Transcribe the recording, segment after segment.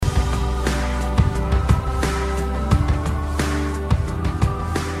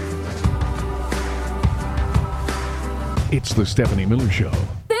It's the Stephanie Miller Show.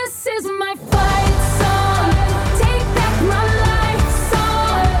 This is my fight song. Take back my life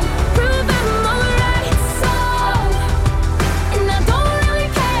song. Prove I'm alright song. And I don't really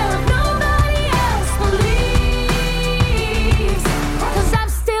care if nobody else believes. 'Cause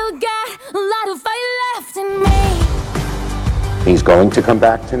I've still got a lot of fight left in me. He's going to come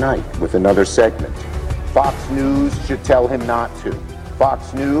back tonight with another segment. Fox News should tell him not to.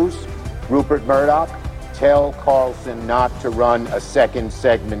 Fox News, Rupert Murdoch, tell Carlson not to run a second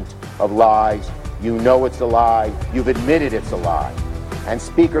segment of lies. You know it's a lie. You've admitted it's a lie. And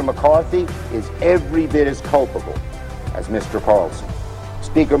Speaker McCarthy is every bit as culpable as Mr. Carlson.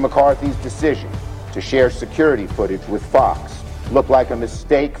 Speaker McCarthy's decision to share security footage with Fox looked like a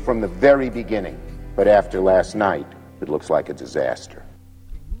mistake from the very beginning. But after last night, it looks like a disaster.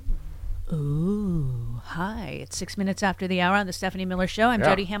 Ooh, hi. It's 6 minutes after the hour on the Stephanie Miller Show. I'm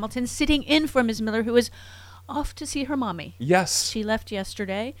Jody Hamilton, sitting in for Ms. Miller, who is off to see her mommy. Yes. She left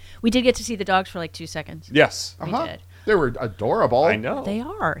yesterday. We did get to see the dogs for like 2 seconds. Yes. We did. They were adorable. I know. They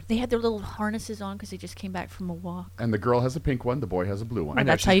are. They had their little harnesses on because they just came back from a walk. And the girl has a pink one, the boy has a blue one. I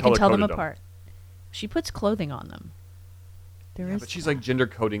know, That's she's how you can tell them color-coded apart. She puts clothing on them. But she's like gender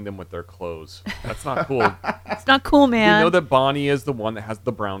coding them with their clothes. That's not cool. It's not cool, man. We know that Bonnie is the one that has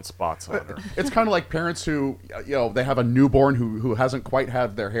the brown spots on her. It's kind of like parents who, they have a newborn who hasn't quite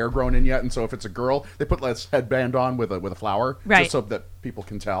had their hair grown in yet, and so if it's a girl, they put this headband on with a flower, Right. just so that people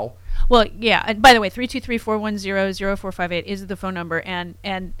can tell. Well, yeah. And by the way, 323-410-0458 is the phone number.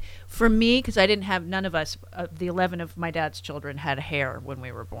 And for me, because I didn't have, none of us, the 11 of my dad's children had hair when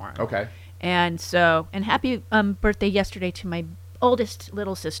we were born. Okay. And so, and happy birthday yesterday to my oldest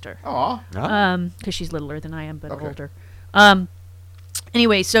little sister. Aw. Because she's littler than I am, but Okay. older.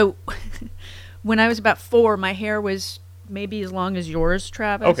 Anyway, so when I was about 4, my hair was maybe as long as yours,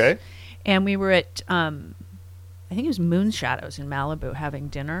 Travis. Okay. And we were at, I think it was Moon Shadows in Malibu having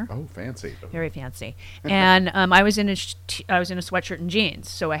dinner. Oh, fancy. Very fancy. And I was in a sweatshirt and jeans.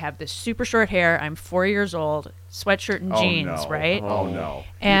 So I have this super short hair. I'm 4 years old, sweatshirt and jeans, right? Oh, no.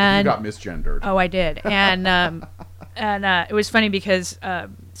 And you got misgendered. Oh, I did. And it was funny because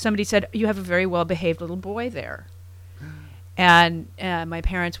somebody said, "You have a very well-behaved little boy there." And my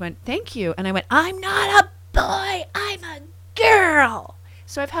parents went, "Thank you." And I went, "I'm not a boy. I'm a girl."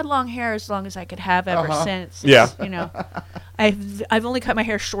 So I've had long hair as long as I could have ever since. Yeah. I've only cut my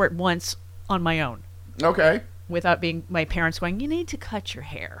hair short once on my own Okay. without my parents going, "You need to cut your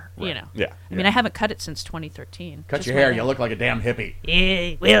hair." Yeah. I mean, I haven't cut it since 2013. Cut Just your my hair. You look like a damn hippie.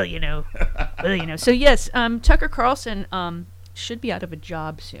 Yeah, well, So yes, Tucker Carlson should be out of a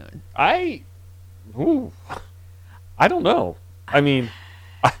job soon. I don't know. I mean,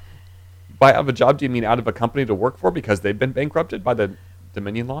 by out of a job, do you mean out of a company to work for because they've been bankrupted by the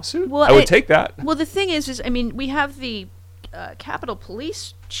Dominion lawsuit? Well, I would take that. Well, the thing is I mean, we have the Capitol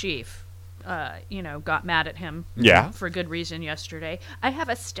Police Chief, got mad at him. Yeah. For good reason yesterday. I have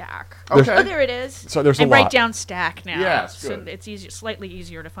a stack. Okay. Oh, there it is. So there's a I write lot. down stack now. Yes, So good. it's slightly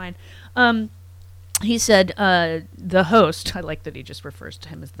easier to find. He said the host, I like that he just refers to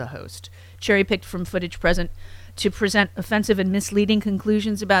him as the host, cherry-picked from footage present to present offensive and misleading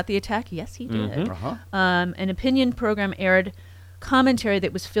conclusions about the attack. Yes, he did. An opinion program aired commentary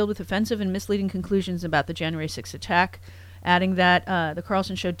that was filled with offensive and misleading conclusions about the January 6th attack, adding that the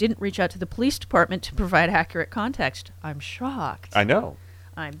Carlson Show didn't reach out to the police department to provide accurate context. I'm shocked. I know.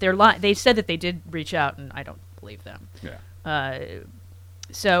 They said that they did reach out, and I don't believe them. Yeah.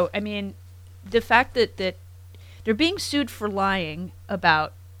 So, I mean, the fact that they're being sued for lying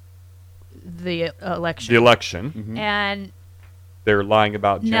about the election. The election. And They're lying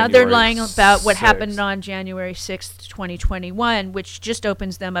about January now they're lying about what 6th. happened on January 6th, 2021, which just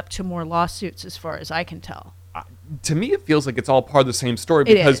opens them up to more lawsuits as far as I can tell. To me, it feels like it's all part of the same story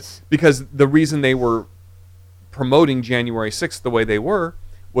It is. because the reason they were promoting January 6th the way they were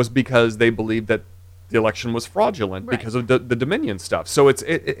was because they believed that the election was fraudulent Right. because of the Dominion stuff. So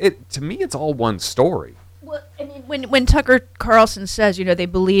it to me, it's all one story. Well, I mean, when Tucker Carlson says, they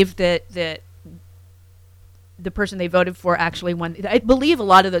believe that the person they voted for actually won, I believe a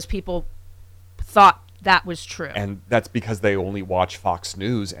lot of those people thought that was true. And that's because they only watch Fox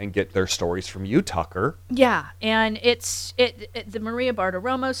News and get their stories from you, Tucker. Yeah, and it's the Maria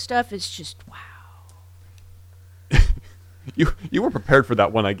Bartiromo stuff is just wow. You were prepared for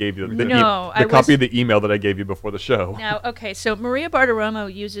that one I gave you. The I copy was- of the email that I gave you before the show. Now, okay, so Maria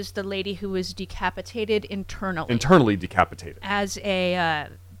Bartiromo uses the lady who was decapitated Internally decapitated. as a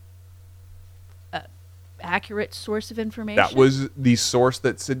accurate source of information. That was the source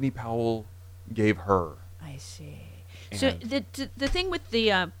that Sidney Powell gave her. I see. So the thing with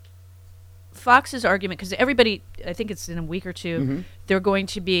the Fox's argument, because everybody, I think it's in a week or two, they're going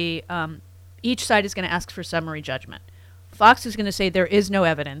to be, each side is going to ask for summary judgment. Fox is going to say there is no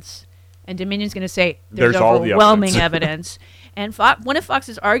evidence, and Dominion's going to say there's all the overwhelming evidence. And one of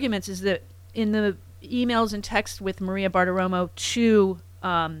Fox's arguments is that in the emails and texts with Maria Bartiromo to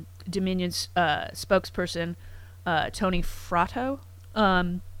Dominion's spokesperson, Tony Fratto,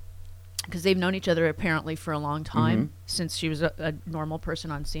 because they've known each other apparently for a long time, since she was a normal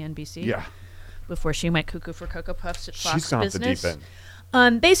person on CNBC. Yeah. Before she went cuckoo for Cocoa Puffs at Fox She's gone off the Business. deep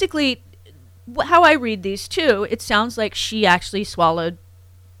end. Basically, how I read these too, it sounds like she actually swallowed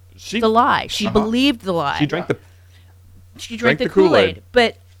the lie. She believed the lie. She drank the She drank the Kool-Aid.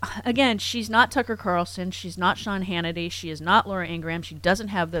 But again, she's not Tucker Carlson. She's not Sean Hannity. She is not Laura Ingraham. She doesn't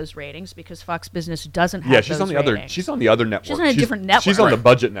have those ratings because Fox Business doesn't have she's on the ratings. other. She's on the other network. She's on a different network. She's on the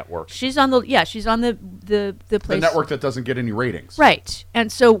budget network. She's on the She's on the place. The network that doesn't get any ratings. Right.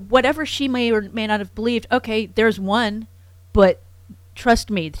 And so whatever she may or may not have believed, okay, there's one, but trust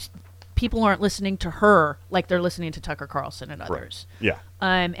me, people aren't listening to her like they're listening to Tucker Carlson and others. Yeah.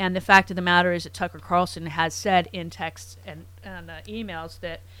 And the fact of the matter is that Tucker Carlson has said in texts and emails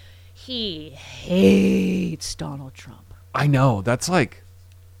that he hates Donald Trump. I know. That's like.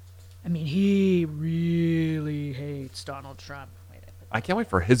 I mean, he really hates Donald Trump. I can't wait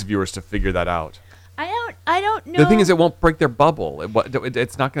for his viewers to figure that out. I don't know. The thing is, it won't break their bubble.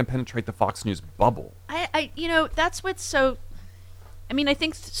 It's not going to penetrate the Fox News bubble. That's what's so. I mean, I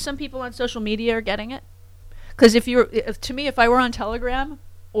think some people on social media are getting it. Because if I were on Telegram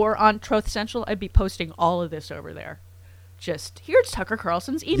or on Truth Central, I'd be posting all of this over there. Just, here's Tucker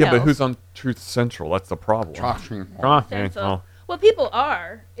Carlson's emails. Yeah, but who's on Truth Central? That's the problem. Well, people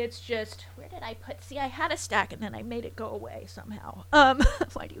are. It's just, where did I put? See, I had a stack and then I made it go away somehow.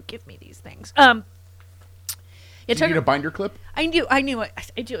 Why do you give me these things? Do you need a binder clip? I knew it.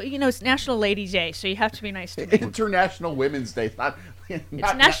 I do. It's National Lady Day, so you have to be nice to me. International Women's Day. It's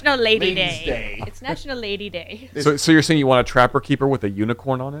National Lady Ladies' Day. It's National Lady Day. So you're saying you want a trapper keeper with a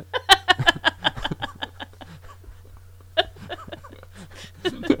unicorn on it?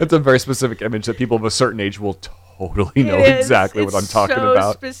 That's a very specific image that people of a certain age will totally know exactly what I'm talking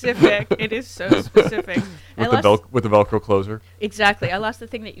about. Specific. It is so specific. with the Velcro closer. Exactly. I lost the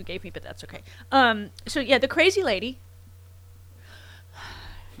thing that you gave me, but that's okay. So yeah, the crazy lady.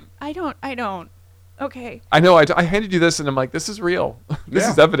 I don't. Okay. I know. I handed you this, and I'm like, this is real. This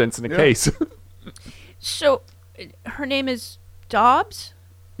is evidence in a case. So, her name is Dobbs?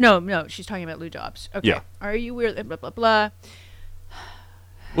 No, she's talking about Lou Dobbs. Okay. Yeah. Are you weird? Blah, blah, blah.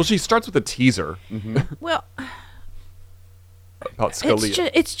 Well, she starts with a teaser. Well, about Scalia.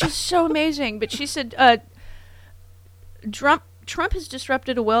 it's just so amazing. But she said, Trump has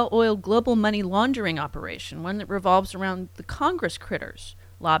disrupted a well-oiled global money laundering operation, one that revolves around the Congress critters,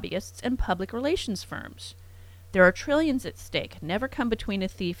 lobbyists, and public relations firms. There are trillions at stake. Never come between a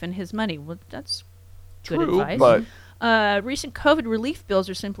thief and his money. Well, that's good advice. But recent COVID relief bills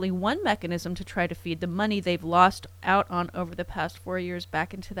are simply one mechanism to try to feed the money they've lost out on over the past 4 years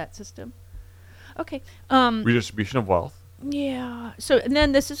back into that system. Okay. Redistribution of wealth. Yeah. So, and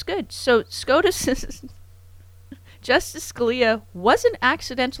then this is good. So, SCOTUS says Justice Scalia wasn't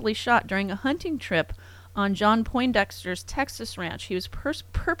accidentally shot during a hunting trip on John Poindexter's Texas ranch. He was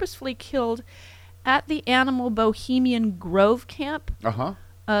purposefully killed at the Animal Bohemian Grove Camp.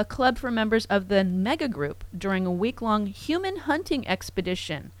 A club for members of the Mega Group during a week-long human hunting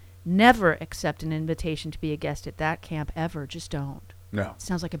expedition. Never accept an invitation to be a guest at that camp ever. Just don't. No.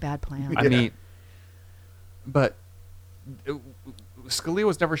 Sounds like a bad plan. I mean, but Scalia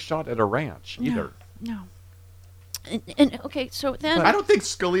was never shot at a ranch either. No. And okay, so then I don't think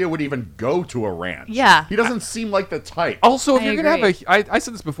Scalia would even go to a ranch. Yeah. He doesn't seem like the type. Also, if I you're going to agree. have I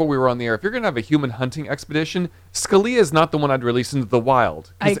said this before we were on the air, if you're going to have a human hunting expedition, Scalia is not the one I'd release into the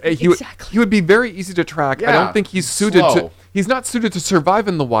wild. 'Cause, Exactly. He would be very easy to track. I Yeah. don't think he's suited Slow. he's not suited to survive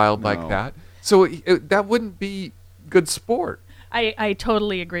in the wild like No. that. So that wouldn't be good sport. I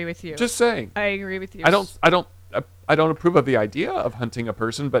totally agree with you. Just saying. I agree with you. I don't approve of the idea of hunting a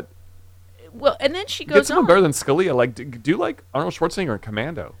person, but Well, and then she get goes someone on. better than Scalia. Like do like Arnold Schwarzenegger in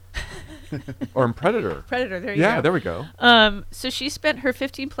Commando, or in Predator. Predator. There you go. Yeah, there we go. So she spent her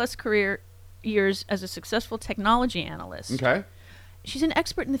 15-plus career years as a successful technology analyst. Okay. She's an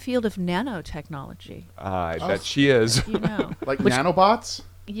expert in the field of nanotechnology. I bet she is. You know. Like nanobots?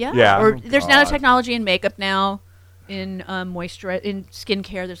 Yeah. Yeah. Or Oh, there's God. nanotechnology in makeup now, in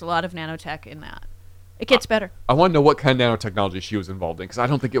skincare. There's a lot of nanotech in that. It gets better. I want to know what kind of nanotechnology she was involved in, because I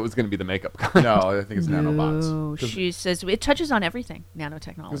don't think it was going to be the makeup kind. No, I think it's nanobots. Oh, she says it touches on everything,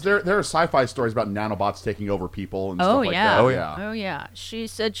 nanotechnology. Because there are sci-fi stories about nanobots taking over people and stuff like yeah. that. Oh, yeah. She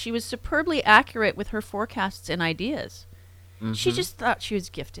said she was superbly accurate with her forecasts and ideas. She just thought she was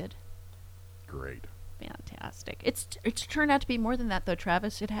gifted. Great. Fantastic. It's turned out to be more than that, though,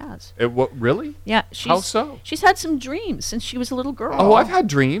 Travis. It has. What, really? Yeah. How so? She's had some dreams since she was a little girl. Oh, I've had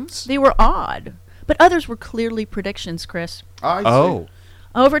dreams. They were odd, but others were clearly predictions, Chris. I see. Oh.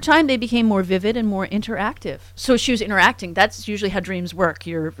 Over time, they became more vivid and more interactive. So she was interacting. That's usually how dreams work.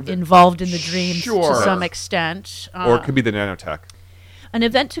 You're involved in the dreams Sure. to some extent. Or it could be the nanotech. An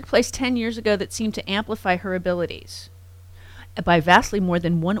event took place 10 years ago that seemed to amplify her abilities by vastly more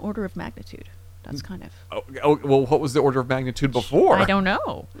than one order of magnitude. That's kind of... Well, what was the order of magnitude before? I don't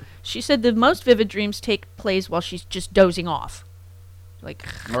know. She said the most vivid dreams take place while she's just dozing off. Like...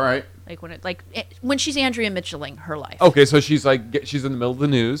 All right. When she's Andrea Mitchelling her life. Okay, so she's she's in the middle of the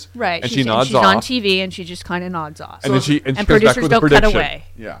news. Right. And she nods she's off. on TV and she just kind of nods off. And then she comes back producers with a don't cut prediction. away.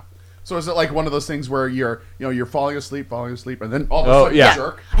 Yeah. So is it like one of those things where you're falling asleep, and then all of a sudden yeah. you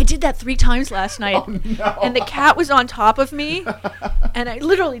jerk? I did that 3 times last night. Oh, no. And the cat was on top of me. And I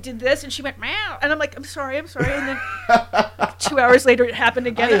literally did this and she went, meow. And I'm like, I'm sorry. And then 2 hours later it happened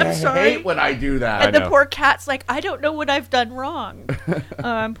again. I'm sorry. I hate when I do that. And the poor cat's like, I don't know what I've done wrong.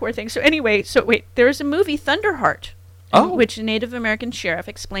 Poor thing. So anyway, there's a movie, Thunderheart, in which a Native American sheriff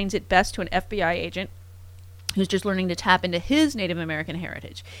explains it best to an FBI agent who's just learning to tap into his Native American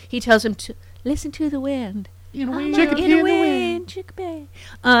heritage. He tells him to listen to the wind. In a wind,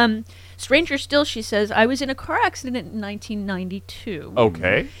 chickabay. Stranger still, she says, I was in a car accident in 1992.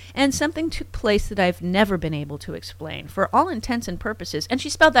 Okay. And something took place that I've never been able to explain for all intents and purposes. And she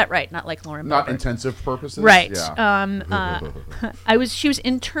spelled that right, not like Lauren Not Barber. intensive purposes? Right. Yeah. She was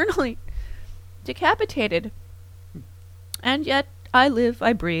internally decapitated. And yet I live,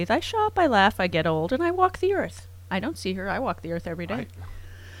 I breathe, I shop, I laugh, I get old, and I walk the earth. I don't see her, I walk the earth every day.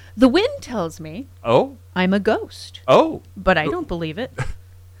 The wind tells me I'm a ghost. But I don't believe it.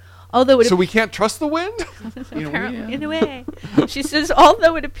 Although So we can't trust the wind? apparently, in a way. She says,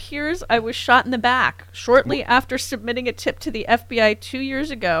 although it appears I was shot in the back shortly after submitting a tip to the FBI 2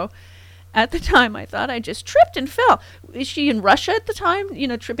 years ago. At the time, I thought I just tripped and fell. Is she in Russia at the time?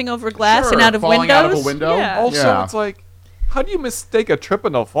 Tripping over glass and out of falling windows? out of a window? Yeah. Also, it's like, how do you mistake a trip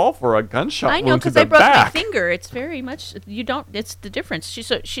and a fall for a gunshot I know, wound to because the I broke back? my finger. It's very much it's the difference. She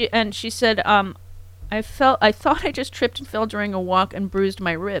said, I thought I just tripped and fell during a walk and bruised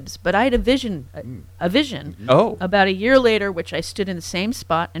my ribs, but I had a vision about a year later, which I stood in the same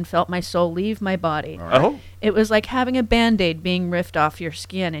spot and felt my soul leave my body. Oh. It was like having a Band-Aid being ripped off your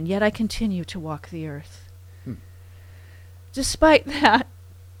skin, and yet I continue to walk the earth. Despite that,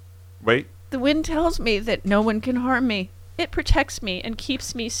 Wait. the wind tells me that no one can harm me. It protects me and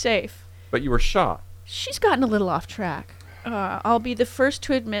keeps me safe. But you were shot. She's gotten a little off track. I'll be the first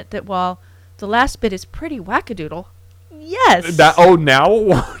to admit that while the last bit is pretty wackadoodle, yes, Now a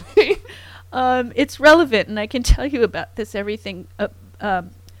warning? it's relevant, and I can tell you about this everything.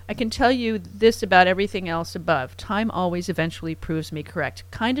 I can tell you this about everything else above. Time always eventually proves me correct.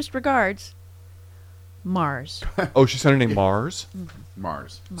 Kindest regards, Mars. She sent her name Mars?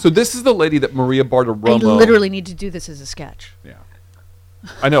 Mars. So this is the lady that Maria Bartiromo... I literally need to do this as a sketch. Yeah.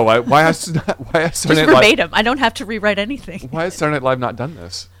 I know. Why has Saturday Just Night Live... verbatim. I don't have to rewrite anything. Why has Saturday Night Live not done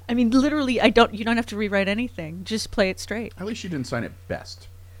this? I mean, literally, you don't have to rewrite anything. Just play it straight. At least she didn't sign it best.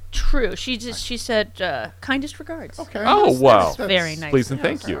 True. She said, kindest regards. Okay. Oh, wow. That's very nice. Please and of her.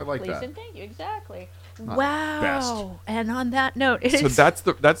 thank you. I like Please that. and thank you. Exactly. Not Wow. best. And on that note, So that's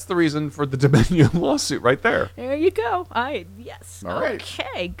the reason for the Dominion lawsuit right there. there you go. Yes. All right.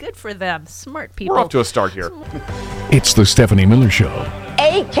 Okay. Good for them. Smart people. We're off to a start here. It's the Stephanie Miller Show.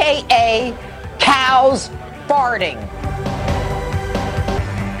 AKA cows farting.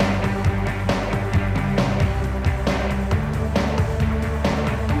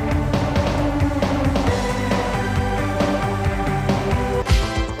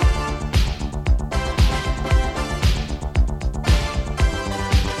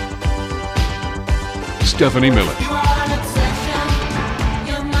 Stephanie Miller.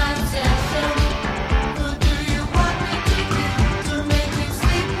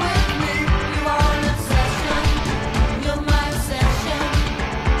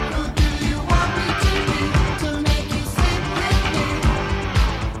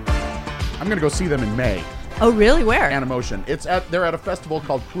 I'm going to go see them in May. Oh, really? Where? Animotion. They're at a festival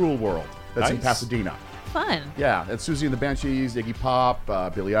called Cruel World. That's in Nice. Pasadena. Fun. Yeah, it's Susie and the Banshees, Iggy Pop,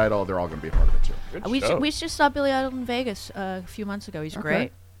 Billy Idol. They're all going to be a part of it too. Good We show. just saw Billy Idol in Vegas a few months ago. He's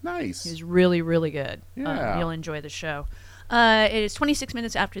great. Nice. He was really, really good. Yeah. You'll enjoy the show. It is 26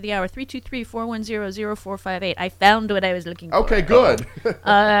 minutes after the hour. 323-410-0458. I found what I was looking for. Okay, good.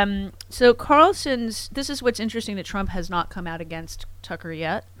 So Carlson's, this is what's interesting that Trump has not come out against Tucker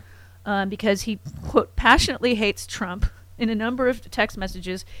yet, because he, quote, passionately hates Trump. In a number of text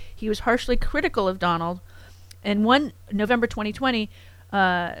messages, he was harshly critical of Donald. And one November 2020,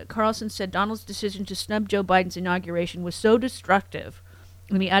 Carlson said Donald's decision to snub Joe Biden's inauguration was so destructive.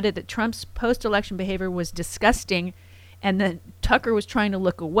 And he added that Trump's post-election behavior was disgusting and that Tucker was trying to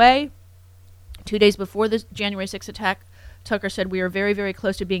look away. 2 days before the January 6th attack, Tucker said, "We are very, very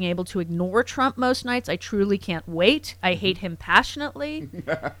close to being able to ignore Trump most nights. I truly can't wait. I hate him passionately."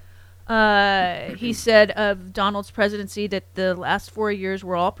 He said of Donald's presidency that the last 4 years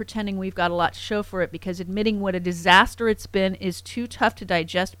we're all pretending we've got a lot to show for it because admitting what a disaster it's been is too tough to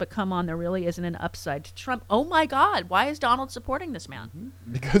digest, but come on, there really isn't an upside to Trump. Oh my God, why is Donald supporting this man?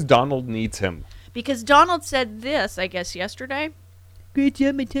 Because Donald needs him. Because Donald said this, I guess, yesterday. Great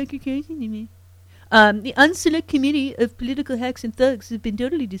job, my Tucker Carlson to me. The unselect committee of political hacks and thugs has been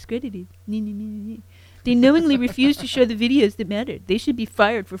totally discredited. They knowingly refused to show the videos that mattered. They should be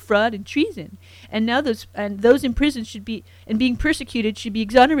fired for fraud and treason. And now those in prison should be, and being persecuted, should be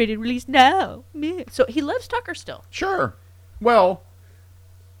exonerated, released now. Meh. So he loves Tucker still. Sure. Well,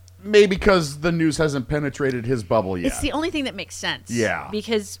 maybe because the news hasn't penetrated his bubble yet. It's the only thing that makes sense. Yeah.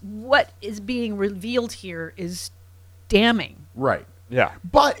 Because what is being revealed here is damning. Right. Yeah.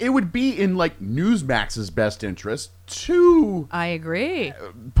 But it would be in, like, Newsmax's best interest to I agree.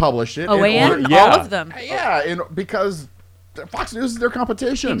 publish it. OAN, Yeah. all of them. Yeah, because Fox News is their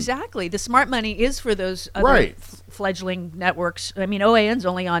competition. Exactly. The smart money is for those other Right. fledgling networks. I mean, OAN's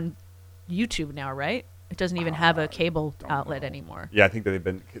only on YouTube now, right? It doesn't even have a cable outlet anymore. Yeah, I think that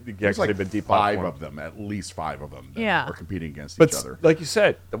There's like they've been five deplatformed. of them, at least five of them that Yeah. are competing against But each other. like you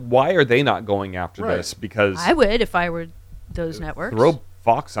said, why are they not going after Right. this? Because I would if I were those networks. throw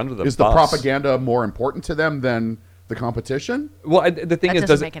Fox under the Is bus. the propaganda more important to them than the competition? Well, the thing That is, doesn't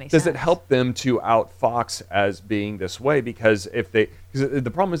does make any it sense. help them to out Fox as being this way? Because because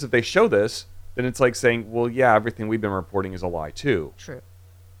the problem is if they show this, then it's like saying, well, yeah, everything we've been reporting is a lie too. True.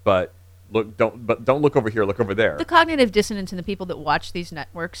 But don't look over here, look over there. The cognitive dissonance in the people that watch these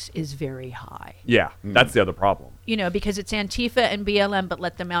networks is very high. Yeah, that's the other problem. You know, because it's Antifa and BLM, but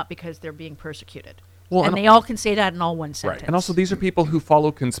let them out because they're being persecuted. Well, and and- they all can say that in all one sentence. And also, these are people who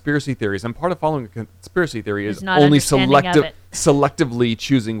follow conspiracy theories, and part of following a conspiracy theory is Is not only understanding of it. selectively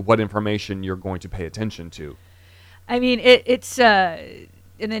choosing what information you're going to pay attention to. I mean, it's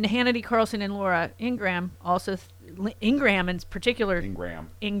and then Hannity, Carlson, and Laura Ingraham also. Ingraham in particular.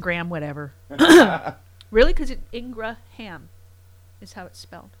 Ingraham, whatever. Really? Because Ingraham is how it's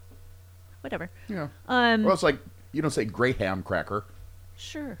spelled. Whatever. Yeah. Um, it's like you don't say Graham cracker.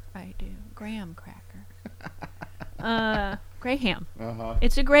 Sure, I do. Graham cracker. Graham.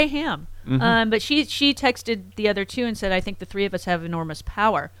 It's a Graham. But she texted the other two and said, "I think the three of us have enormous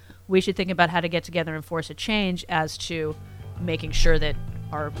power. We should think about how to get together and force a change as to making sure that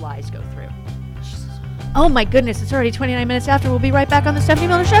our lies go through." Oh my goodness! It's already 29 minutes after. We'll be right back on the Stephanie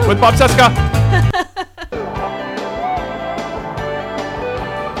Miller Show. With Bob Seska.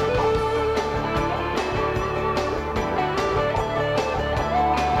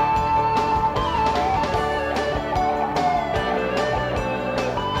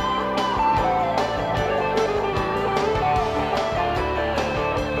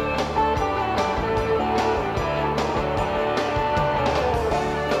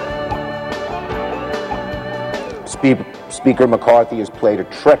 Speaker McCarthy has played a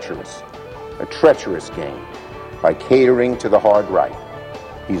treacherous game by catering to the hard right.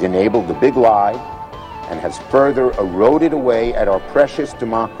 He's enabled the big lie and has further eroded away at our precious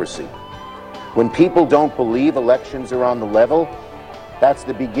democracy. When people don't believe elections are on the level, that's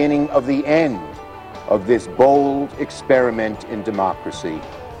the beginning of the end of this bold experiment in democracy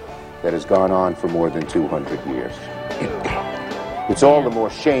that has gone on for more than 200 years. It's all the more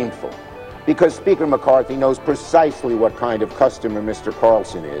shameful because Speaker McCarthy knows precisely what kind of customer Mr.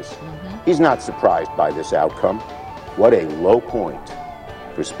 Carlson is. He's not surprised by this outcome. What a low point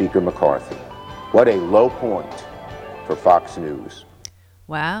for Speaker McCarthy. What a low point for Fox News.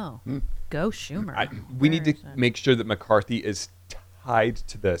 Wow. Go Schumer. We need to make sure that McCarthy is tied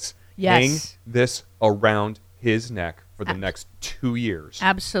to this. Yes. Hang this around his neck for the next 2 years.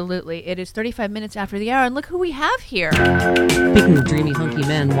 Absolutely. It is 35 minutes after the hour, and look who we have here. Speaking of dreamy, hunky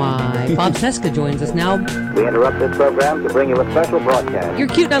men, why, Bob Seska joins us now. We interrupt this program to bring you a special broadcast. You're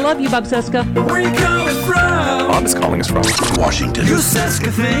cute and I love you, Bob Seska. Where you coming from? Bob is calling us from Washington. You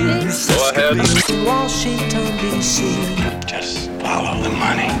Seska things. Go ahead. Washington, D.C. Just follow the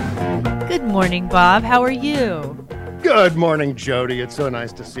money. Good morning, Bob. How are you? Good morning, Jody. It's so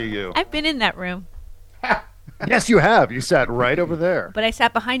nice to see you. I've been in that room, Yes, you have. You sat right over there. but I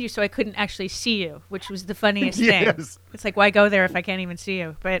sat behind you so I couldn't actually see you, which was the funniest thing. Yes. It's like, why go there if I can't even see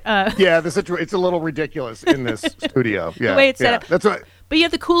you? But Yeah, it's a little ridiculous in this studio. Yeah, the way it's set yeah. up. That's right. But you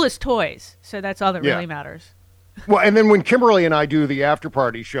have the coolest toys, so that's all that Yeah. really matters. Well, and then when Kimberly and I do the after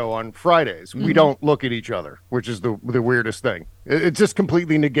party show on Fridays, Mm-hmm. we don't look at each other, which is the weirdest thing. It just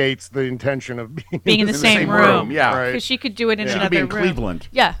completely negates the intention of Being in the same room. Yeah. Right. Because she could do it in She another could be in room. Cleveland.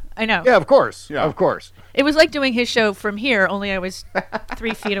 Yeah, I know. Yeah, of course. Yeah. Of course. It was like doing his show from here, only I was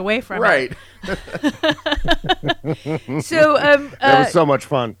 3 feet away from Right. it. So That was so much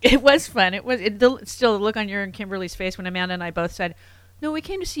fun. it was fun. Still the look on your and Kimberly's face when Amanda and I both said, "No, we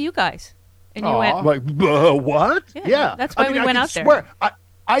came to see you guys," and you Aw. went, Like, what? Yeah, that's why we I went could out there. swear,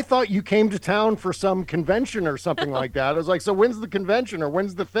 I thought you came to town for some convention or something like that. I was like, so when's the convention or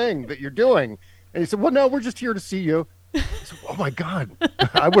when's the thing that you're doing? And he said, well, no, we're just here to see you. I said, oh, my God.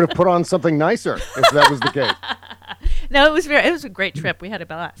 I would have put on something nicer if that was the case. "No, it was a great trip. We had a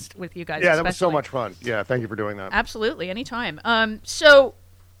blast with you guys." Yeah, that was so especially. much fun. Yeah, thank you for doing that. Absolutely, anytime. So,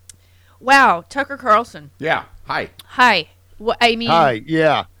 wow, Tucker Carlson. Yeah. Hi. Hi. I mean, Hi,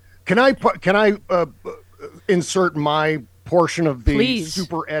 yeah. Can I insert my portion of the Please.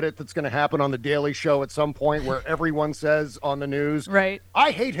 super edit that's going to happen on the Daily Show at some point where everyone says on the news, Right.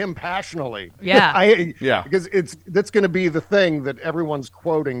 I hate him passionately. Yeah. Yeah. Because that's going to be the thing that everyone's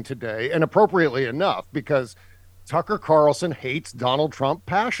quoting today, and appropriately enough, because Tucker Carlson hates Donald Trump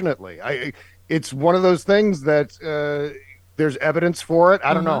passionately. It's one of those things that there's evidence for it.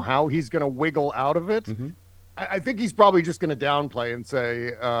 I don't know how he's going to wiggle out of it. I think he's probably just going to downplay and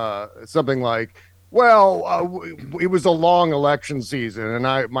say something like, well, it was a long election season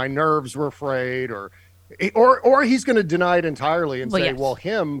and my nerves were frayed, or he's going to deny it entirely and Well, say, yes. well,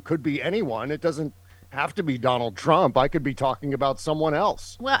 him could be anyone. It doesn't have to be Donald Trump. I could be talking about someone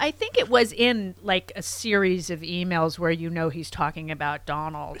else. Well, I think it was in like a series of emails where he's talking about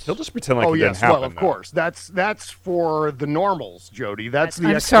Donald. He'll just pretend like Oh it yes, didn't happen. well, of though. course. That's for the normals, Jody. That's the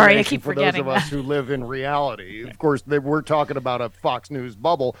I'm sorry, I explanation keep for those forgetting of us that. who live in reality. Of course, we're talking about a Fox News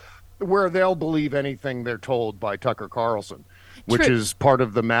bubble where they'll believe anything they're told by Tucker Carlson, which True. is part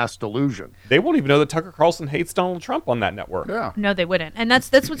of the mass delusion. They won't even know that Tucker Carlson hates Donald Trump on that network. Yeah. No, they wouldn't. And that's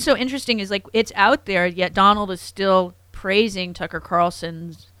what's so interesting is like it's out there, yet Donald is still praising Tucker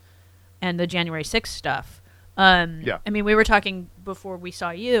Carlson's and the January 6th stuff. Yeah. I mean, we were talking before we saw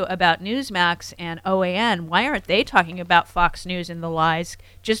you about Newsmax and OAN. Why aren't they talking about Fox News and the lies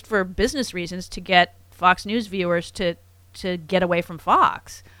just for business reasons to get Fox News viewers to get away from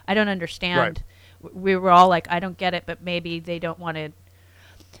Fox? I don't understand. We were all like, I don't get it, but maybe they don't want to.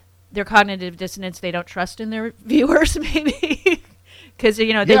 Their cognitive dissonance, they don't trust in their viewers, maybe, because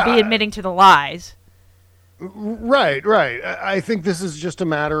they'd be admitting to the lies. Right. I think this is just a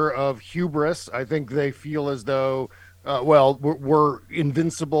matter of hubris. I think they feel as though, we're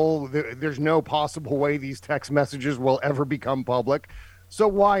invincible. There's no possible way these text messages will ever become public. So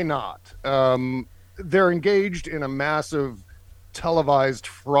why not? They're engaged in a massive televised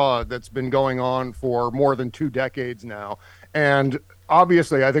fraud that's been going on for more than 2 decades now. And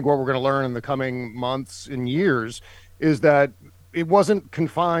obviously, I think what we're going to learn in the coming months and years is that it wasn't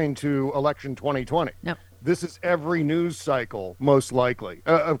confined to election 2020. No. This is every news cycle, most likely.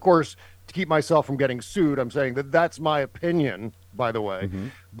 Of course, to keep myself from getting sued, I'm saying that that's my opinion, by the way.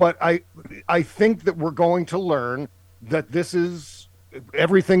 But I think that we're going to learn that this is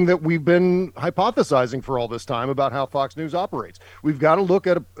everything that we've been hypothesizing for all this time about how Fox News operates. We've got to look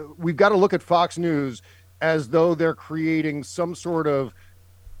at Fox News as though they're creating some sort of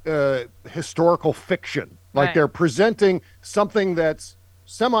historical fiction, like Right. they're presenting something that's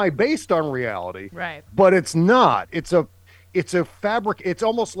semi-based on reality, Right. but it's not. It's a fabric. It's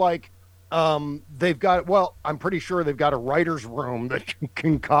almost like they've got. Well, I'm pretty sure they've got a writer's room that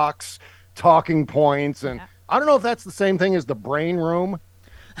concocts talking points, and I don't know if that's the same thing as the brain room,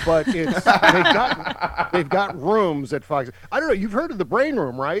 but it's they've got rooms at Fox. I don't know. You've heard of the brain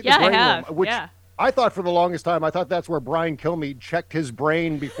room, right? Yeah, the brain I have. Room, which Yeah. I thought for the longest time, I thought that's where Brian Kilmeade checked his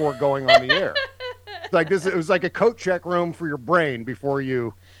brain before going on the air. It's like this, it was like a coat check room for your brain before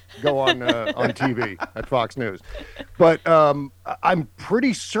you go on TV at Fox News. But I'm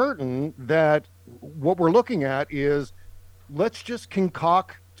pretty certain that what we're looking at is let's just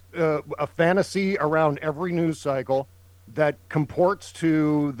concoct a fantasy around every news cycle that comports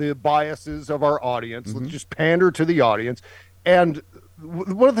to the biases of our audience. Let's just pander to the audience. And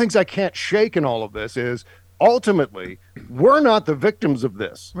one of the things I can't shake in all of this is ultimately we're not the victims of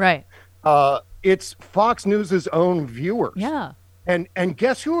this. Right. It's Fox News's own viewers. Yeah. And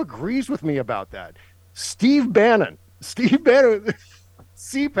guess who agrees with me about that? Steve Bannon. Steve Bannon,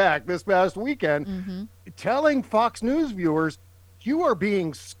 CPAC this past weekend, telling Fox News viewers, you are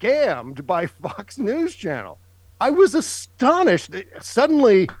being scammed by Fox News Channel. I was astonished.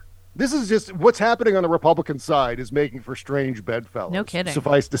 Suddenly, this is just what's happening on the Republican side is making for strange bedfellows. No kidding.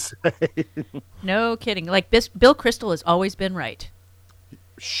 Suffice to say. No kidding. Like Bill Kristol has always been right.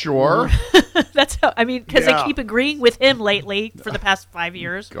 Sure. That's how, I mean, because Yeah. I keep agreeing with him lately for the past 5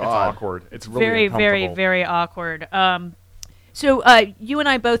 years. It's awkward. It's really Very, very, uncomfortable. very awkward. So you and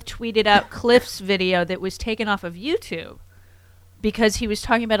I both tweeted out Cliff's video that was taken off of YouTube because he was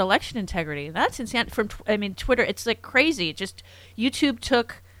talking about election integrity. That's insane. Twitter, it's like crazy. It just YouTube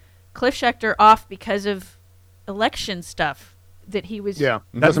took Cliff Schechter off because of election stuff that he was. Yeah,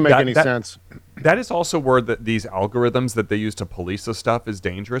 it doesn't make any sense. That is also where these algorithms that they use to police this stuff is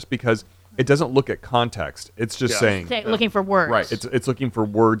dangerous because it doesn't look at context. It's just saying looking for words. Right. It's looking for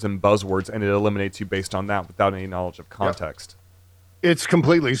words and buzzwords, and it eliminates you based on that without any knowledge of context. It's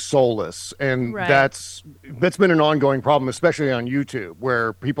completely soulless, and Right. that's been an ongoing problem, especially on YouTube,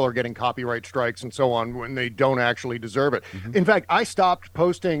 where people are getting copyright strikes and so on when they don't actually deserve it. In fact, I stopped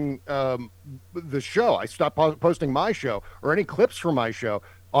posting the show. I stopped posting my show or any clips from my show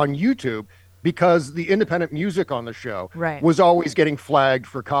on YouTube because the independent music on the show Right. was always getting flagged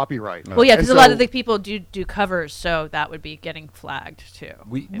for copyright. Well, yeah, And because a lot so- of the people do covers, so that would be getting flagged too.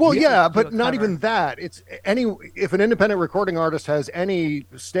 Well, If yeah, you do but a not cover. even that. It's if an independent recording artist has any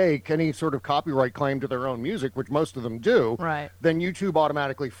stake, any sort of copyright claim to their own music, which most of them do, Right. then YouTube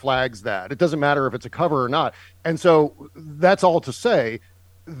automatically flags that. It doesn't matter if it's a cover or not. And so that's all to say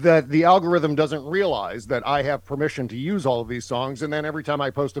that the algorithm doesn't realize that I have permission to use all of these songs, and then every time I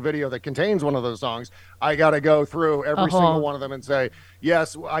post a video that contains one of those songs, I got to go through every single one of them and say,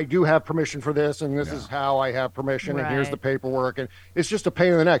 yes, I do have permission for this, and this is how I have permission, and here's Right. the paperwork, and it's just a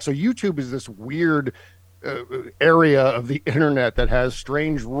pain in the neck. So YouTube is this weird area of the internet that has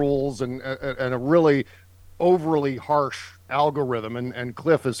strange rules and a really overly harsh algorithm, and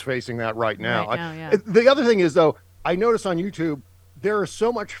Cliff is facing that right now. Right now, yeah. The other thing is, though, I notice on YouTube, there is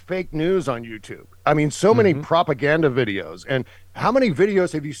so much fake news on YouTube. I mean, so many propaganda videos. And how many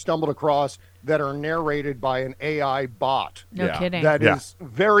videos have you stumbled across that are narrated by an AI bot? No kidding. That is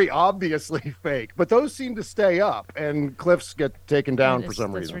very obviously fake. But those seem to stay up, and Cliffs get taken down for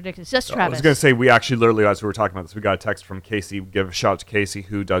some That's reason. ridiculous. Just I Travis. was going to say, we actually literally, as we were talking about this, we got a text from Casey. Give a shout out to Casey,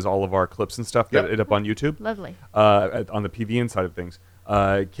 who does all of our clips and stuff that end up on YouTube. Lovely. On the PVN side of things.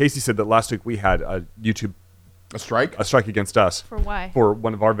 Casey said that last week we had a YouTube A strike? a strike against us For why? for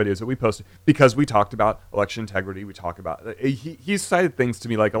one of our videos that we posted because we talked about election integrity. We talk about he's cited things to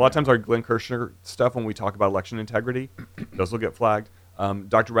me like a lot of times our Glenn Kirshner stuff when we talk about election integrity, those will get flagged.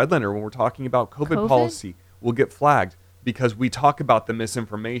 Dr. Redlander, when we're talking about COVID policy, will get flagged because we talk about the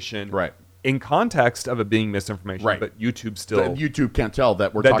misinformation Right. in context of it being misinformation. Right. But YouTube still YouTube can't tell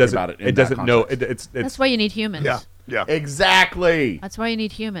that we're that talking doesn't about it. In it that doesn't know context. it's That's why you need humans. Yeah. Exactly. That's why you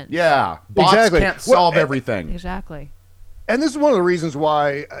need humans. Yeah. Bots Exactly. can't Well, solve everything. Exactly. And this is one of the reasons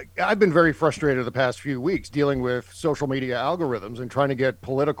why I've been very frustrated the past few weeks dealing with social media algorithms and trying to get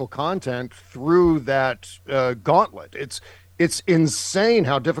political content through that gauntlet. It's insane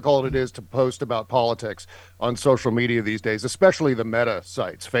how difficult it is to post about politics on social media these days, especially the meta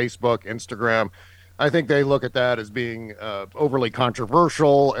sites, Facebook, Instagram. I think they look at that as being overly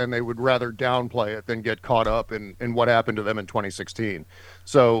controversial, and they would rather downplay it than get caught up in what happened to them in 2016.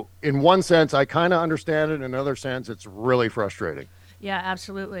 So in one sense, I kind of understand it. In another sense, it's really frustrating. Yeah,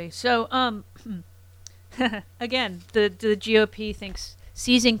 absolutely. So, again, the GOP thinks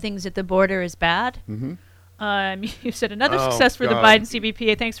seizing things at the border is bad. Mm-hmm. You said another success for the Biden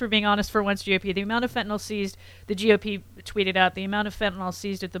CBP. Thanks for being honest for once, GOP. The amount of fentanyl seized, the GOP tweeted out, the amount of fentanyl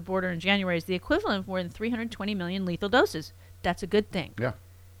seized at the border in January is the equivalent of more than 320 million lethal doses. That's a good thing. Yeah.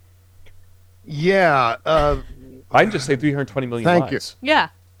 Yeah. I can just say 320 million Thank you. lives. Yeah.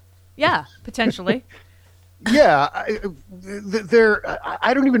 Yeah, potentially. Yeah,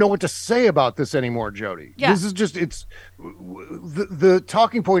 I don't even know what to say about this anymore, Jody. Yeah. This is just, the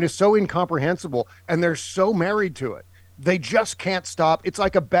talking point is so incomprehensible, and they're so married to it. They just can't stop. It's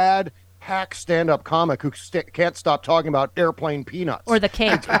like a bad hack stand-up comic who can't stop talking about airplane peanuts. Or the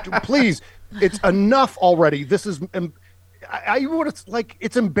cake. Please, it's enough already. This is, it's like,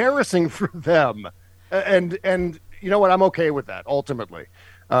 it's embarrassing for them. And you know what? I'm okay with that. Ultimately,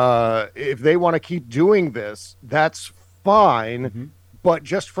 if they want to keep doing this, that's fine. But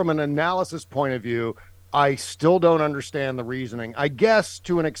just from an analysis point of view, I still don't understand the reasoning. I guess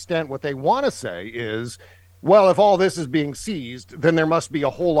to an extent, what they want to say is, well, if all this is being seized, then there must be a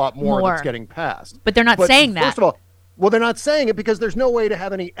whole lot more that's getting passed. But they're not saying that. First of all, well, they're not saying it because there's no way to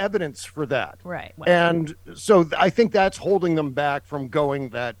have any evidence for that. Right. Well, And so I think that's holding them back from going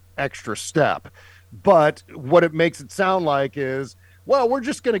that extra step. But what it makes it sound like is, well, we're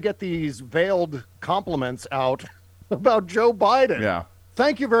just going to get these veiled compliments out about Joe Biden. Yeah.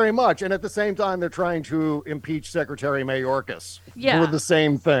 Thank you very much. And at the same time, they're trying to impeach Secretary Mayorkas Yeah. for the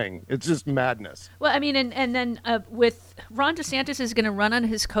same thing. It's just madness. well, I mean, and then with Ron DeSantis is going to run on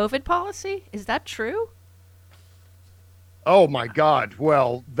his COVID policy. Is that true? Oh my God!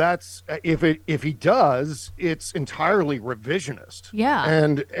 Well, that's if he does, it's entirely revisionist. Yeah.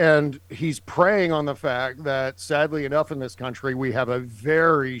 And he's preying on the fact that, sadly enough, in this country we have a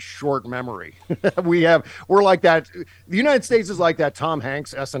very short memory. we're like that. The United States is like that Tom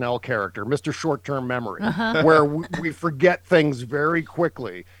Hanks SNL character, Mr. Short-Term Memory, where we forget things very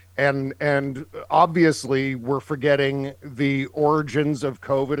quickly. And obviously we're forgetting the origins of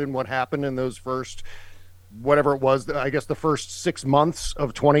COVID and what happened in those first, whatever it was, I guess the first 6 months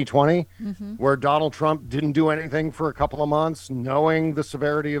of 2020, where Donald Trump didn't do anything for a couple of months, knowing the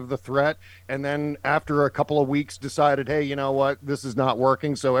severity of the threat. And then after a couple of weeks decided, hey, you know what, this is not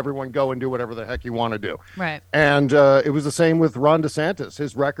working. So everyone go and do whatever the heck you want to do. Right. And it was the same with Ron DeSantis.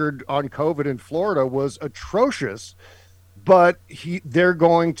 His record on COVID in Florida was atrocious. But they're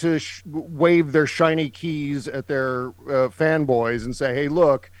going to wave their shiny keys at their fanboys and say, hey,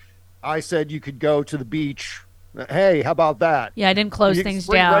 look, I said you could go to the beach. Hey, how about that? Yeah, I didn't close things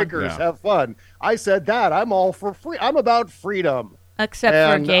down. Breakers, have fun. I said that. I'm all for free. I'm about freedom. Except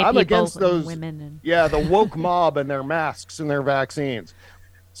and for gay I'm people against and those women. And... Yeah, the woke mob and their masks and their vaccines.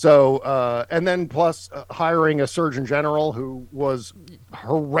 So, and then plus hiring a surgeon general who was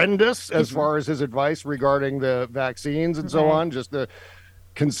horrendous as far as his advice regarding the vaccines and so on, just the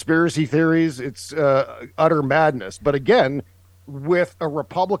conspiracy theories. It's utter madness. But again, with a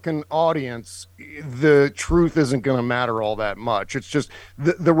Republican audience, the truth isn't going to matter all that much. It's just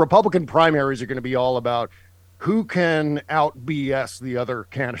the Republican primaries are going to be all about who can out BS the other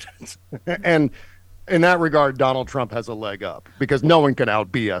candidates. And in that regard, Donald Trump has a leg up because no one can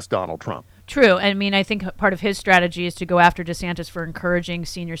out BS Donald Trump. True. I mean, I think part of his strategy is to go after DeSantis for encouraging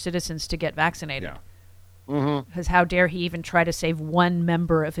senior citizens to get vaccinated. Yeah. Because how dare he even try to save one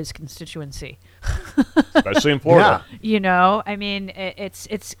member of his constituency? Especially in Florida. Yeah. You know, I mean,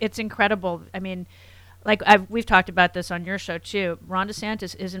 it's incredible. I mean, like we've talked about this on your show too. Ron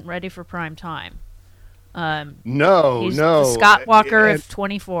DeSantis isn't ready for prime time. No. The Scott Walker of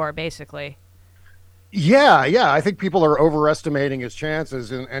 24, basically. Yeah. I think people are overestimating his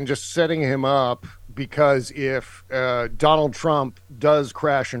chances and just setting him up because if Donald Trump does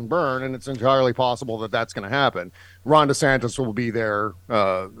crash and burn, and it's entirely possible that that's going to happen, Ron DeSantis will be there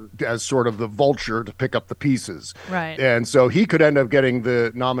as sort of the vulture to pick up the pieces. Right. And so he could end up getting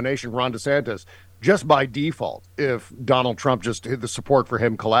the nomination, Ron DeSantis, just by default if Donald Trump the support for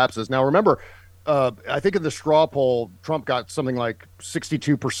him collapses. Now, remember, I think in the straw poll, Trump got something like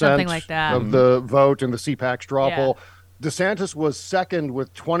 62% something like that. of the vote in the CPAC straw poll. DeSantis was second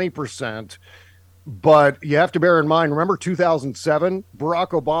with 20%. But you have to bear in mind, remember 2007?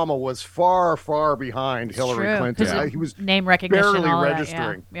 Barack Obama was far, far behind Hillary Clinton. He was name recognition, barely all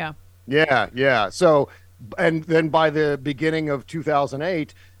registering. That, yeah. Yeah. So, and then by the beginning of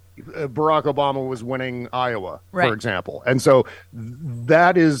 2008, Barack Obama was winning Iowa, for example. And so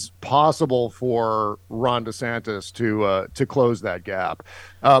that is possible for Ron DeSantis to close that gap.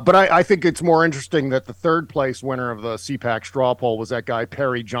 But I think it's more interesting that the third place winner of the CPAC straw poll was that guy,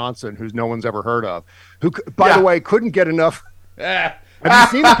 Perry Johnson, who no one's ever heard of, who, by the way, couldn't get enough. Have you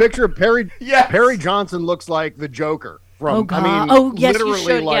seen the picture of Perry? Yes. Perry Johnson looks like the Joker. Oh, God. I mean, yes, you literally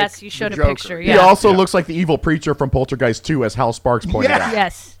showed, like yes, you showed a Joker. picture. Yeah. He also looks like the evil preacher from Poltergeist 2, as Hal Sparks pointed out.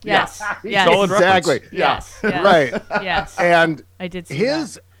 Yes. Exactly. Yes. Right. Yes. And I did see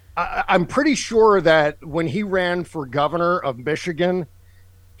his, I'm pretty sure that when he ran for governor of Michigan,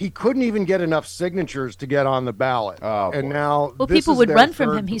 he couldn't even get enough signatures to get on the ballot. Oh, and boy. now, Well, this people is would their run from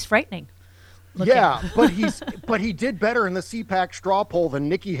third- him. He's frightening. Looking. Yeah, but he did better in the CPAC straw poll than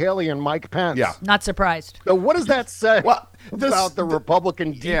Nikki Haley and Mike Pence. Yeah. Not surprised. So what does that say This- about the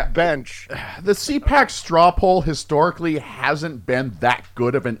Republican deep bench? The CPAC straw poll historically hasn't been that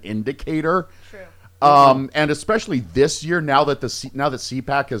good of an indicator. True. And especially this year, now that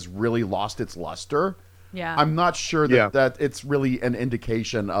CPAC has really lost its luster, Yeah. I'm not sure that it's really an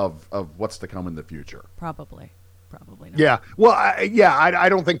indication of what's to come in the future. Probably. Probably not. Yeah. Well, I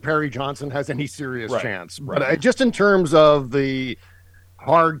don't think Perry Johnson has any serious chance. But just in terms of the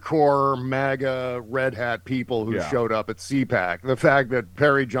hardcore MAGA red hat people who showed up at CPAC, the fact that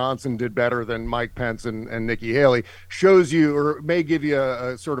Perry Johnson did better than Mike Pence and Nikki Haley shows you, or may give you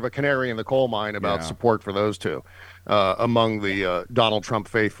a sort of a canary in the coal mine about support for those two among the Donald Trump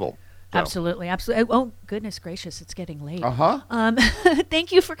faithful. So. Absolutely. Oh, goodness gracious, it's getting late. Uh-huh.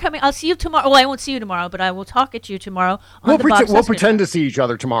 Thank you for coming. I'll see you tomorrow. Well, I won't see you tomorrow, but I will talk at you tomorroh. We'll pretend to see each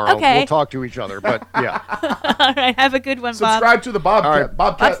other tomorrow. Okay. We'll talk to each other, but yeah. All right, have a good one, Bob. Subscribe to the Bob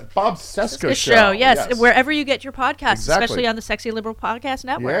Cesca show. Yes, wherever you get your podcasts, especially on the Sexy Liberal Podcast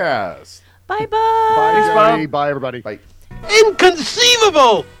Network. Yes. Bye-bye. Bye, Jody. Bye, everybody. Bye.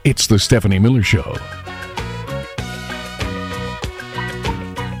 Inconceivable! It's the Stephanie Miller Show.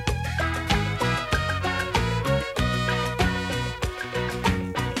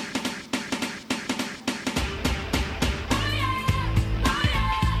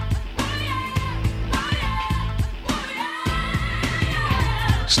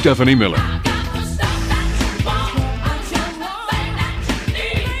 Stephanie Miller.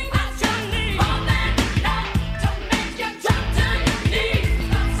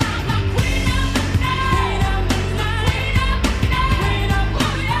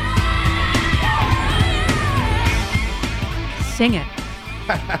 Sing it.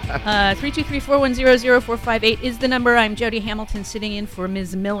 323-410-0458 is the number. I'm Jody Hamilton, sitting in for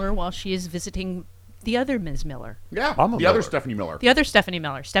Ms. Miller while she is visiting the other Ms. Miller. Yeah, the other Stephanie Miller. The other Stephanie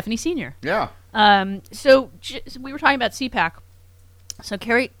Miller, Stephanie Senior. Yeah. So we were talking about CPAC. So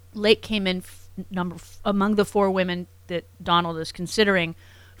Carrie Lake came in among the 4 women that Donald is considering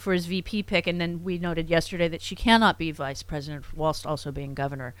for his VP pick, and then we noted yesterday that she cannot be vice president whilst also being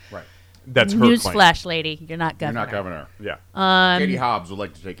governor. Right. That's her Newsflash, lady. You're not governor. You're not governor. Yeah. Katie Hobbs would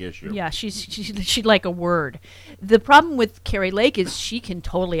like to take issue. Yeah, she'd like a word. The problem with Carrie Lake is she can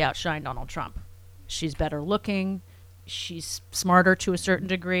totally outshine Donald Trump. She's better looking. She's smarter to a certain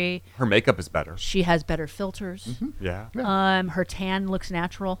degree. Her makeup is better. She has better filters. Mm-hmm. Yeah. Her tan looks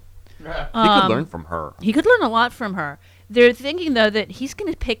natural. He could learn from her. He could learn a lot from her. They're thinking, though, that he's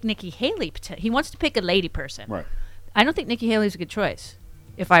going to pick Nikki Haley. He wants to pick a lady person. Right. I don't think Nikki Haley's a good choice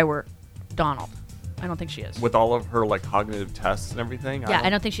if I were Donald. I don't think she is. With all of her cognitive tests and everything? Yeah, I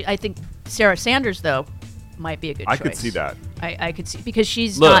don't think she... I think Sarah Sanders, though, might be a good choice. I could see that. I could see... Because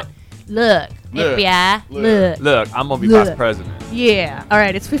she's Look. not... Look. FBI. Look, I'm going to be vice president. Yeah. All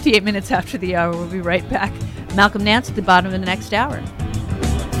right, it's 58 minutes after the hour. We'll be right back. Malcolm Nance at the bottom of the next hour.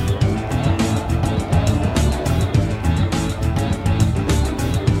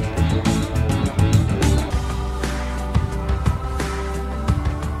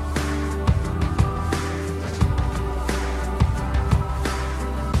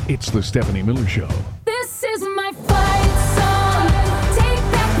 It's the Stephanie Miller Show. This is my fight song. Take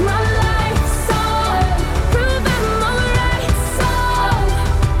back my life song. Prove I'm alright song.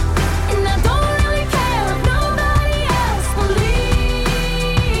 And I don't really care if nobody else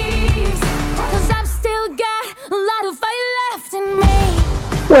believes. 'Cause I've still got a lot of fight left in me.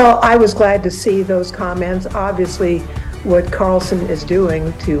 Well, I was glad to see those comments. Obviously, what Carlson is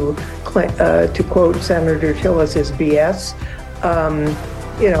doing, to quote Senator Tillis, is BS.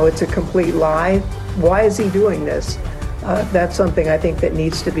 It's a complete lie. Why is he doing this? That's something I think that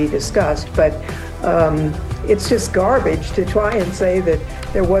needs to be discussed. But it's just garbage to try and say that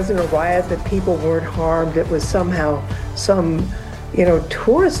there wasn't a riot, that people weren't harmed. It was somehow some,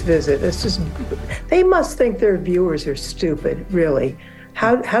 tourist visit. It's just, they must think their viewers are stupid, really.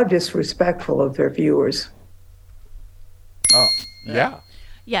 How disrespectful of their viewers. Oh, yeah.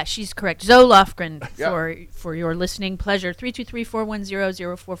 Yeah, she's correct. Zoe Lofgren, for your listening pleasure.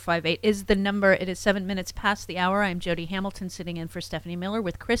 323-410-0458 is the number. It is 7 minutes past the hour. I'm Jody Hamilton, sitting in for Stephanie Miller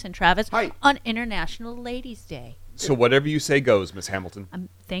with Chris and Travis on International Ladies' Day. So whatever you say goes, Miss Hamilton.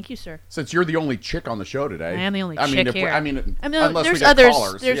 Thank you, sir. Since you're the only chick on the show today. I am the only chick here. Unless there's we get others.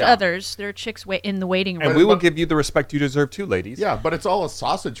 callers. There's others. There are chicks in the waiting room. And we will give you the respect you deserve too, ladies. Yeah, but it's all a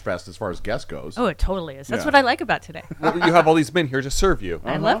sausage fest as far as guest goes. Oh, it totally is. That's what I like about today. Well, you have all these men here to serve you.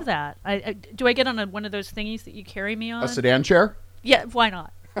 I love that. Do I get on one of those thingies that you carry me on? A sedan chair? Yeah, why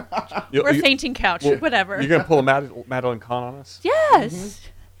not? Or a fainting couch, whatever. You're going to pull a Madeline Kahn on us? Yes. Mm-hmm.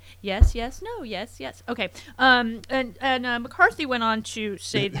 Yes, no, yes. Okay. And McCarthy went on to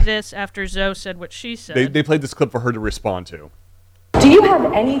say this after Zoe said what she said. They played this clip for her to respond to. Do you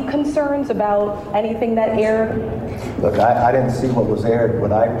have any concerns about anything that aired? Look, I didn't see what was aired.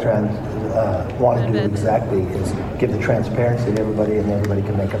 What I want to do exactly is give the transparency to everybody, and everybody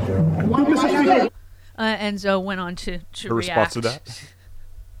can make up their own. And Zoe went on to her react. response to that?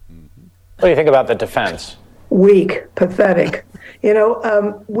 What do you think about the defense? weak, pathetic.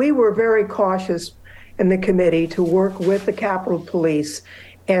 We were very cautious in the committee to work with the Capitol Police,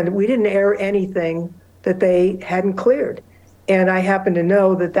 and we didn't air anything that they hadn't cleared. And I happen to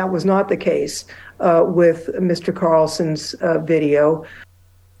know that that was not the case with Mr. Carlson's video.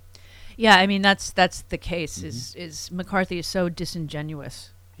 Yeah, I mean that's the case. Is McCarthy is so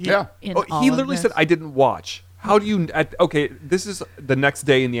disingenuous. He literally said, "I didn't watch." How do you? Okay, this is the next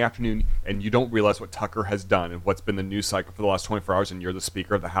day in the afternoon, and you don't realize what Tucker has done and what's been the news cycle for the last 24 hours, and you're the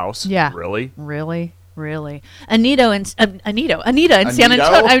Speaker of the House. Yeah, really. Anita in San Antonio.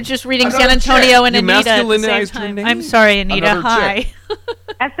 I was just reading San Antonio and Anita at the same time. I'm sorry, Anita. Hi.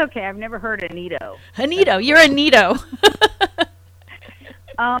 That's okay. I've never heard Anito. You're Anito.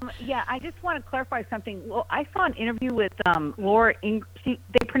 Yeah, I just want to clarify something. Well, I saw an interview with Laura.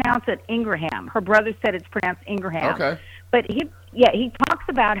 They pronounce it Ingraham. Her brother said it's pronounced Ingraham. Okay. But he talks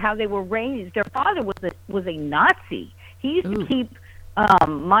about how they were raised. Their father was a Nazi. He used to keep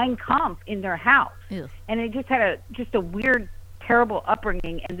Mein Kampf in their house, and they just had a weird, terrible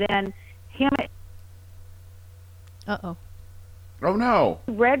upbringing. And then him. Oh no!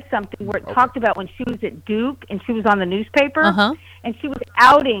 Read something where it talked about when she was at Duke and she was on the newspaper, and she was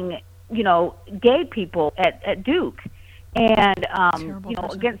outing, gay people at Duke, and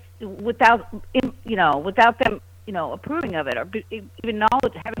against without them, approving of it or even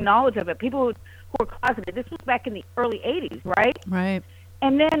having knowledge of it. People who were closeted. This was back in the early '80s, right? Right.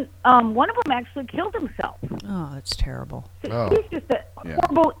 And then one of them actually killed himself. Oh, that's terrible. So she's just a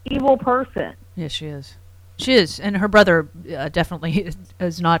horrible, evil person. Yes, she is. She is, and her brother definitely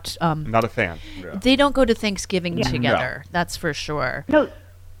is not. Not a fan. Yeah. They don't go to Thanksgiving together. No. That's for sure. No,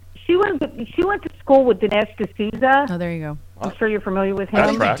 she went to school with Dinesh D'Souza. Oh, there you go. I'm sure you're familiar with him. I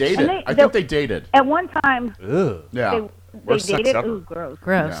think they dated. I think they dated. At one time. Ugh. Yeah. They dated. Ooh, gross.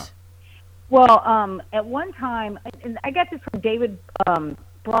 Yeah. Well, at one time, and I got this from David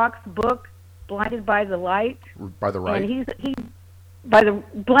Brock's book, "Blinded by the Light." By the Right. And he's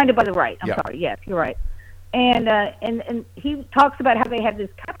Blinded by the Right. I'm sorry. Yes, you're right. And he talks about how they had this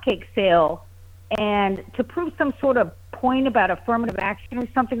cupcake sale, and to prove some sort of point about affirmative action or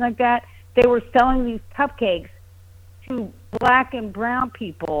something like that, they were selling these cupcakes to black and brown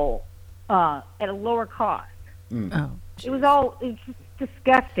people at a lower cost. Oh, it was just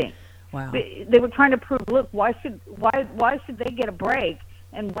disgusting. Wow. They were trying to prove, look, why should they get a break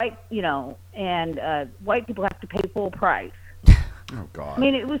and white people have to pay full price? Oh God. I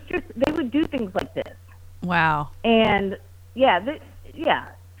mean, it was just they would do things like this. Wow. And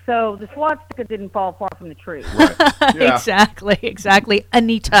so the swastika didn't fall far from the tree. Right. Yeah. Exactly.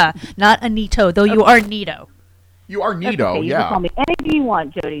 Anita, not Anito, though you are Nito. You are Nito, okay, you can call me anything you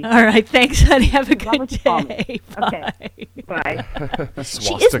want, Jody. All right, thanks, honey. Have a good day. Bye. Okay. Bye.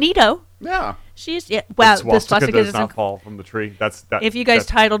 She is Nito. Yeah. She is. Yeah. Wow. The swastika does not fall from the tree. If you guys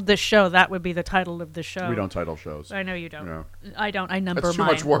titled this show, that would be the title of the show. We don't title shows. I know you don't. No. I don't. I number That's too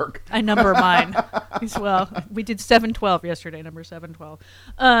mine. much work. I number mine as well. We did 712 yesterday, number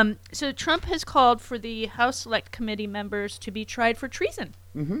 712. So Trump has called for the House Select Committee members to be tried for treason.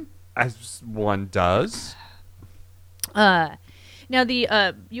 Mm-hmm. As one does. Now the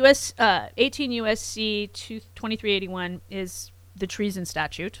 18 USC 2381 is the treason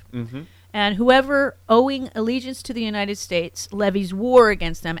statute. Mm-hmm. And whoever owing allegiance to the United States levies war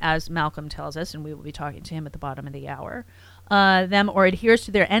against them, as Malcolm tells us, and we will be talking to him at the bottom of the hour, them or adheres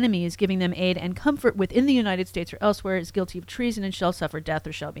to their enemies, giving them aid and comfort within the United States or elsewhere, is guilty of treason and shall suffer death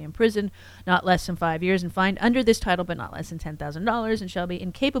or shall be imprisoned not less than 5 years and fined under this title but not less than $10,000 and shall be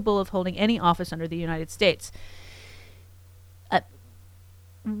incapable of holding any office under the United States.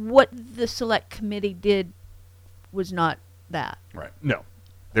 What the Select Committee did was not that. Right. No.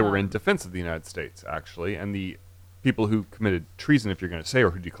 They were in defense of the United States, actually, and the people who committed treason, if you're going to say,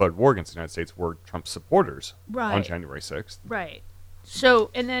 or who declared war against the United States were Trump supporters on January 6th. Right. So,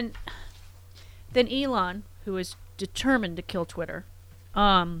 and then Elon, who is determined to kill Twitter.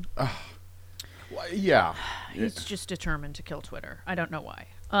 Yeah. He's just determined to kill Twitter. I don't know why.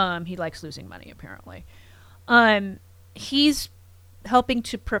 He likes losing money, apparently. He's helping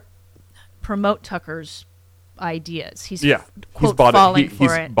to promote Tucker's ideas. He's quote, falling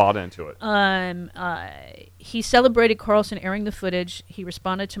for it. He's bought into it. He celebrated Carlson airing the footage. He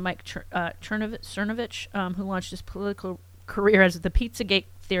responded to Mike Cernovich, who launched his political career as the Pizzagate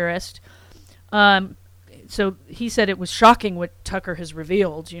theorist. So he said it was shocking what Tucker has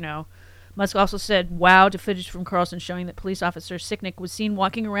revealed, Musk also said, wow, to footage from Carlson showing that police officer Sicknick was seen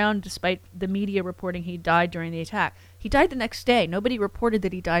walking around despite the media reporting he died during the attack. He died the next day. Nobody reported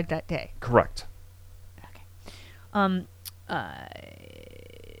that he died that day. Correct. Okay.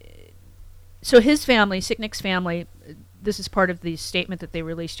 So his family, Sicknick's family, this is part of the statement that they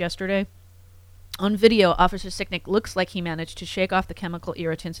released yesterday. On video, Officer Sicknick looks like he managed to shake off the chemical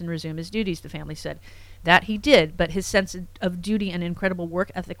irritants and resume his duties, the family said. That he did, but his sense of duty and incredible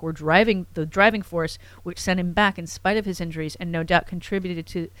work ethic were the driving force which sent him back in spite of his injuries and no doubt contributed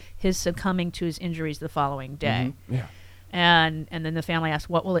to his succumbing to his injuries the following day. Mm-hmm. Yeah. And then the family asked,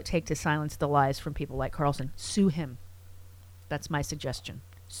 what will it take to silence the lies from people like Carlson? Sue him. That's my suggestion.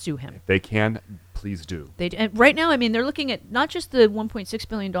 Sue him. If they can, please do. And right now, I mean, they're looking at not just the $1.6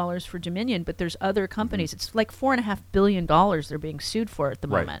 billion for Dominion, but there's other companies. It's like $4.5 billion they're being sued for at the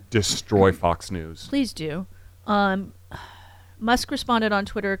moment. Destroy Fox News. Please do. Musk responded on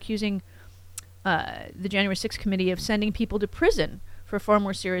Twitter accusing the January 6th committee of sending people to prison for far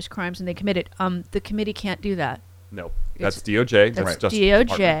more serious crimes than they committed. The committee can't do that. No, that's DOJ. That's Justice DOJ,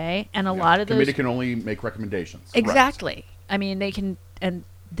 Department. and a lot of those... The committee can only make recommendations. Exactly. I mean, they can... And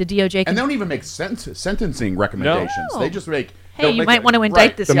the DOJ can... And they don't even make sentencing recommendations. No. They just make... Hey, you might want to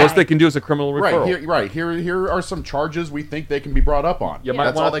indict this guy. guy. The most they can do is a criminal referral. Here are some charges we think they can be brought up on. You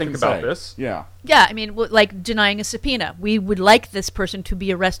might want to think about this. Yeah. Yeah, I mean, like denying a subpoena. We would like this person to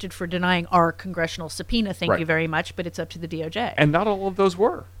be arrested for denying our congressional subpoena, thank you very much, but it's up to the DOJ. And not all of those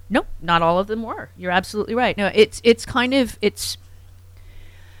were. No, not all of them were. You're absolutely right. No, it's kind of...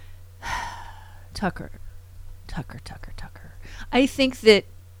 Tucker. I think that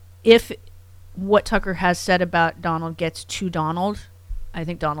if what Tucker has said about Donald gets to Donald, I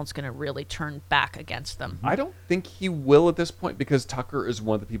think Donald's going to really turn back against them. I don't think he will at this point because Tucker is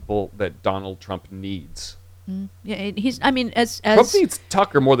one of the people that Donald Trump needs. Yeah, he's... I mean, as Trump needs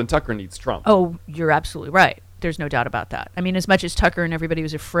Tucker more than Tucker needs Trump. Oh, you're absolutely right. There's no doubt about that. I mean, as much as Tucker and everybody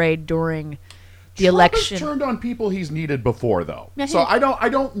was afraid during the election... Trump has turned on people he's needed before, though. Yeah, so I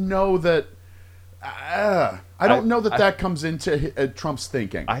don't know that... I don't know that comes into Trump's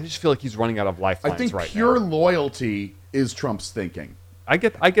thinking. I just feel like he's running out of lifelines right now. I think pure loyalty is Trump's thinking. I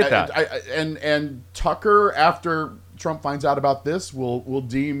get that. And Tucker, after Trump finds out about this, will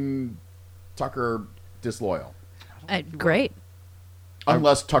deem Tucker disloyal. Great.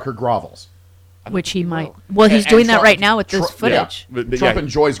 Unless Tucker grovels. Which he might. Well, he's doing that right now with this footage. Yeah. Trump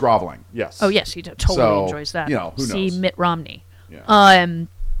enjoys groveling. Yes. Oh, yes, he totally enjoys that. You know, who See knows? Mitt Romney. Yeah.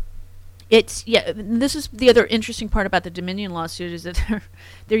 This is the other interesting part about the Dominion lawsuit is that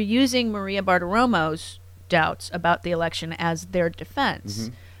they're using Maria Bartiromo's doubts about the election as their defense.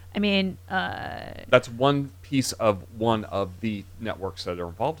 Mm-hmm. I mean... that's one piece of one of the networks that are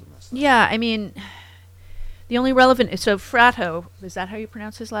involved in this. Yeah, I mean... The only relevant... So Fratto, is that how you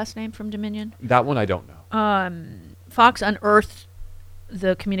pronounce his last name from Dominion? That one I don't know. Fox unearthed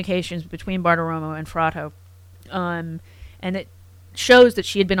the communications between Bartiromo and Fratto. And it shows that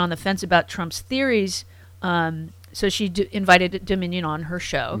she had been on the fence about Trump's theories. So she invited Dominion on her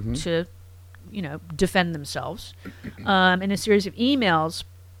show to, defend themselves. In a series of emails,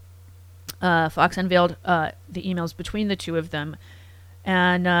 Fox unveiled the emails between the two of them.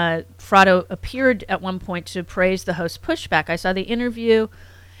 And Fratto appeared at one point to praise the host's pushback. I saw the interview,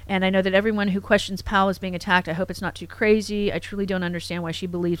 and I know that everyone who questions Powell is being attacked. I hope it's not too crazy. I truly don't understand why she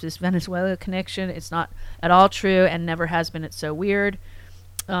believes this Venezuela connection. It's not at all true and never has been. It's so weird.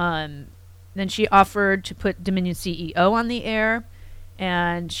 Then she offered to put Dominion CEO on the air,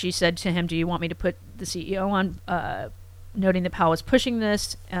 and she said to him, do you want me to put the CEO on, noting that Powell was pushing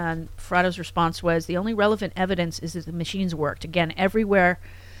this, and Fratto's response was, the only relevant evidence is that the machines worked. Again, everywhere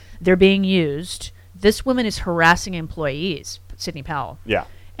they're being used, this woman is harassing employees, Sidney Powell. Yeah.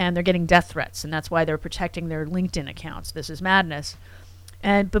 And they're getting death threats, and that's why they're protecting their LinkedIn accounts. This is madness.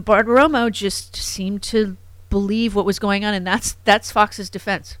 But Bartiromo just seemed to believe what was going on, and that's Fox's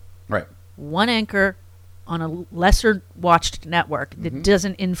defense. Right. One anchor on a lesser watched network that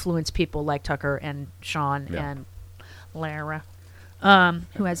doesn't influence people like Tucker and Sean and Lara,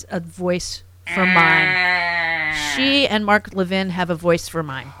 who has a voice for mine. She and Mark Levin have a voice for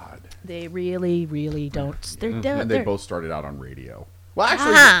mine. God. They really, really don't. And they both started out on radio. Well,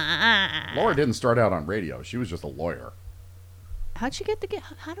 actually, Laura didn't start out on radio. She was just a lawyer. How'd you get the gig?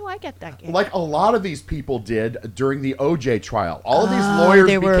 How do I get that gig? Like a lot of these people did during the OJ trial. All of these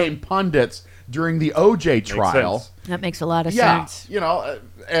lawyers became pundits during the OJ trial. That makes a lot of sense.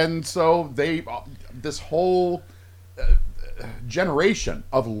 And so this whole generation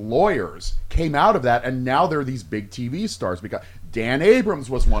of lawyers came out of that, and now they're these big TV stars. Because Dan Abrams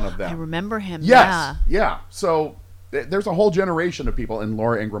was one of them. I remember him. Yes, yeah. So there's a whole generation of people, and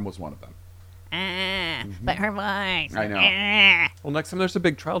Laura Ingraham was one of them. But her voice. I know. Well, next time there's a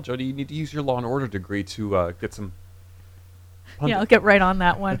big trial, Jody, you need to use your Law and Order degree to get some Pundit. Yeah, I'll get right on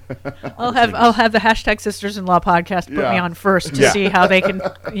that one. I'll have the hashtag Sisters-in-Law podcast put me on first to see how they can,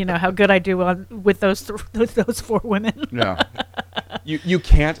 how good I do with those 4 women. Yeah. You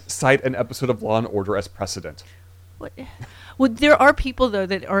can't cite an episode of Law and Order as precedent. What? Well, there are people though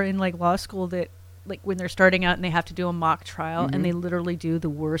that are in like law school that like when they're starting out and they have to do a mock trial and they literally do the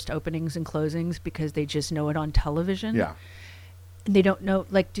worst openings and closings because they just know it on television. Yeah. And they don't know,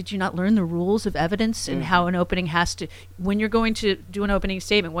 like, did you not learn the rules of evidence and how an opening has to, when you're going to do an opening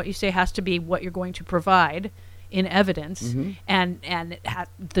statement, what you say has to be what you're going to provide in evidence, and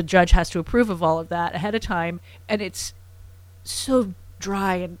the judge has to approve of all of that ahead of time, and it's so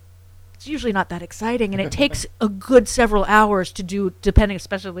dry and it's usually not that exciting, and it takes a good several hours to do, depending,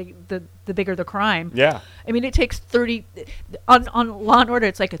 especially the bigger the crime. Yeah. I mean, it takes 30, on Law & Order,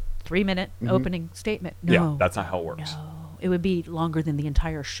 it's like a 3-minute opening statement. No. Yeah, that's not how it works. No. It would be longer than the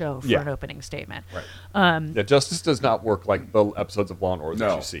entire show for an opening statement. Right. Justice does not work like the episodes of Law and Order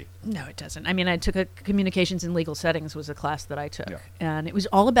that you see. No, it doesn't. I mean, I took a communications in legal settings was a class that I took, and it was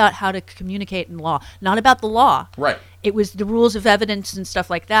all about how to communicate in law, not about the law. Right. It was the rules of evidence and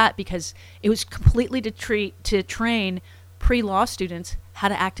stuff like that because it was completely to train pre-law students how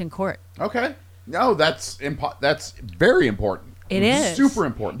to act in court. Okay. No, that's very important. It is super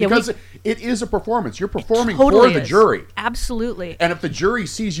important because it is a performance. You're performing totally for the jury. Absolutely. And if the jury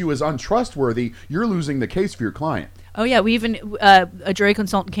sees you as untrustworthy, you're losing the case for your client. Oh yeah, we even a jury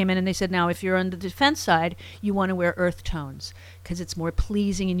consultant came in and they said, now if you're on the defense side, you want to wear earth tones because it's more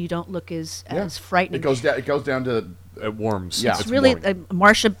pleasing and you don't look as frightening. It goes down to it warms. Yeah, it's really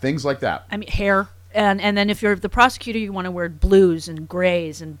Marsha, things like that. I mean, hair. And then if you're the prosecutor, you want to wear blues and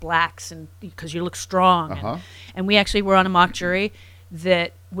grays and blacks, and because you look strong. And we actually were on a mock jury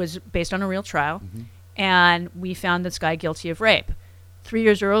that was based on a real trial, and we found this guy guilty of rape. 3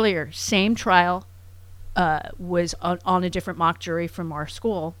 years earlier, same trial, was on a different mock jury from our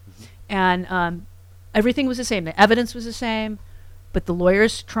school, and everything was the same. The evidence was the same, but the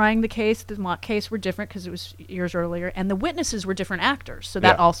lawyers trying the case, the mock case, were different because it was years earlier, and the witnesses were different actors, so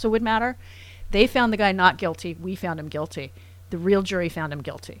that also would matter. They found the guy not guilty. We found him guilty. The real jury found him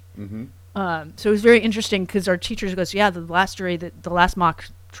guilty. So it was very interesting because our teachers goes, yeah, the last mock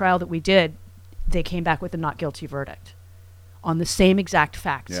trial that we did, they came back with a not guilty verdict on the same exact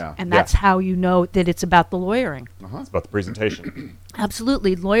facts. And that's how you know that it's about the lawyering. It's about the presentation.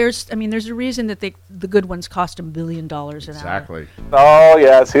 Absolutely. Lawyers, I mean, there's a reason that the good ones cost $1 billion an hour. Exactly. Oh,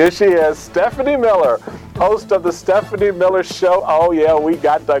 yes. Here she is, Stephanie Miller, host of the Stephanie Miller Show. Oh, yeah, we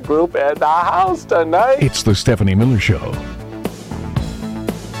got the group at the house tonight. It's the Stephanie Miller Show.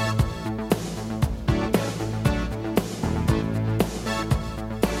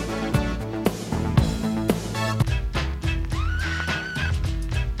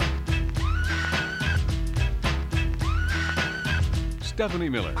 Stephanie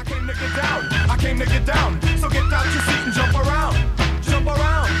Miller. I came to get down. I came to get down. So get out your seat and jump around. Jump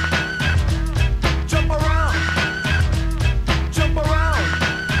around. Jump around. Jump around.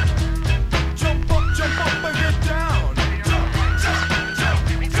 Jump up and get down. Jump, jump, jump.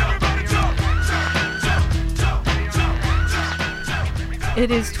 Everybody jump.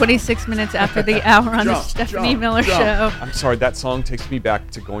 It is 26 minutes after the hour on the Stephanie Miller Show. I'm sorry, that song takes me back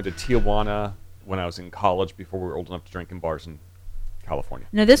to going to Tijuana when I was in college before we were old enough to drink in bars in California.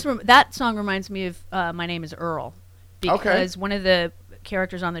 Now that song reminds me of My Name is Earl, because one of the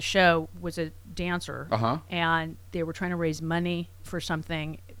characters on the show was a dancer, and they were trying to raise money for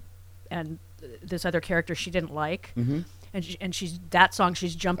something, and this other character she didn't like, and she's that song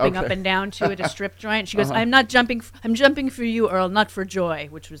she's jumping up and down to at a strip joint. She goes, I'm jumping for you, Earl, not for joy,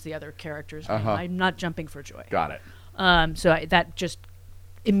 which was the other character's name. I'm not jumping for joy. Got it. So that just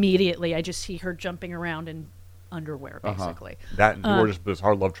immediately I just see her jumping around in underwear, basically. That and Gorgeous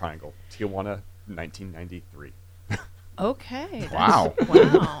Bizarre Love Triangle, Tijuana, 1993. Okay. Wow.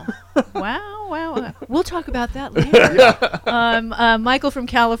 Wow. We'll talk about that later. Michael from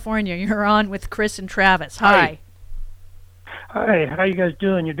California, you're on with Chris and Travis. Hi. Hi, how you guys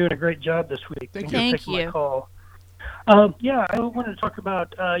doing? You're doing a great job this week. Thank you. you. My call. Yeah, I wanted to talk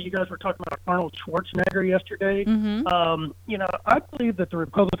about, you guys were talking about Arnold Schwarzenegger yesterday. I believe that the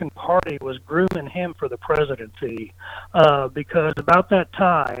Republican Party was grooming him for the presidency because about that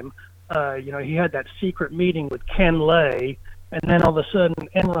time, he had that secret meeting with Ken Lay, and then all of a sudden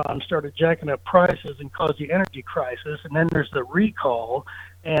Enron started jacking up prices and caused the energy crisis, and then there's the recall,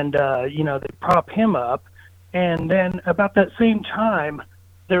 and, they prop him up, and then about that same time,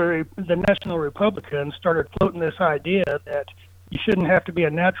 the National Republicans started floating this idea that you shouldn't have to be a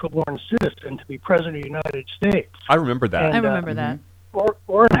natural-born citizen to be president of the United States. I remember that. I remember that.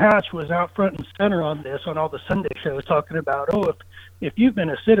 Orrin Hatch was out front and center on this on all the Sunday shows, talking about, if you've been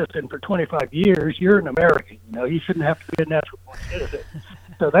a citizen for 25 years, you're an American. You shouldn't have to be a natural born citizen.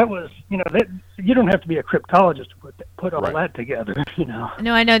 So that was, that you don't have to be a cryptologist to put all that together.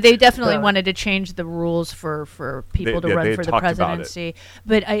 No, I know they definitely wanted to change the rules for people to run for the presidency.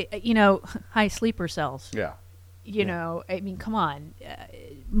 But high sleeper cells. Yeah. I mean, come on.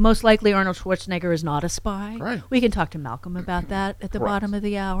 Most likely Arnold Schwarzenegger is not a spy. Right. We can talk to Malcolm about that at the bottom of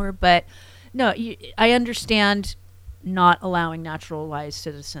the hour. But no, I understand not allowing naturalized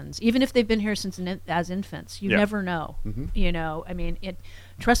citizens, even if they've been here since as infants. You never know. Mm-hmm. I mean,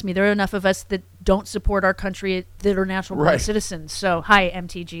 trust me, there are enough of us that don't support our country that are natural-born citizens. So, hi,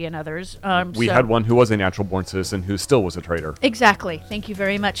 MTG and others. We had one who was a natural-born citizen who still was a traitor. Exactly. Thank you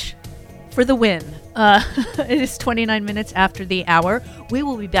very much for the win. It is 29 minutes after the hour. We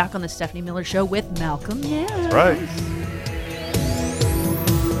will be back on the Stephanie Miller Show with Malcolm. Yeah. That's right.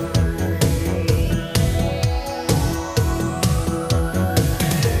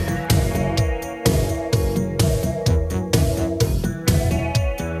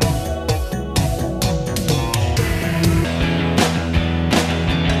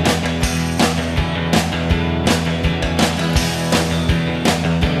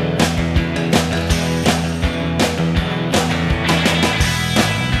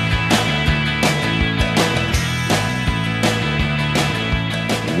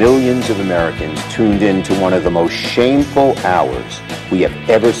 Millions of Americans tuned in to one of the most shameful hours we have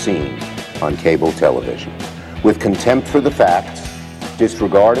ever seen on cable television. With contempt for the facts,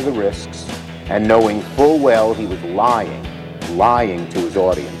 disregard of the risks, and knowing full well he was lying to his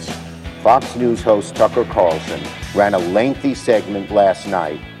audience, Fox News host Tucker Carlson ran a lengthy segment last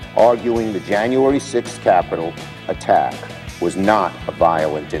night arguing the January 6th Capitol attack was not a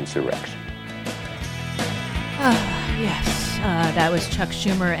violent insurrection. Yes. That was Chuck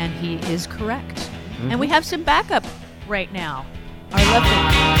Schumer, and he is correct. Mm-hmm. And we have some backup right now. Our lovely...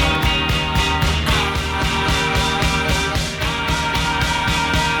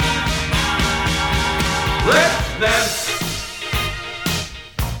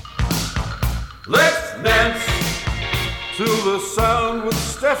 Let's dance to the sound with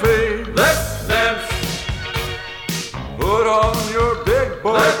Steffi. Let's dance. Put on your big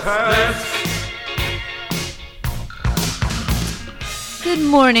boy pants. Good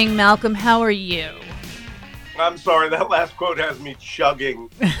morning, Malcolm. How are you? I'm sorry, that last quote has me chugging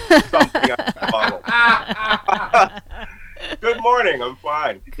something out of the bottle. Good morning, I'm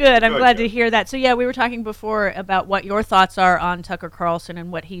fine. Good, I'm glad to hear that. So yeah, we were talking before about what your thoughts are on Tucker Carlson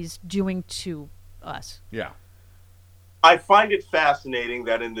and what he's doing to us. Yeah. I find it fascinating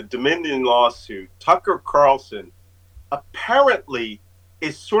that in the Dominion lawsuit, Tucker Carlson apparently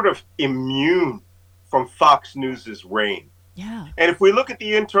is sort of immune from Fox News's reign. Yeah. And if we look at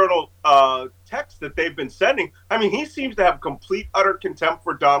the internal text that they've been sending, I mean, he seems to have complete, utter contempt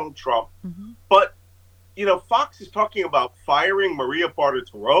for Donald Trump. Mm-hmm. But, Fox is talking about firing Maria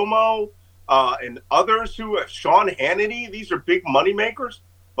Bartiromo and others Sean Hannity. These are big moneymakers.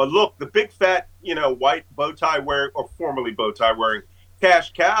 But look, the big fat, white bow tie wearing, or formerly bow tie wearing,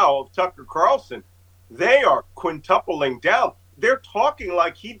 cash cow of Tucker Carlson, they are quintupling down. They're talking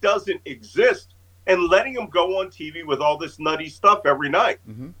like he doesn't exist and letting him go on TV with all this nutty stuff every night.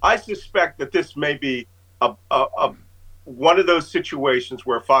 Mm-hmm. I suspect that this may be a one of those situations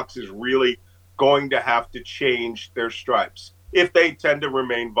where Fox is really going to have to change their stripes if they tend to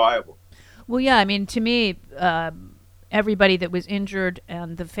remain viable. Well, yeah, I mean, to me, everybody that was injured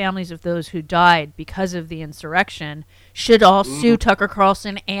and the families of those who died because of the insurrection should all sue Tucker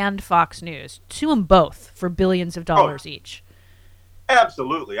Carlson and Fox News. Sue them both for billions of dollars each.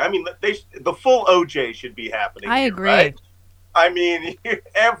 Absolutely. I mean, the full OJ should be happening. I agree. Right? I mean,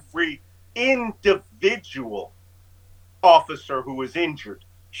 every individual officer who was injured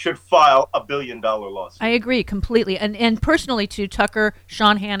should file $1 billion lawsuit. I agree completely. And personally, to Tucker,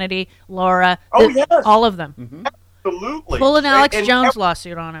 Sean Hannity, Laura, yes. all of them. Mm-hmm. Absolutely. Pull an Alex Jones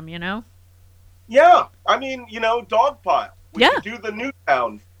lawsuit on him, Yeah. I mean, dogpile. We should do the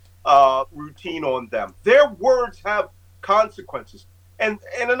Newtown routine on them. Their words have consequences. And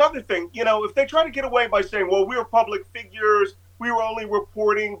another thing, if they try to get away by saying, well, we were public figures, we were only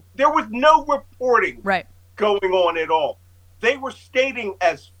reporting, there was no reporting going on at all. They were stating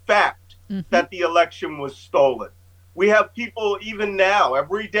as fact that the election was stolen. We have people even now,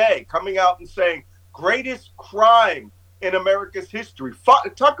 every day, coming out and saying, greatest crime in America's history.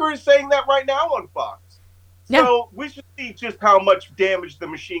 Tucker is saying that right now on Fox. So we should see just how much damage the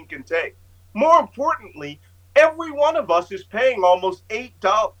machine can take. More importantly, every one of us is paying almost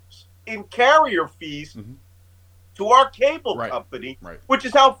 $8 in carrier fees to our cable company, which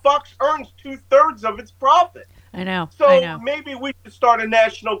is how Fox earns 2/3 of its profit. I know. So maybe we should start a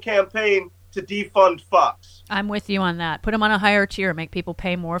national campaign to defund Fox. I'm with you on that. Put them on a higher tier. Make people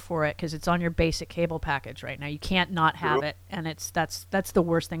pay more for it because it's on your basic cable package right now. You can't not have it, and that's the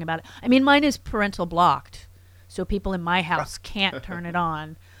worst thing about it. I mean, mine is parental blocked, so people in my house can't turn it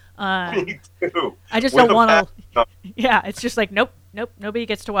on. Me too. I just don't want to. Yeah, it's just like nope, nobody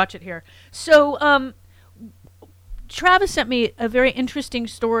gets to watch it here. So, Travis sent me a very interesting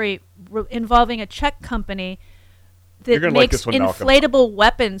story involving a Czech company that makes inflatable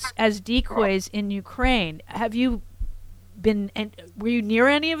weapons as decoys in Ukraine. Have you been? And were you near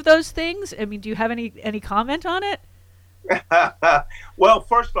any of those things? I mean, do you have any comment on it? Well,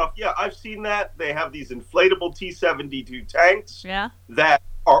 first off, yeah, I've seen that. They have these inflatable T-72 tanks that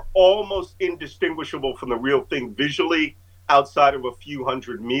are almost indistinguishable from the real thing visually outside of a few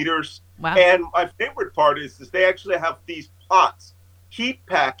hundred meters. Wow. And my favorite part is they actually have these pots, heat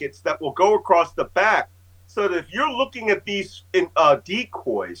packets that will go across the back, so that if you're looking at these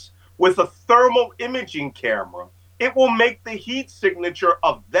decoys with a thermal imaging camera, it will make the heat signature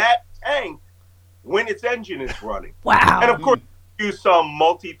of that tank when its engine is running. Wow. And of course, use some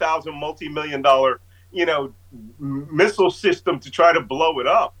multi-million-dollar, missile system to try to blow it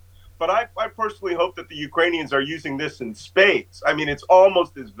up. But I personally hope that the Ukrainians are using this in spades. I mean, it's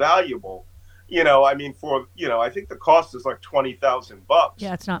almost as valuable. I think the cost is like $20,000.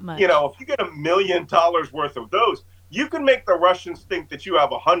 Yeah, it's not much. If you get $1 million worth of those, you can make the Russians think that you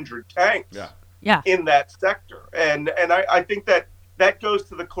have 100 tanks in that sector. And I think that goes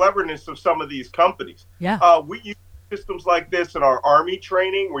to the cleverness of some of these companies. Yeah. We use systems like this in our Army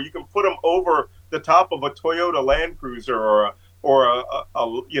training where you can put them over the top of a Toyota Land Cruiser or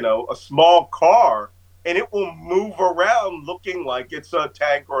a small car, and it will move around looking like it's a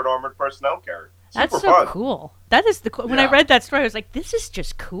tank or an armored personnel carrier. That's so fun. Cool. That is when I read that story, I was like, this is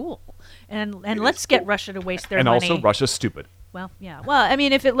just cool. And let's get Russia to waste their money. And also, Russia's stupid. Well, yeah. Well, I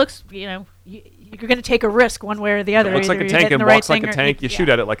mean, if it looks, you're going to take a risk one way or the other. It looks like a tank and walks like a tank. You shoot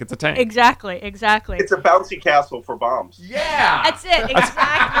at it like it's a tank. Exactly. It's a bouncy castle for bombs. Yeah. That's it.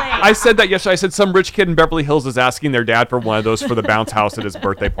 Exactly. I said that yesterday. I said some rich kid in Beverly Hills is asking their dad for one of those for the bounce house at his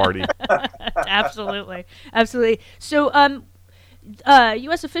birthday party. Absolutely. So,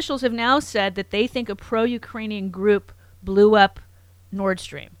 U.S. officials have now said that they think a pro-Ukrainian group blew up Nord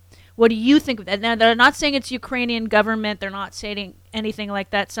Stream. What do you think of that? Now, they're not saying it's Ukrainian government. They're not saying anything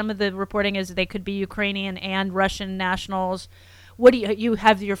like that. Some of the reporting is they could be Ukrainian and Russian nationals. What do you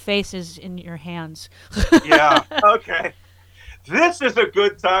have your faces in your hands? Yeah. Okay. This is a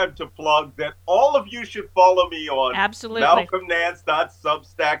good time to plug that all of you should follow me on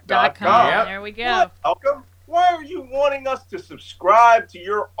malcolmnance.substack.com. Yep. There we go. Malcolm, why are you wanting us to subscribe to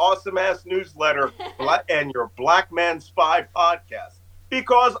your awesome-ass newsletter and your Black Man Spy podcast?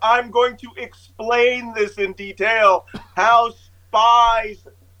 Because I'm going to explain this in detail, how spies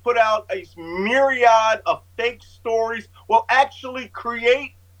put out a myriad of fake stories, will actually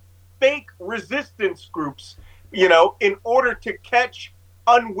create fake resistance groups, in order to catch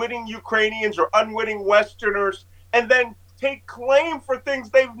unwitting Ukrainians or unwitting Westerners and then take claim for things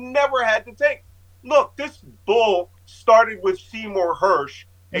they've never had to take. Look, this bull started with Seymour Hersh,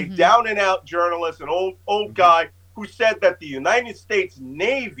 a down-and-out journalist, an old guy, who said that the United States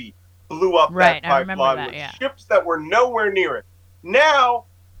Navy blew up that pipeline with ships that were nowhere near it. Now,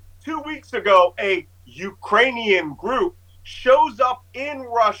 2 weeks ago, a Ukrainian group shows up in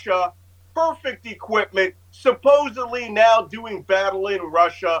Russia, perfect equipment, supposedly now doing battle in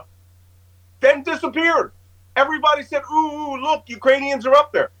Russia, then disappeared. Everybody said, ooh, look, Ukrainians are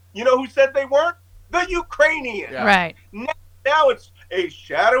up there. You know who said they weren't? The Ukrainians. Yeah. Right. Now it's a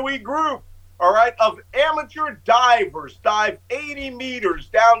shadowy group, all right, of amateur divers dive 80 meters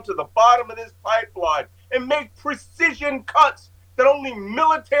down to the bottom of this pipeline and make precision cuts that only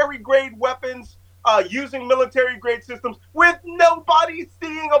military-grade weapons using military-grade systems with nobody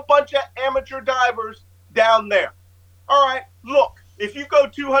seeing a bunch of amateur divers down there. All right, look, if you go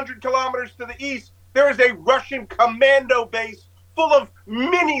 200 kilometers to the east, there is a Russian commando base full of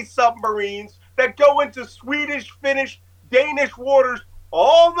mini submarines that go into Swedish, Finnish, Danish waters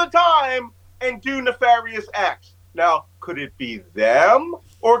all the time and do nefarious acts. Now, could it be them,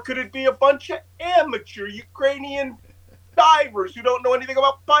 or could it be a bunch of amateur Ukrainian divers who don't know anything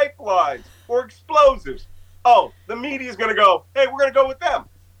about pipelines or explosives? Oh, the media is going to go, hey, we're going to go with them.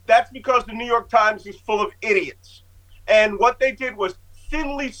 That's because the New York Times is full of idiots. And what they did was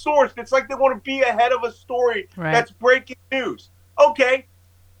thinly sourced. It's like they want to be ahead of a story that's breaking news. Okay,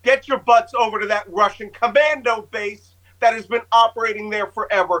 get your butts over to that Russian commando base that has been operating there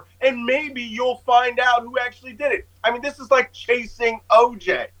forever, and maybe you'll find out who actually did it. I mean, this is like chasing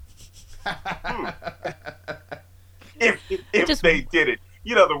OJ. If they did it.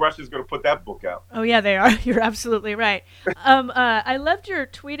 You know, the Russians going to put that book out. Oh, yeah, they are. You're absolutely right. I loved your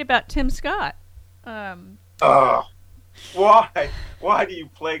tweet about Tim Scott. Why? Why do you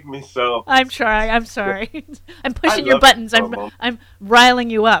plague me so? I'm sorry. I'm pushing your buttons. I'm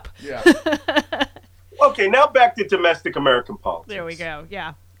riling you up. Yeah. Okay, now back to domestic American politics. There we go.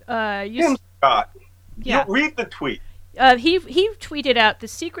 Yeah. Tim Scott. Yeah. You read the tweet. He tweeted out, "The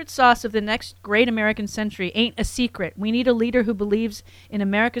secret sauce of the next great American century ain't a secret. We need a leader who believes in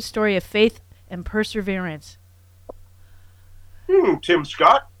America's story of faith and perseverance." Tim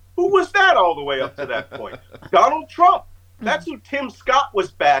Scott? Who was that all the way up to that point? Donald Trump. That's who Tim Scott was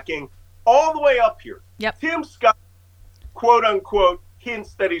backing all the way up here. Yep. Tim Scott, quote unquote,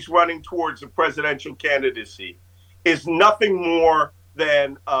 hints that he's running towards a presidential candidacy is nothing more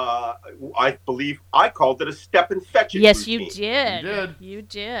than, I believe I called it a step and fetch it Yes, routine. You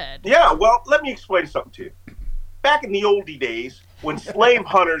did. Yeah, well, let me explain something to you. Back in the oldie days, when slave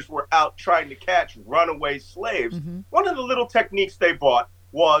hunters were out trying to catch runaway slaves, one of the little techniques they bought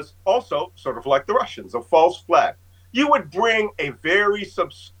was also, sort of like the Russians, a false flag. You would bring a very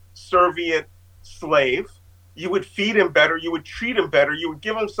subservient slave, you would feed him better, you would treat him better, you would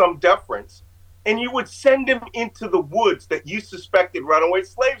give him some deference, and you would send him into the woods that you suspected runaway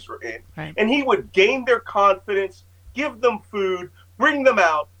slaves were in. Right. And he would gain their confidence, give them food, bring them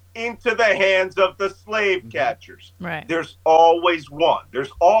out into the hands of the slave catchers. Right. There's always one.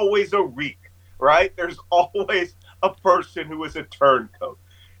 There's always a reek, right? There's always a person who is a turncoat.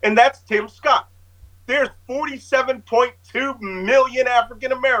 And that's Tim Scott. There's 47.2 million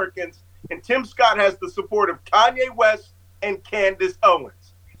African Americans, and Tim Scott has the support of Kanye West and Candace Owens.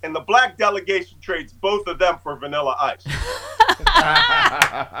 And the black delegation trades both of them for Vanilla Ice.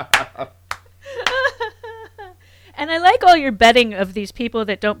 And I like all your betting of these people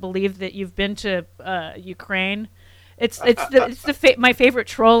that don't believe that you've been to Ukraine. It's my favorite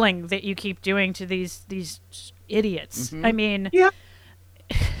trolling that you keep doing to these idiots. I mean, yeah.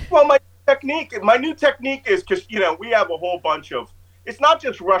 Well, my new technique is, because we have a whole bunch of. It's not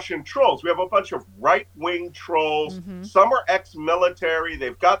just Russian trolls. We have a bunch of right-wing trolls. Some are ex-military.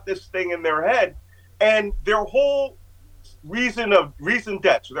 They've got this thing in their head, and their whole reason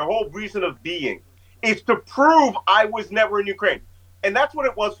d'etre, their whole reason of being, is to prove I was never in Ukraine. And that's what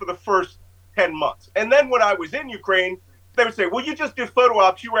it was for the first 10 months. And then when I was in Ukraine, they would say, well, you just did photo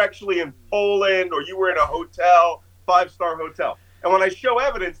ops. You were actually in Poland, or you were in a hotel, 5-star hotel. And when I show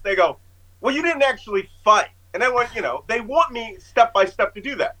evidence, they go, well, you didn't actually fight. And then when, they want me step by step to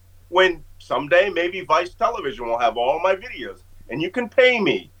do that. When someday maybe Vice Television will have all my videos and you can pay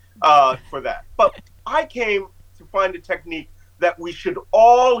me for that. But I came to find a technique that we should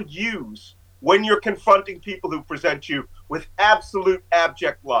all use when you're confronting people who present you with absolute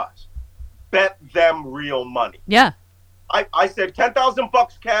abject lies. Bet them real money. Yeah. I said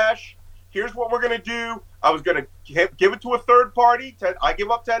 $10,000 cash. Here's what we're going to do. I was going to give it to a third party. I give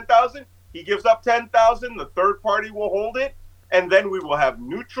up $10,000. He gives up $10,000. The third party will hold it, and then we will have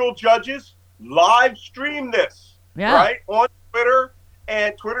neutral judges live stream this, right, on Twitter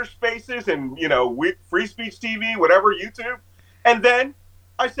and Twitter Spaces and Free Speech TV, whatever, YouTube. And then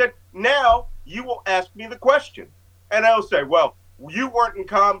I said, now you will ask me the question, and I'll say, well, you weren't in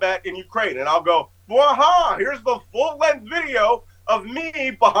combat in Ukraine, and I'll go, waha! Here's the full-length video of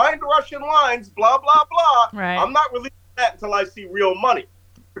me behind Russian lines, blah blah blah. Right. I'm not releasing that until I see real money.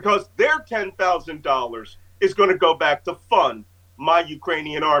 Because their $10,000 is going to go back to fund my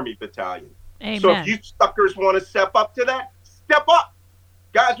Ukrainian Army battalion. Amen. So if you suckers want to step up to that, step up.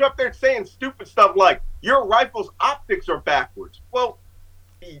 Guys are up there saying stupid stuff like, your rifle's optics are backwards. Well,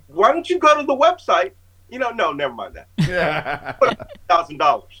 why don't you go to the website? No, never mind that. Yeah.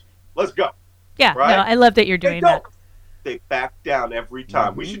 $1,000. Let's go. Yeah, right? No, I love that you're doing that. They back down every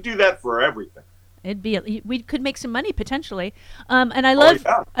time. We should do that for everything. We could make some money potentially, and I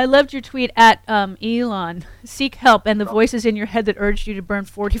loved your tweet at Elon. Seek help, and the voices in your head that urged you to burn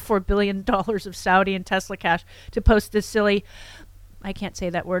 $44 billion of Saudi and Tesla cash to post this silly, I can't say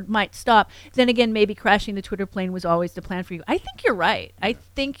that word, might stop. Then again, maybe crashing the Twitter plane was always the plan for you. I think you're right.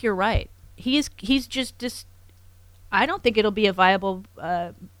 He's just I don't think it'll be a viable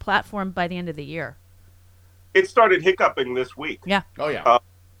platform by the end of the year. It started hiccuping this week. Yeah. Oh yeah.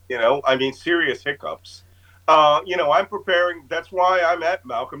 Serious hiccups. I'm preparing. That's why I'm at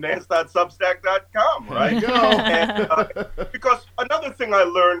malcolmnance.substack.com, right? There you go. And, because another thing I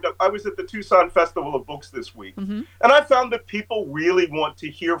learned, I was at the Tucson Festival of Books this week, and I found that people really want to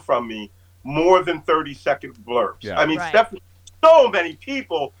hear from me more than 30-second blurbs. Yeah. I mean, Right. Steph, so many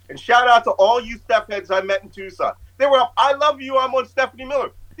people, and shout out to all you Steph heads I met in Tucson. They were up, I love you, I'm on Stephanie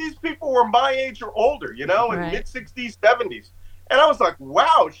Miller. These people were my age or older, in Right. mid-60s, 70s. And I was like,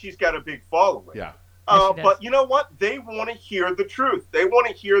 wow, she's got a big following. Yeah. Yes, she does. But you know what? They want to hear the truth. They want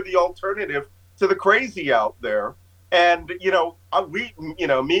to hear the alternative to the crazy out there. And,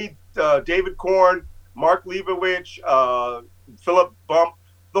 me, David Korn, Mark Leibovich, Philip Bump,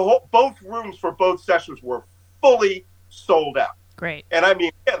 both rooms for both sessions were fully sold out. Great. And I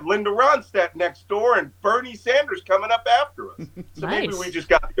mean, we had Linda Ronstadt next door and Bernie Sanders coming up after us. So maybe Nice. we just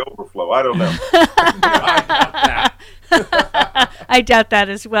got the overflow. I don't know. I doubt that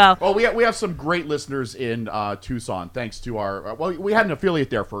as well. Well, we have some great listeners in Tucson, thanks to our we had an affiliate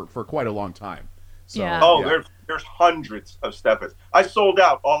there for quite a long time. So, Yeah. Oh, there's hundreds of Stephens. I sold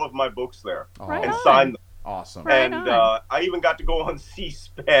out all of my books there Right and on. signed them. Awesome. Right And on. I even got to go on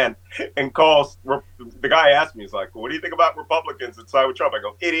C-SPAN and call. The guy asked me, he's like, "What do you think about Republicans that side with Trump?" I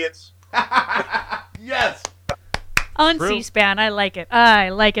go, "Idiots." Yes. On True. C-SPAN. I like it. I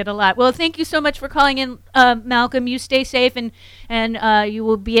like it a lot. Well, thank you so much for calling in, Malcolm. You stay safe, and you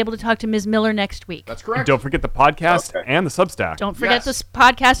will be able to talk to Ms. Miller next week. That's And correct. don't forget the podcast Okay. and the Substack. Don't forget Yes. this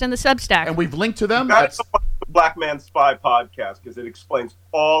podcast and the Substack. And we've linked to them. That's That's the Black Man Spy podcast because it explains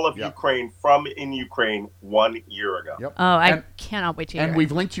all of Yep. Ukraine from in Ukraine 1 year ago. Yep. Oh, I And- cannot wait to hear And it.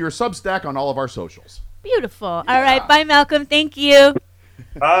 we've linked to your Substack on all of our socials. Beautiful. All right. Bye, Malcolm. Thank you.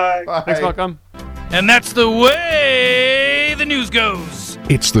 Bye. Thanks, Malcolm. And that's the way the news goes.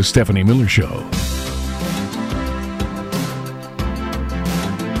 It's the Stephanie Miller Show.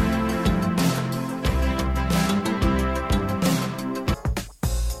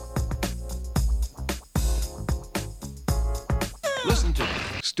 Listen to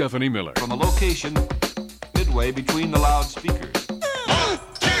Stephanie Miller. from a location midway between the loudspeakers.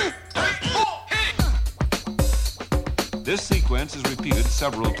 This sequence is repeated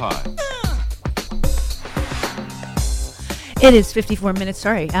several times. It is 54 minutes,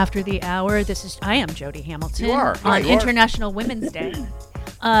 after the hour. I am Jody Hamilton. You are. Hi, On you are. International Women's Day.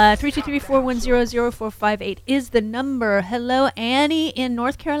 323-410-0458 is the number. Hello, Annie in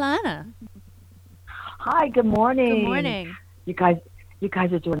North Carolina. Hi, good morning. Good morning. You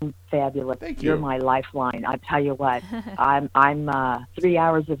guys are doing fabulous. Thank You're you. my lifeline. I tell you what, I'm 3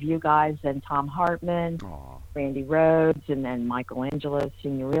 hours of you guys and Tom Hartman, Randy Rhodes, and then Michelangelo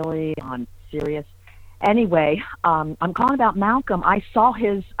Signorilli on Sirius. Anyway, I'm calling about Malcolm. I saw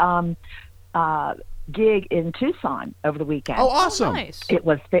his gig in Tucson over the weekend. Oh, awesome. Nice. It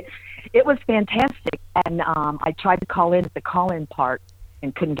was fantastic, and I tried to call in at the call-in part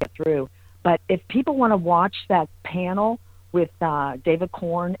and couldn't get through. But if people want to watch that panel with David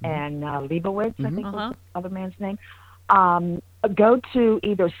Korn and Leibovich, I think was the other man's name, go to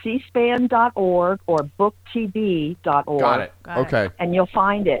either cspan.org or booktv.org. Got it. Okay. And you'll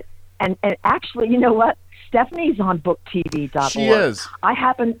find it. And actually, you know what? Stephanie's on booktv.org. She is.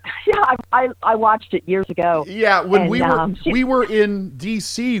 I watched it years ago. Yeah, when And, we were in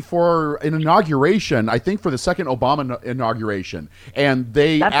D.C. for an inauguration, I think for the second Obama inauguration, and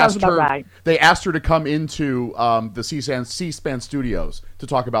they That sounds asked about her. right. They asked her to come into the C-SPAN studios to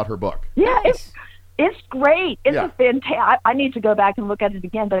talk about her book. Yeah, it's great. It's Yeah. a fantastic. I need to go back and look at it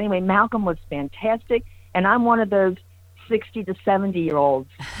again. But anyway, Malcolm was fantastic, and I'm one of those 60 to 70-year-olds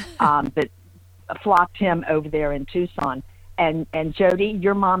that flocked him over there in Tucson. And Jody,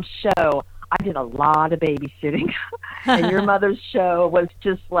 your mom's show, I did a lot of babysitting, and your mother's show was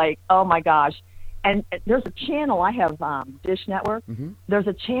just like, oh my gosh. And there's a channel, I have Dish Network. There's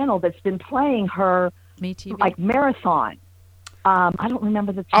a channel that's been playing her like marathon. I don't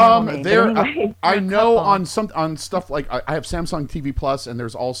remember the channel name. There, but anyway, I know on stuff like I have Samsung TV Plus, and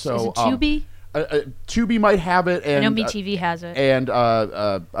there's also Is it Tubi? Tubi might have it, and I know MeTV has it. and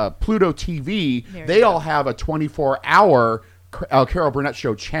Pluto TV. There They you all have a 24-hour Carol Burnett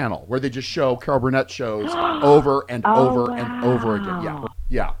show channel where they just show Carol Burnett shows over and over and over again.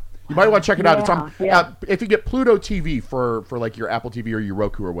 Yeah. You might want to check it out. It's on. If you get Pluto TV for like your Apple TV or your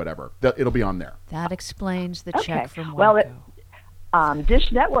Roku or whatever, it'll be on there. That explains the check from Well, Waco.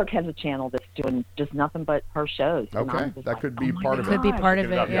 Dish Network has a channel that's doing just nothing but her shows. And Okay, I'm just that like, could be oh my part of it. Could be part of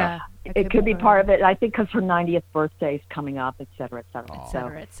Look it, up, yeah. It could be part of it. I think because her 90th birthday is coming up, et cetera, et cetera. Et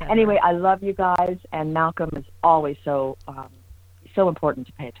cetera, et cetera. Anyway, I love you guys, and Malcolm is always so important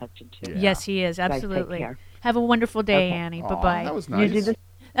to pay attention to. Yes, he is. You guys take Absolutely. care. Have a wonderful day, Okay. Annie. Aw, Bye-bye. that was You do nice. this.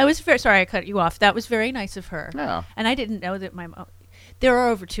 That was sorry I cut you off. That was very nice of her. Yeah. And I didn't know that There are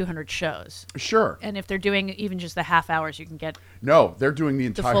over 200 shows. Sure. And if they're doing even just the half hours, you can get No, they're doing the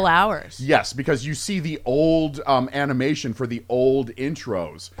entire full hours. Yes, because you see the old animation for the old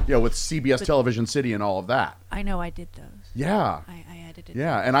intros, with CBS Television City and all of that. I know I did those. Yeah. I edited.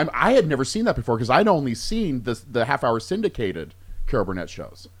 Yeah, and I had never seen that before because I'd only seen the half-hour syndicated Carol Burnett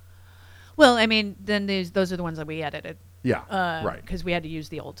shows. Well, I mean, then those are the ones that we edited. Yeah, right. Because we had to use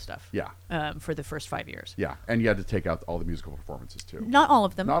the old stuff. Yeah. For the first 5 years. Yeah, and you had to take out all the musical performances too. Not all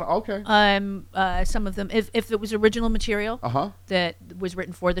of them. Not okay. Some of them, if it was original material that was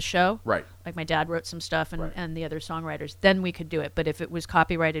written for the show, right? Like my dad wrote some stuff and the other songwriters, then we could do it. But if it was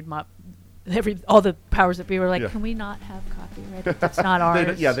copyrighted, all the powers that be were like, can we not have copyright? That's not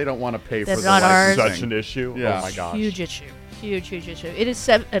ours. They don't want to pay for That's the not ours. Such an issue. Yeah. Oh my gosh. Huge issue. Huge issue. It is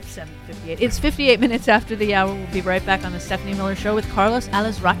 7:58. It's 58 minutes after the hour. We'll be right back on the Stephanie Miller Show with Carlos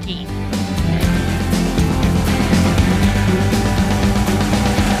Alazraqui.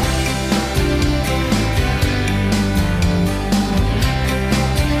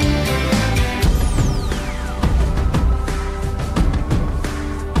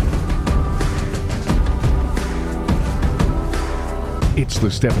 It's the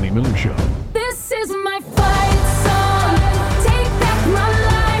Stephanie Miller Show. This is my fight song. Take back my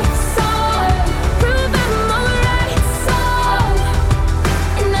life song. Prove I'm alright song.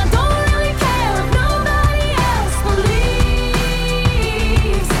 And I don't really care if nobody else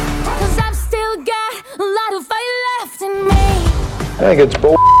believes. 'Cause I've still got a lot of fight left in me. I think it's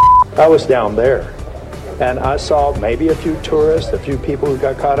bull. I was down there, and I saw maybe a few tourists, a few people who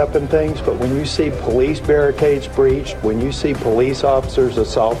got caught up in things, but when you see police barricades breached, when you see police officers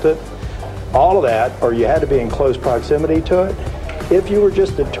assaulted, all of that, or you had to be in close proximity to it, if you were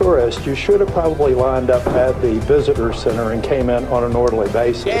just a tourist, you should have probably lined up at the visitor center and came in on an orderly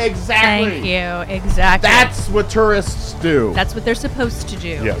basis. Exactly. Thank you. Exactly. That's what tourists do. That's what they're supposed to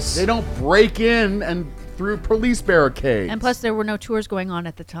do. Yes. They don't break in and through police barricades. And plus, there were no tours going on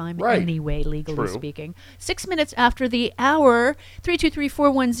at the time anyway, legally True. speaking. 6 minutes after the hour,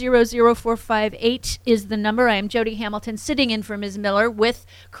 323-410-0458 is the number. I am Jody Hamilton, sitting in for Ms. Miller with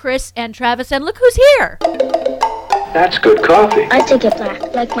Chris and Travis. And look who's here. That's good coffee. I take it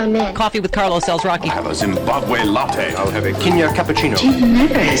black, like my man. Coffee with Carlos Alazraqui. Have a Zimbabwe latte. I'll have a Kenya cappuccino. Jim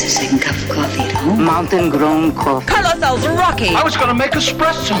never has a second cup of coffee at home. Mountain grown coffee. Carlos Alazraqui. I was gonna make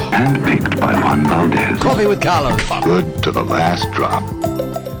espresso. Handpicked by Juan Valdez. Coffee with Carlos. Good to the last drop.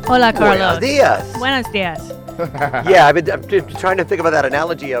 Hola, Carlos. Buenos dias. Buenos dias. Yeah, I'm trying to think about that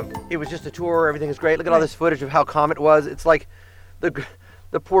analogy of it was just a tour, everything is great. Look at all this footage of how calm it was. It's like the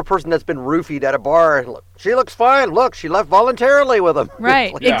poor person that's been roofied at a bar. Look, she looks fine. Look, she left voluntarily with him.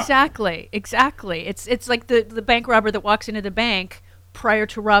 Right, Like, exactly. It's like the bank robber that walks into the bank prior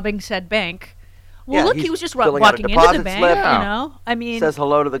to robbing said bank. Well, yeah, look, he he's was just filling out a walking into the deposit bank, slip, you know? I mean... Says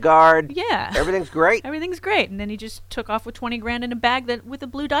hello to the guard. Yeah. Everything's great. Everything's great. And then he just took off with 20 grand in a bag with a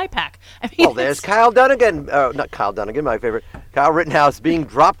blue dye pack. I mean, Well, there's Kyle Dunnigan. Not Kyle Dunnigan, my favorite. Kyle Rittenhouse being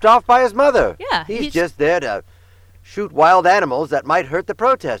dropped off by his mother. Yeah, He's just there to shoot wild animals that might hurt the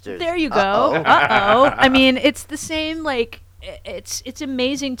protesters. There you go. Uh-oh. I mean, it's the same, like, it's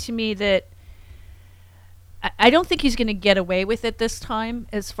amazing to me that I don't think he's going to get away with it this time,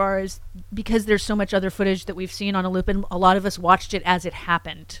 as far as, because there's so much other footage that we've seen on a loop, and a lot of us watched it as it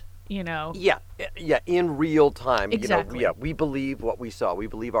happened, you know? Yeah, in real time. Exactly. You know, we believe what we saw. We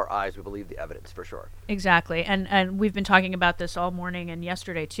believe our eyes. We believe the evidence, for sure. Exactly. And we've been talking about this all morning and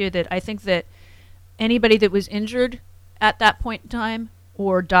yesterday, too, that I think that anybody that was injured at that point in time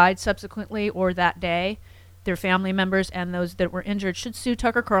or died subsequently or that day, their family members and those that were injured should sue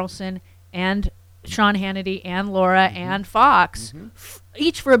Tucker Carlson and Sean Hannity and Laura and Fox,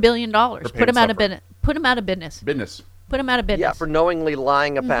 each for $1 billion. Put them out of business. Put them out of business. Put them out of business. Yeah, for knowingly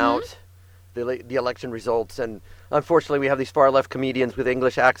lying about the election results. And unfortunately, we have these far-left comedians with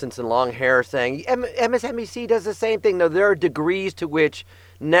English accents and long hair saying, MSNBC does the same thing. No, there are degrees to which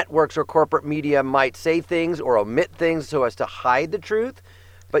networks or corporate media might say things or omit things so as to hide the truth.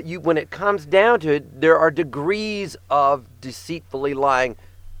 But when it comes down to it, there are degrees of deceitfully lying,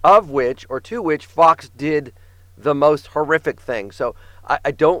 of which, or to which, Fox did the most horrific thing. So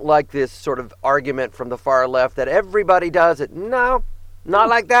I don't like this sort of argument from the far left that everybody does it. No, not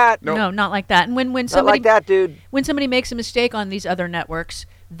like that. No, not like that. And when not somebody like that, dude. When somebody makes a mistake on these other networks,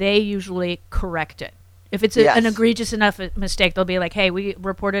 they usually correct it. If it's an egregious enough mistake, they'll be like, hey, we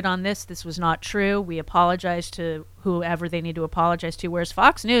reported on this. This was not true. We apologize to whoever they need to apologize to. Whereas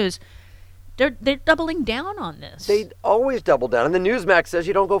Fox News, they're doubling down on this. They always double down. And the Newsmax says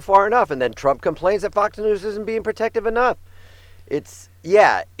you don't go far enough. And then Trump complains that Fox News isn't being protective enough.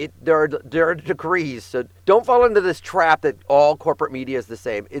 There are degrees. So don't fall into this trap that all corporate media is the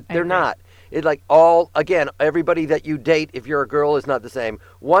same. They're not. Everybody that you date, if you're a girl, is not the same.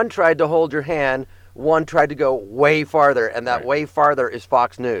 One tried to hold your hand. One tried to go way farther, and that way farther is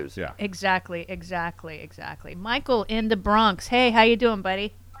Fox News. Yeah. Exactly. Michael in the Bronx. Hey, how you doing,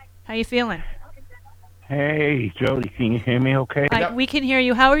 buddy? How you feeling? Hey, Jody, can you hear me okay? We can hear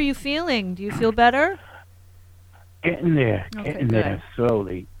you. How are you feeling? Do you feel better? Getting there, there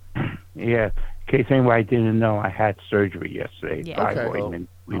slowly. Yeah. In case anybody didn't know, I had surgery yesterday. Yeah.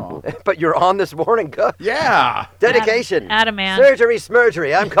 But you're on this morning. Good. Yeah. Dedication. Atta man. Surgery,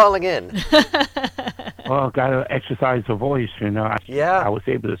 smurgery. I'm calling in. Well, got to exercise the voice, I was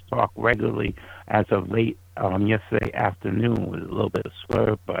able to talk regularly as of late yesterday afternoon with a little bit of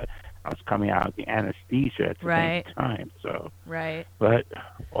slur, but I was coming out of the anesthesia at the same time. So. Right. But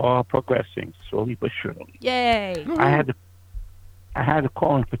all progressing slowly but surely. Yay. I had to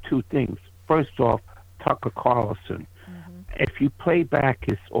call in for two things. First off, Tucker Carlson. If you play back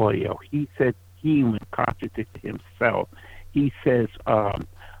his audio, he said he even contradicted himself. He says a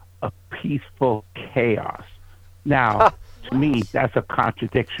peaceful chaos. Now, to me, that's a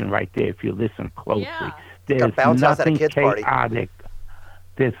contradiction right there if you listen closely. Yeah. There's nothing chaotic.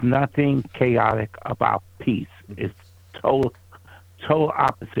 There's nothing chaotic about peace. It's total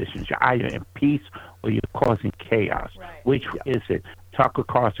oppositions. You're either in peace or you're causing chaos. Right. Which is it? Tucker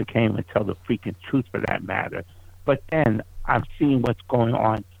Carlson came and tell the freaking truth for that matter. But then I'm seeing what's going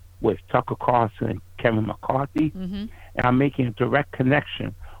on with Tucker Carlson and Kevin McCarthy, and I'm making a direct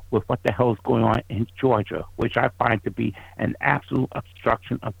connection with what the hell is going on in Georgia, which I find to be an absolute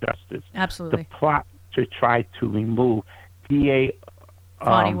obstruction of justice. Absolutely. The plot to try to remove DA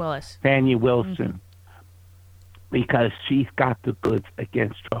Fannie Wilson, because she's got the goods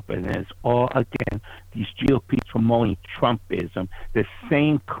against Trump, and it's all, again, these GOP promoting Trumpism, the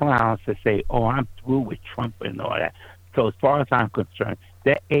same clowns that say, oh, I'm through with Trump and all that. So as far as I'm concerned,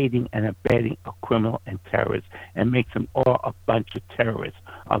 they're aiding and abetting a criminal and terrorist and makes them all a bunch of terrorists.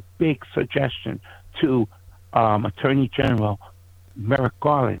 A big suggestion to Attorney General Merrick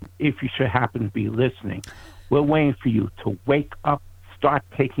Garland, if you should happen to be listening, we're waiting for you to wake up, start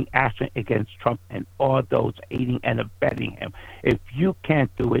taking action against Trump and all those aiding and abetting him. If you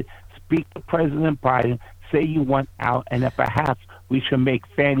can't do it, speak to President Biden, say you want out, and that perhaps we should make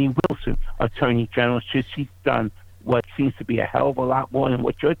Fannie Wilson Attorney General. She's done what seems to be a hell of a lot more than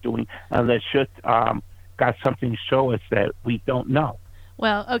what you're doing, unless you've got something to show us that we don't know.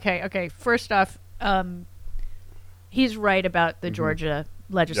 Well, okay. First off, he's right about the Georgia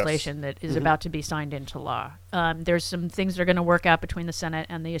legislation that is about to be signed into law. There's some things that are going to work out between the Senate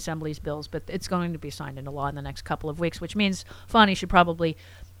and the Assembly's bills, but it's going to be signed into law in the next couple of weeks, which means Fani should probably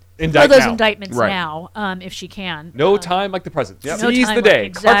throw those indictments now, if she can. No time like the present. No Seize time the day.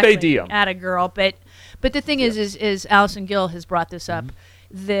 Exactly. Carpe diem. Atta girl. But the thing is Allison Gill has brought this up,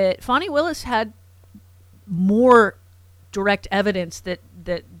 that Fani Willis had more direct evidence that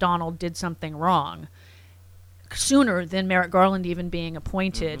Donald did something wrong sooner than Merrick Garland even being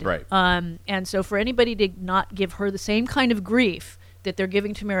appointed. Right. And so for anybody to not give her the same kind of grief that they're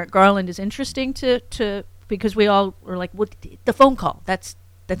giving to Merrick Garland is interesting to because we all are like, well, the phone call, that's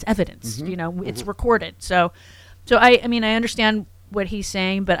evidence, it's recorded. So I mean, I understand what he's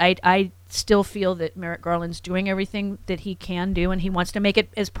saying, but I still feel that Merrick Garland's doing everything that he can do, and he wants to make it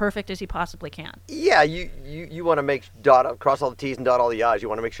as perfect as he possibly can. Yeah, you want to cross all the T's and dot all the I's. You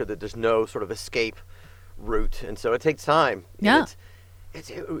want to make sure that there's no sort of escape route, and so it takes time. Yeah.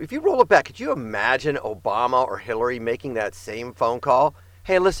 If you roll it back, could you imagine Obama or Hillary making that same phone call?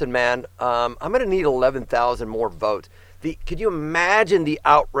 Hey, listen, man, I'm going to need 11,000 more votes. Could you imagine the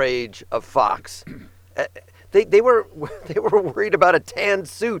outrage of Fox? They were worried about a tan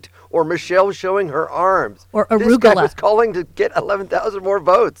suit or Michelle showing her arms or arugula. This guy was calling to get 11,000 more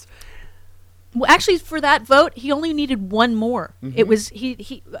votes. Well, actually, for that vote, he only needed one more. It was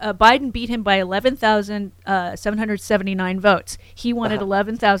Biden beat him by 11,779 votes. He wanted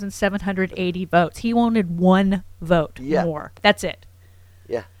 11,780 votes. He wanted one vote more. That's it.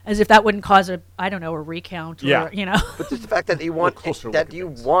 Yeah. As if that wouldn't cause a recount. Or, But just the fact that you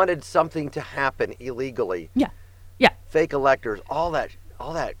wanted something to happen illegally. Yeah. Fake electors, all that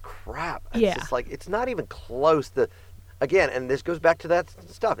crap. It's just like, it's not even close. Again, and this goes back to that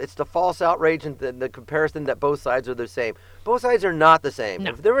stuff. It's the false outrage and the comparison that both sides are the same. Both sides are not the same. No.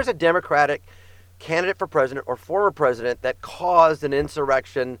 If there was a Democratic candidate for president or former president that caused an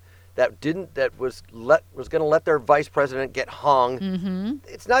insurrection that was going to let their vice president get hung,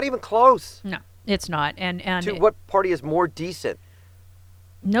 it's not even close. No, it's not. And to what party is more decent?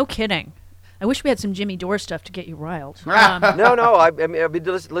 No kidding. I wish we had some Jimmy Dore stuff to get you riled. No. I've been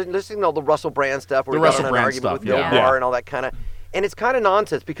listening to all the Russell Brand stuff where The he got Russell in an Brand argument stuff, with Bill yeah. Maher and all that kind of. And it's kind of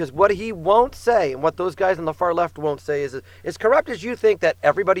nonsense because what he won't say and what those guys on the far left won't say is as corrupt as you think that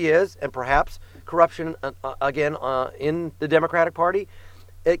everybody is, and perhaps corruption again in the Democratic Party,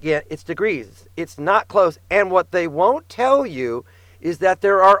 again, it's degrees. It's not close. And what they won't tell you is that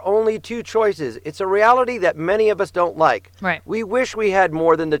there are only two choices. It's a reality that many of us don't like. Right. We wish we had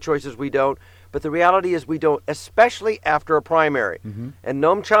more than the choices we don't, but the reality is we don't, especially after a primary. And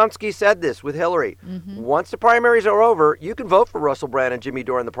Noam Chomsky said this with Hillary. Once the primaries are over, you can vote for Russell Brand and Jimmy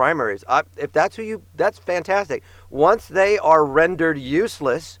Dore in the primaries. If that's that's fantastic. Once they are rendered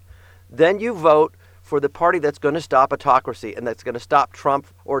useless, then you vote for the party that's going to stop autocracy and that's going to stop Trump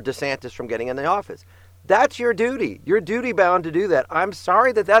or DeSantis from getting in the office. That's your duty. You're duty bound to do that. I'm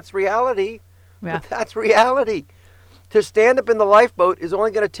sorry that that's reality, but that's reality. To stand up in the lifeboat is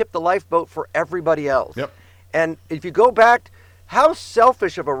only going to tip the lifeboat for everybody else. Yep. And if you go back, how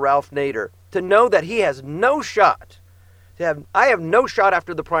selfish of a Ralph Nader to know that he has no shot. I have no shot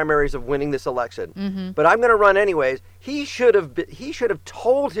after the primaries of winning this election, but I'm going to run anyways. He should have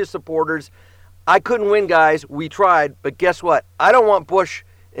told his supporters, I couldn't win, guys. We tried, but guess what? I don't want Bush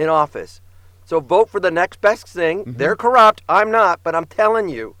in office. So vote for the next best thing. They're corrupt. I'm not, but I'm telling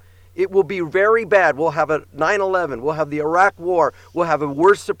you, it will be very bad. We'll have a 9/11. We'll have the Iraq War. We'll have a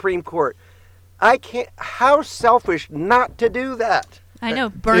worse Supreme Court. I can't. How selfish not to do that. I know.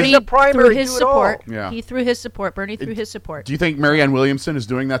 Bernie primary threw his do it all. support. Yeah. He threw his support. Bernie threw his support. Do you think Marianne Williamson is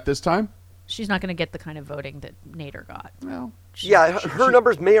doing that this time? She's not going to get the kind of voting that Nader got. Well, her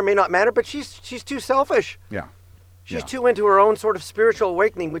numbers may or may not matter, but she's too selfish. Yeah. She's too into her own sort of spiritual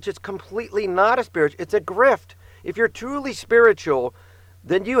awakening, which is completely not a spiritual. It's a grift. If you're truly spiritual,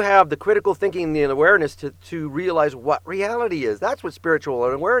 then you have the critical thinking and the awareness to realize what reality is. That's what spiritual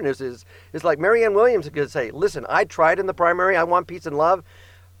awareness is. It's like Marianne Williams could say, listen, I tried in the primary. I want peace and love,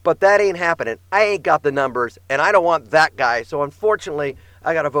 but that ain't happening. I ain't got the numbers, and I don't want that guy. So unfortunately,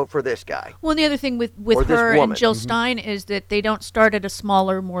 I got to vote for this guy. Well, the other thing with her and Jill Stein is that they don't start at a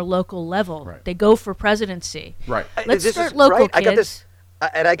smaller, more local level. Right. They go for presidency. Right. Let's This start is local, right. kids. I got this.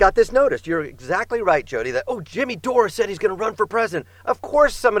 And I got this notice. You're exactly right, Jody, that, Jimmy Dore said he's going to run for president. Of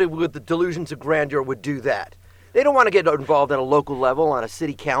course somebody with the delusions of grandeur would do that. They don't want to get involved at a local level on a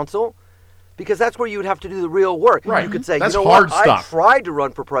city council because that's where you would have to do the real work. Right. You could say, That's you know hard what, stuff. I tried to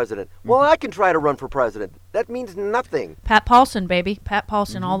run for president. Well, I can try to run for president. That means nothing. Pat Paulson, baby. Pat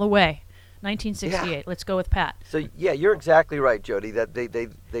Paulson all the way. 1968. Yeah. Let's go with Pat. So, yeah, you're exactly right, Jody, that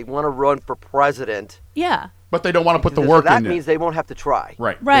they want to run for president. Yeah. But they don't want to put the So work that in means they won't have to try.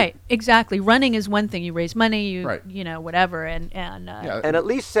 Right. Right. Exactly. Running is one thing. You raise money, Right. Whatever. And And at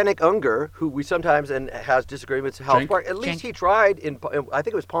least Senek Unger, who we sometimes has disagreements with House Cenk. Park, at least he tried in, I think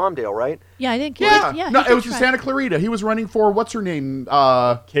it was Palmdale, right? Yeah, I think. Yeah. Yeah. No, he it was did in try. Santa Clarita. He was running for what's her name?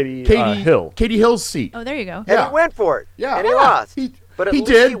 Katie Hill. Katie Hill's seat. Oh, there you go. And he went for it. Yeah. And he lost. But at he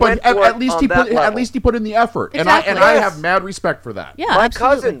least did, he but went for at it least on he that put level. in the effort, Exactly. and I Yes. have mad respect for that. Yeah,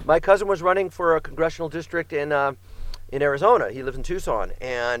 My cousin was running for a congressional district in Arizona. He lives in Tucson,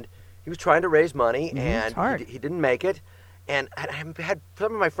 and he was trying to raise money, and he didn't make it. And I had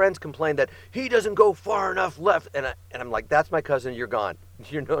some of my friends complain that he doesn't go far enough left, and I'm like, that's my cousin. You're gone.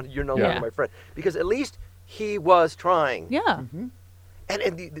 You're no longer my friend, because at least he was trying. Yeah.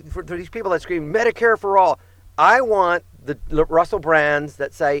 And for these people that scream Medicare for all, I want the Russell Brands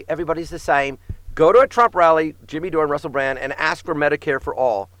that say everybody's the same. Go to a Trump rally, Jimmy Dore and Russell Brand, and ask for Medicare for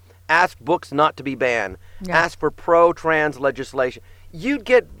all. Ask books not to be banned. Yeah. Ask for pro-trans legislation. You'd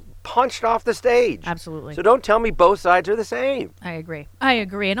get punched off the stage. Absolutely. So don't tell me both sides are the same. I agree.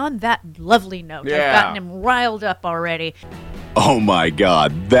 And on that lovely note, I've Yeah. gotten him riled up already. Oh my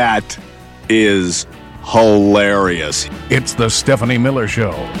God, that is hilarious. It's the Stephanie Miller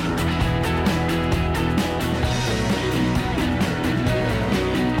Show.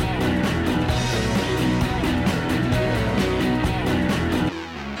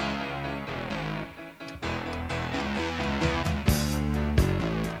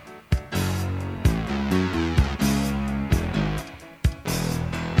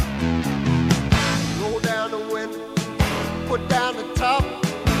 Roll down the window, put down the top,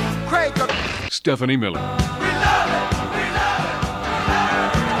 crank up. Stephanie Miller.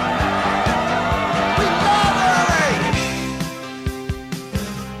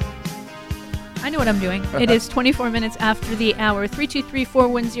 I know what I'm doing. It is 24 minutes after the hour.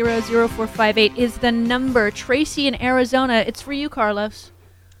 323-410-0458 is the number. Tracy in Arizona. It's for you, Carlos.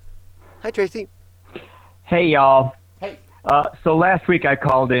 Hi, Tracy. Hey, y'all. Hey. So last week I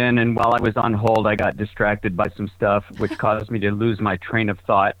called in, and while I was on hold, I got distracted by some stuff, which caused me to lose my train of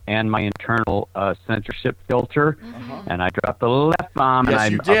thought and my internal censorship filter. And I dropped a little F-bomb, Yes,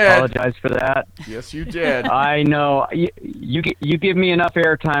 and you I did. apologize for that. Yes, you did. I know. You give me enough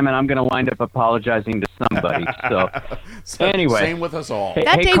airtime, and I'm going to wind up apologizing to somebody. So anyway. Same with us all.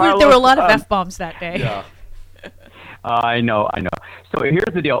 That day, Carlos, there were a lot of F-bombs that day. Yeah. I know. So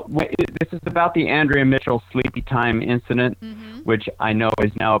here's the deal. This is about the Andrea Mitchell sleepy time incident, which I know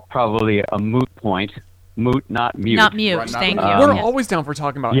is now probably a moot point. Moot, not mute. Not mute. Thank you. We're always down for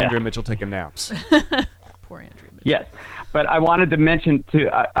talking about Andrea Mitchell taking naps. Poor Andrea Mitchell. Yes, but I wanted to mention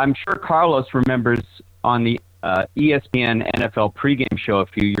I'm sure Carlos remembers on the ESPN NFL pregame show a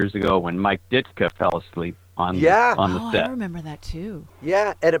few years ago when Mike Ditka fell asleep on the set. I remember that too.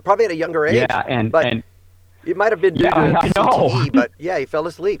 Yeah, and it probably at a younger age. Yeah, and it might have been due to CTE, but yeah, he fell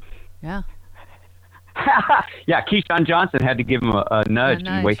asleep. Yeah. Yeah, Keyshawn Johnson had to give him a nudge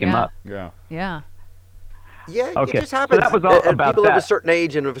and wake him up. Yeah. Yeah. Yeah, Okay, it just happens. so that was all about people of a that. certain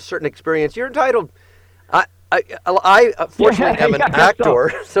age and of a certain experience, you're entitled. I fortunately am an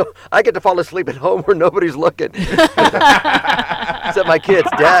actor, so I get to fall asleep at home where nobody's looking. Except my kids.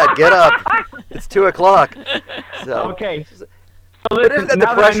 Dad, get up. It's 2:00. So. Okay. But isn't that the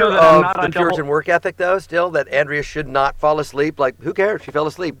now that I pressure know that I'm not of the on Puritan work ethic, though, still, that Andrea should not fall asleep? Like, who cares? She fell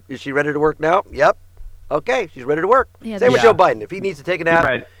asleep. Is she ready to work now? Yep. Okay, she's ready to work. Yeah, Same with Joe Biden. If he needs to take a nap,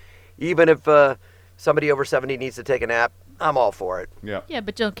 Right. even if somebody over 70 needs to take a nap, I'm all for it. Yeah. Yeah,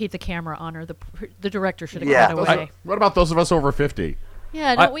 but don't keep the camera on her. The director should have Yeah. cut away. What about those of us over 50?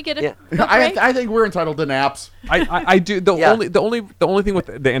 Yeah, don't we get a I think we're entitled to naps. I do. The only thing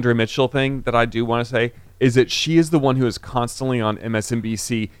with the Andrea Mitchell thing that I do want to say is that she is the one who is constantly on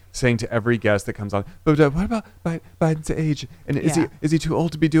MSNBC saying to every guest that comes on, but what about Biden's age? And is he too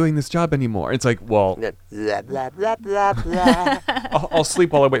old to be doing this job anymore? It's like, well, I'll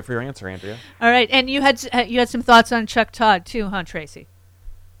sleep while I wait for your answer, Andrea. All right, and you had some thoughts on Chuck Todd too, huh, Tracy?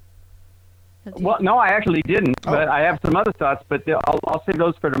 Well, no, I actually didn't, but I have some other thoughts, but I'll save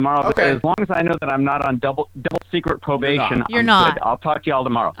those for tomorrow. Okay. But as long as I know that I'm not on double secret probation, You're I'm not. good. I'll talk to y'all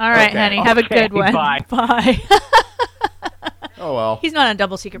tomorrow. All right, honey, have a good one. Bye. Bye. Oh, well. He's not on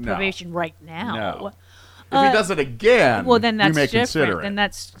double secret No. probation right now. No. If he does it again, well, then that's we may different. consider it. Then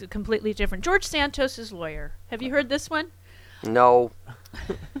that's completely different. George Santos' lawyer. Have you heard this one? No.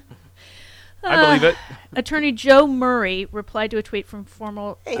 I believe it. Attorney Joe Murray replied to a tweet from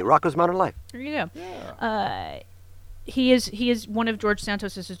former. Hey, Rocco's Modern Life. There you go. Yeah. He is one of George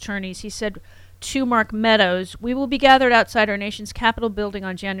Santos' attorneys. He said to Mark Meadows, "We will be gathered outside our nation's Capitol building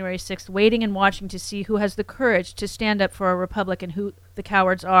on January 6th, waiting and watching to see who has the courage to stand up for our republic and who the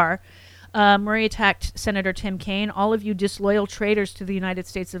cowards are." Murray attacked Senator Tim Kaine. "All of you disloyal traitors to the United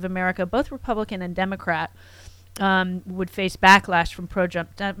States of America, both Republican and Democrat, would face backlash from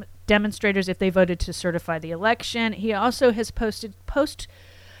pro-Trump demonstrators if they voted to certify the election." He also has posted COVID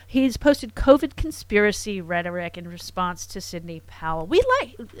conspiracy rhetoric in response to Sidney Powell.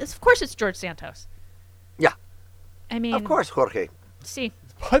 Of course, it's George Santos. Yeah. I mean, of course, Jorge. See,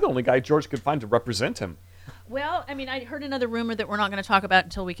 probably the only guy George could find to represent him. Well, I mean, I heard another rumor that we're not going to talk about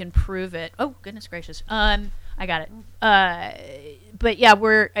until we can prove it. Oh, goodness gracious. I got it. But yeah,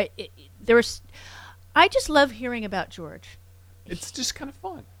 I just love hearing about George. It's just kind of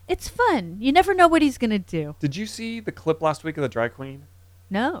fun. It's fun. You never know what he's going to do. Did you see the clip last week of the drag queen?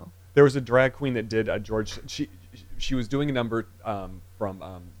 No. There was a drag queen that did a George. She was doing a number from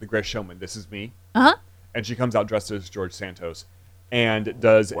The Greatest Showman. This Is Me. Uh-huh. And she comes out dressed as George Santos, and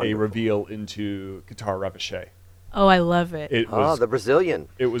does a reveal into Guitar Rebouché. Oh, I love it. The Brazilian.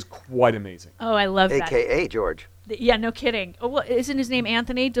 It was quite amazing. Oh, I love that. AKA George. Yeah, no kidding. Oh, well, isn't his name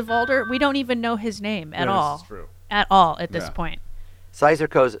Anthony DeValder? We don't even know his name at all. This is true. At all at this point. Kaiser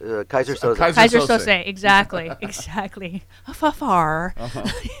Soze. Kaiser Soze, exactly. Exactly. Far.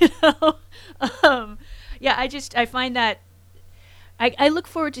 You know? Yeah, I find that I look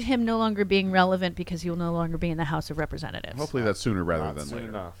forward to him no longer being relevant because he will no longer be in the House of Representatives. Hopefully that's sooner rather than later.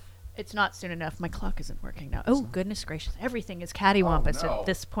 Enough. It's not soon enough. My clock isn't working now. Oh, goodness gracious. Everything is cattywampus at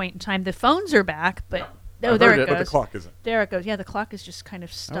this point in time. The phones are back, but... Oh, there it goes. But the clock isn't. There it goes. Yeah, the clock is just kind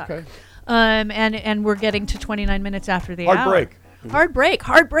of stuck. Okay. And we're getting to 29 minutes after the hour. Hard break.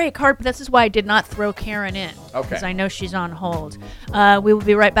 Hard break. This is why I did not throw Karen in. Okay. Because I know she's on hold. We will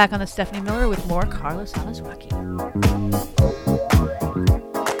be right back on the Stephanie Miller with more Carlos Alazraqui.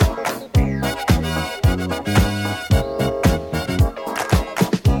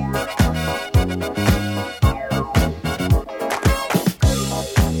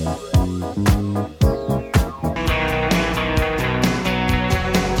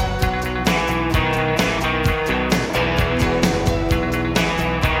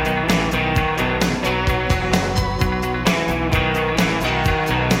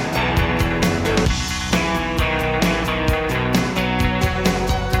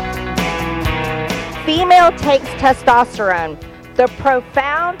 female takes testosterone, the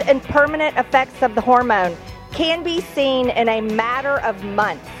profound and permanent effects of the hormone can be seen in a matter of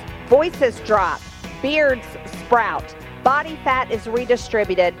months. Voices drop, beards sprout, body fat is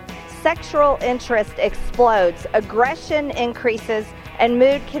redistributed, sexual interest explodes, aggression increases, and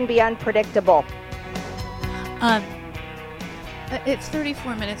mood can be unpredictable. It's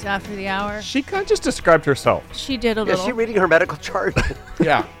 34 minutes after the hour. She kind of just described herself. She did a Is little. she reading her medical chart?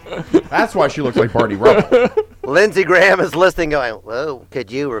 Yeah. That's why she looks like Barney Rubble. Lindsey Graham is listening going, whoa,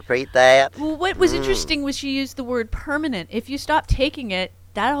 could you repeat that? Well, what was interesting was she used the word permanent. If you stop taking it,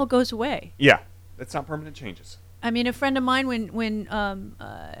 that all goes away. Yeah. It's not permanent changes. I mean, a friend of mine, when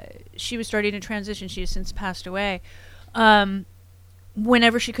she was starting to transition, she has since passed away.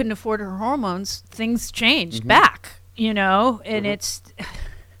 Whenever she couldn't afford her hormones, things changed back. And it's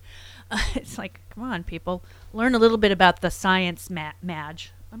like, come on, people, learn a little bit about the science,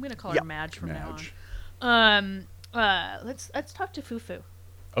 Madge. I'm going to call her Madge from now on. Let's talk to Fufu.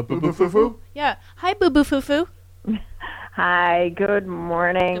 A Boo Boo Fufu? Yeah. Hi, Boo Boo Fufu. Hi, good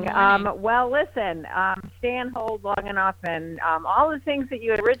morning. Good morning. Well, listen, stay on hold long enough, and all the things that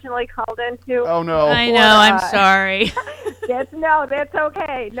you had originally called into. Oh, no. I know, I'm sorry. That's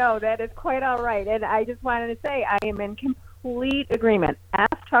okay. No, that is quite all right. And I just wanted to say I am in complete agreement. F.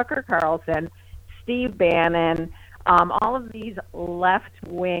 Tucker Carlson, Steve Bannon, all of these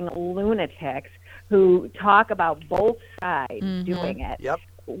left-wing lunatics who talk about both sides doing it. Yep.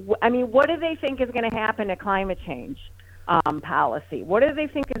 I mean, what do they think is going to happen to climate change policy? What do they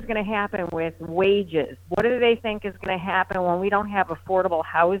think is going to happen with wages? What do they think is going to happen when we don't have affordable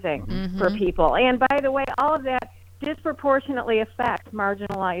housing for people? And by the way, all of that disproportionately affects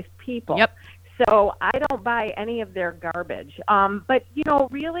marginalized people. Yep. So I don't buy any of their garbage. But,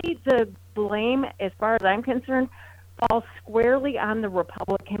 really the blame, as far as I'm concerned, falls squarely on the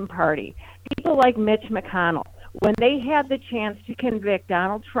Republican Party. People like Mitch McConnell, when they had the chance to convict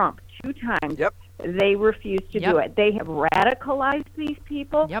Donald Trump 2 times, they refused to do it. They have radicalized these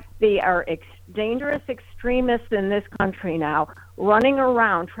people. They are dangerous extremists in this country now, running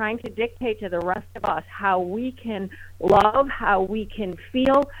around trying to dictate to the rest of us how we can love, how we can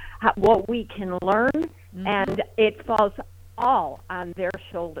feel, what we can learn, and it falls all on their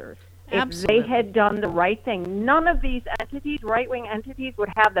shoulders. Absolutely. If they had done the right thing, none of these entities, right-wing entities, would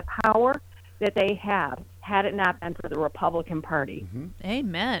have the power that they have had it not been for the Republican Party.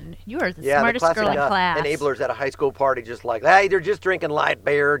 Amen. You are the Yeah, smartest the girl in class. enablers at a high school party just like, hey, they're just drinking light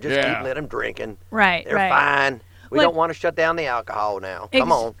beer. Just keep let them drinking. Right, They're right. fine. We Well, don't want to shut down the alcohol now.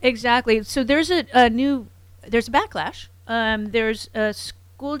 Come on. Exactly. So there's there's a backlash. There's a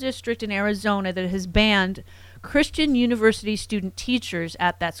school district in Arizona that has banned Christian university student teachers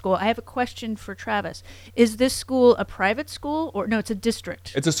at that school. I have a question for Travis. Is this school a private school or no? It's a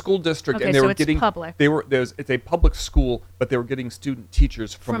district. It's a school district, Okay, and they so were it's getting public. It's a public school, but they were getting student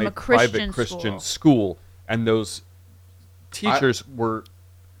teachers from a private Christian school, and those teachers were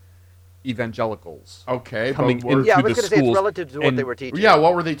evangelicals. Okay, coming but into Yeah, I was the going to say it's schools, relative to what and they were teaching. Yeah,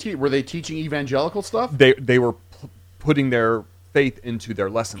 what were they teaching? Were they teaching evangelical stuff? They were putting their faith into their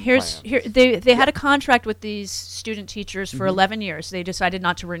lesson plan. They had a contract with these student teachers for 11 years. They decided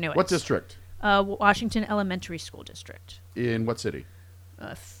not to renew it. What district? Washington Elementary School District. In what city?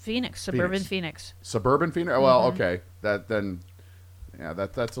 Phoenix, suburban Phoenix. Suburban Phoenix? Oh, well, okay. That's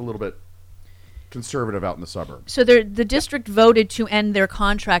a little bit conservative out in the suburbs. So the district voted to end their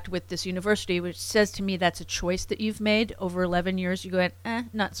contract with this university, which says to me that's a choice that you've made over 11 years. You go,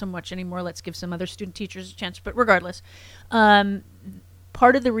 not so much anymore. Let's give some other student teachers a chance. But regardless,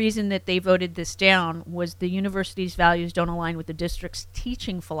 part of the reason that they voted this down was the university's values don't align with the district's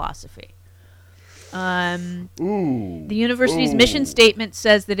teaching philosophy. The university's mission statement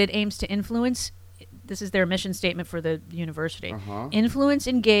says that it aims to influence. This is their mission statement for the university. Influence,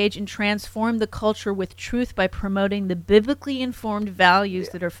 engage, and transform the culture with truth by promoting the biblically informed values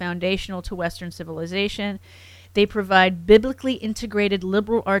that are foundational to Western civilization. They provide biblically integrated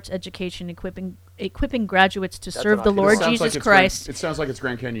liberal arts education, equipping graduates to serve the Lord Jesus Christ. It sounds like it's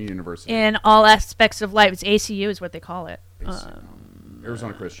Grand Canyon University. In all aspects of life. It's ACU is what they call it.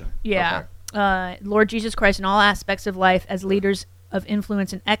 Arizona Christian. Yeah. Okay. Lord Jesus Christ in all aspects of life as leaders of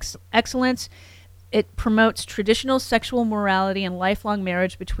influence and excellence. It promotes traditional sexual morality and lifelong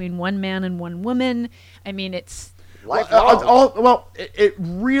marriage between one man and one woman. I mean, it's... It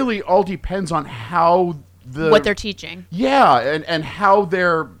really all depends on how what they're teaching. Yeah, and how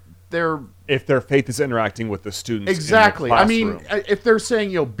they're if their faith is interacting with the students. Exactly. In the I mean, classroom. if they're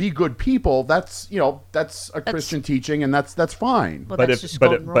saying be good people, that's a Christian teaching, and that's fine. Well,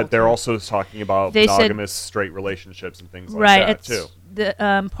 but they're also talking about monogamous straight relationships and things like that too.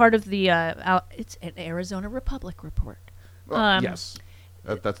 the part of the it's an Arizona Republic report. Yes,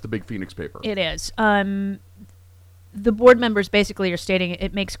 that's the big Phoenix paper. It is. The board members basically are stating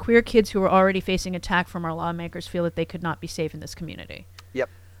it makes queer kids who are already facing attack from our lawmakers feel that they could not be safe in this community. Yep.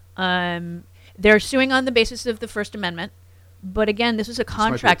 They're suing on the basis of the First Amendment, but again, this is a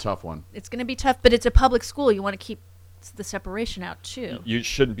contract. This might be a tough one. It's going to be tough, but it's a public school. You want to keep the separation out too. You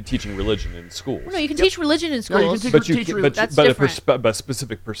shouldn't be teaching religion in schools. Well, no, you can teach religion in schools. No, you can but teach That's but different. a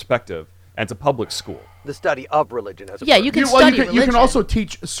specific perspective, and it's a public school. The study of religion as a Yeah, person. you can study religion. You can also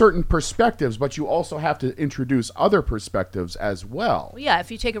teach certain perspectives, but you also have to introduce other perspectives as well. Well, yeah,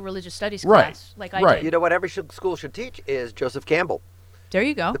 if you take a religious studies Right. class, like I Right. did. You know what every school should teach is Joseph Campbell. There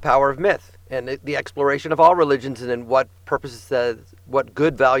you go. The Power of Myth and the exploration of all religions and what purposes, what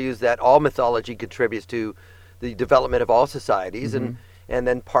good values that all mythology contributes to the development of all societies, and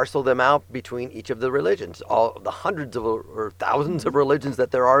then parcel them out between each of the religions, all the hundreds of or thousands of religions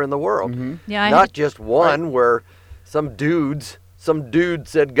that there are in the world. Yeah, Not just one where some dude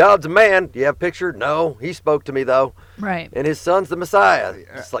said, God's a man. Do you have a picture? No, he spoke to me though. Right. And his son's the Messiah.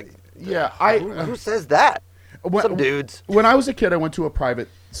 It's like, Yeah, who says that? Some dudes. When I was a kid, I went to a private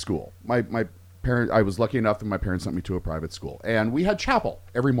school. My parents, I was lucky enough that my parents sent me to a private school, and we had chapel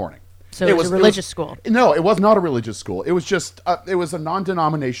every morning. So it was a religious school. No, it was not a religious school. It was just it was a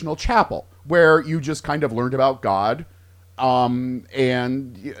non-denominational chapel where you just kind of learned about God,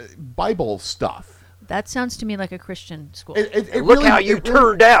 and Bible stuff. That sounds to me like a Christian school. Look how you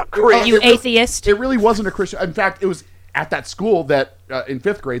turned out, Chris. You atheist. It really wasn't a Christian. In fact, it was at that school that in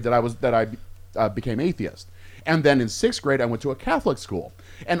 5th grade that I became atheist. And then in 6th grade, I went to a Catholic school.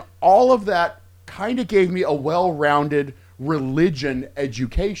 And all of that kind of gave me a well-rounded religion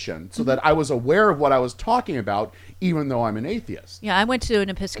education so that I was aware of what I was talking about, even though I'm an atheist. Yeah, I went to an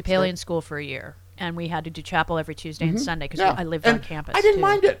Episcopalian school for a year, and we had to do chapel every Tuesday and Sunday because I lived on campus. I didn't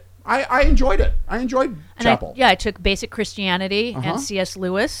mind it. I enjoyed it. I enjoyed chapel. I took basic Christianity and C.S.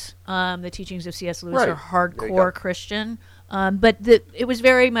 Lewis. The teachings of C.S. Lewis are hardcore Christian. But it was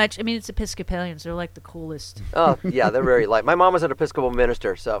very much, I mean, it's Episcopalians. They're like the coolest. Oh, yeah, they're very light. My mom was an Episcopal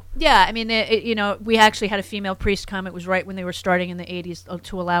minister, so. Yeah, I mean, we actually had a female priest come. It was right when they were starting in the 80s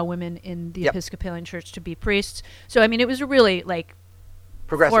to allow women in the Episcopalian church to be priests. So, I mean, it was a really,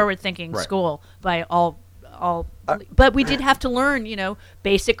 forward-thinking school by all. But we did have to learn,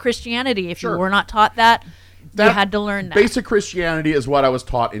 basic Christianity. If you were not taught that, you had to learn that. Basic Christianity is what I was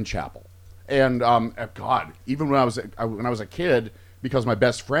taught in chapel. And God, even when I was a kid, because my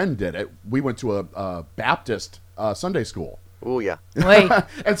best friend did it, we went to a Baptist Sunday school. Oh yeah.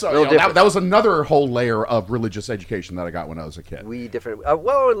 And so that was another whole layer of religious education that I got when I was a kid.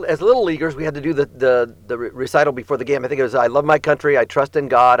 Well, as little leaguers, we had to do the recital before the game. I think it was, I love my country, I trust in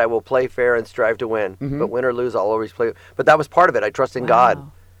God, I will play fair and strive to win. But win or lose, I'll always play. But that was part of it. I trust in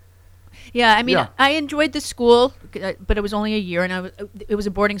God. Yeah, I mean, I enjoyed the school, but it was only a year, and it was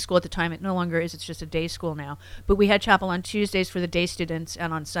a boarding school at the time. It no longer is. It's just a day school now. But we had chapel on Tuesdays for the day students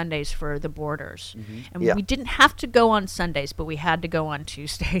and on Sundays for the boarders. And we didn't have to go on Sundays, but we had to go on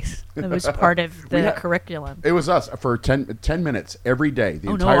Tuesdays. It was part of the curriculum. It was us for 10 minutes every day.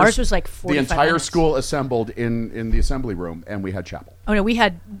 Ours was like 45 The entire minutes. school assembled in the assembly room, and we had chapel. Oh, no, we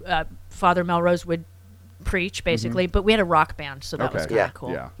had Father Melrose would preach basically, but we had a rock band, so that was kind of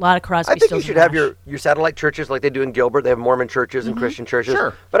cool. Yeah. A lot of Crosby, I think Stills, you should and have Nash. your satellite churches like they do in Gilbert. They have Mormon churches and Christian churches.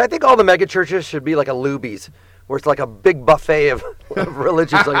 Sure. But I think all the mega churches should be like a Luby's, where it's like a big buffet of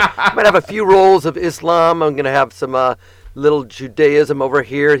religions. Like, I might have a few rolls of Islam. I'm going to have some little Judaism over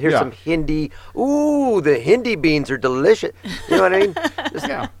here. Here's some Hindi. Ooh, the Hindi beans are delicious. You know what I mean?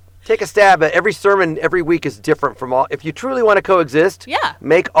 Just take a stab at every sermon every week is different from all. If you truly want to coexist,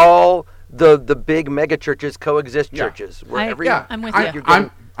 make all the big mega churches coexist churches. Where I'm with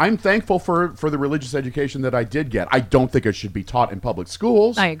you. I'm thankful for the religious education that I did get. I don't think it should be taught in public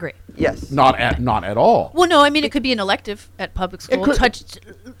schools. I agree. Yes. Not at all. Well, no, I mean, it could be an elective at public school.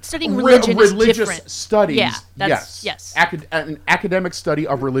 Studying religion is religious different. Studies, yes. An academic study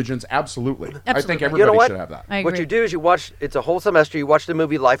of religions, absolutely. I think You everybody know what? should have that. I What agree. you do is you watch, it's a whole semester, you watch the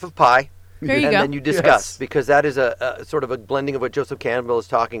movie Life of Pi. There you and go. then you discuss, because that is a sort of a blending of what Joseph Campbell is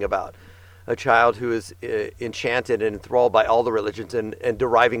talking about. A child who is enchanted and enthralled by all the religions and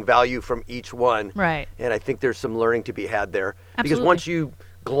deriving value from each one. Right. And I think there's some learning to be had there. Absolutely. Because once you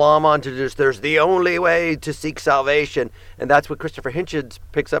glom onto this, there's the only way to seek salvation. And that's what Christopher Hitchens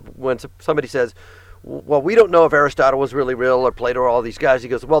picks up when somebody says, well, we don't know if Aristotle was really real or Plato or all these guys. He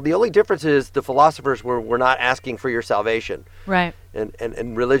goes, well, the only difference is the philosophers were not asking for your salvation. Right.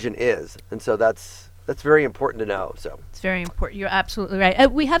 And religion is. And so that's very important to know. So It's very important. You're absolutely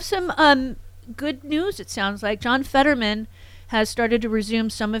right. We have some good news, it sounds like. John Fetterman has started to resume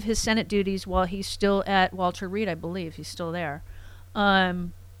some of his Senate duties while he's still at Walter Reed, I believe. He's still there.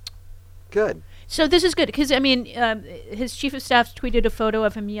 Good. So this is good because, I mean, his chief of staff tweeted a photo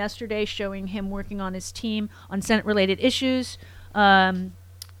of him yesterday showing him working on his team on Senate-related issues. And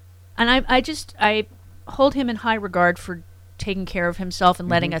I hold him in high regard for taking care of himself and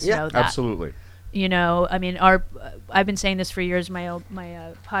letting us know that. Absolutely. You know, I mean, I've been saying this for years. My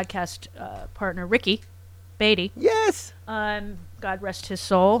podcast partner Ricky Beatty. Yes. God rest his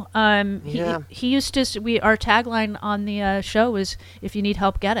soul. He used to. Our tagline on the show was "If you need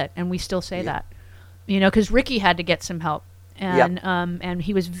help, get it," and we still say that. You know, because Ricky had to get some help, and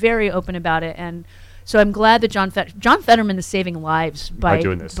he was very open about it. And so I'm glad that John Fetterman is saving lives by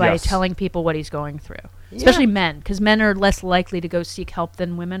doing this. by telling people what he's going through, especially men, because men are less likely to go seek help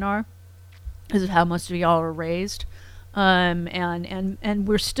than women are. This is how most of y'all are raised. And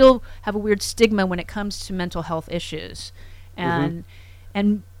we're still have a weird stigma when it comes to mental health issues. And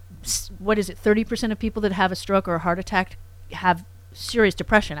what is it, 30% of people that have a stroke or a heart attack have serious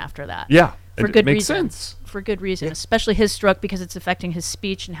depression after that. Yeah. For it good makes reason. sense. For good reason, especially his stroke because it's affecting his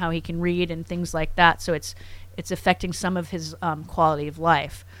speech and how he can read and things like that. So it's affecting some of his quality of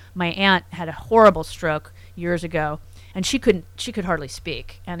life. My aunt had a horrible stroke years ago, and she could hardly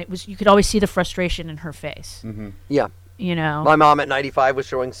speak, and you could always see the frustration in her face. Mm-hmm. Yeah. You know, my mom at 95 was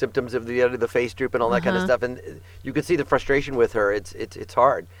showing symptoms of the face droop and all that kind of stuff, and you could see the frustration with her. It's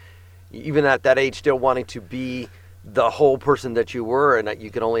hard, even at that age, still wanting to be the whole person that you were, and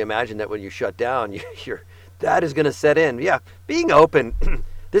you can only imagine that when you shut down, that is going to set in. Yeah, being open.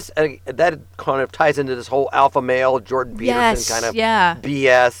 That kind of ties into this whole alpha male Jordan Peterson kind of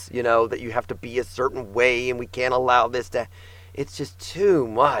BS. You know, that you have to be a certain way, and we can't allow this to. It's just too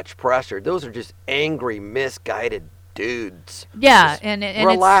much pressure. Those are just angry, misguided dudes. Yeah, and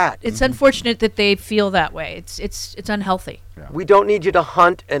relax. It's unfortunate that they feel that way. It's unhealthy. Yeah. We don't need you to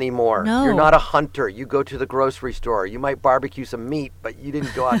hunt anymore. No. You're not a hunter. You go to the grocery store. You might barbecue some meat, but you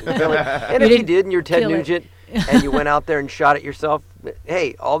didn't go out and kill it. And if you did, and you're Ted Nugent, and you went out there and shot it yourself,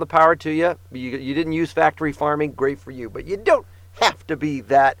 hey, all the power to you. You didn't use factory farming. Great for you. But you don't have to be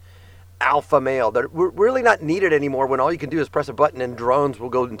that alpha male. We're really not needed anymore when all you can do is press a button and drones will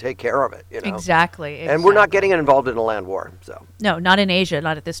go and take care of it. You know? Exactly. And we're not getting involved in a land war. So no, not in Asia,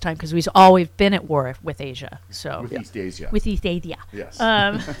 not at this time, because we've always been at war with Asia. So with East Asia. With East Asia. Yes.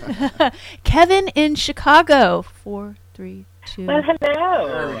 Kevin in Chicago. 4, 3, 2. Well, hello.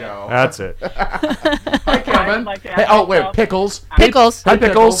 There we go. That's it. Hi, Kevin. Like Pickles. Pickles. Hi,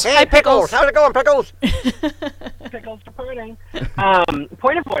 Pickles. Hey, Pickles. How's it going, Pickles? Pickles reporting.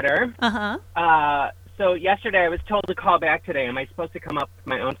 Point of order. So yesterday I was told to call back today. Am I supposed to come up with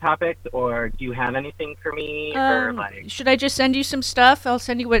my own topics, or do you have anything for me? Should I just send you some stuff? I'll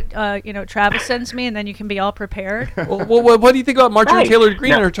send you what Travis sends me, and then you can be all prepared. Well, what do you think about Marjorie Taylor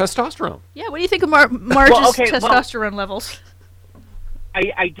Greene and her testosterone? Yeah, what do you think of Marge's testosterone levels?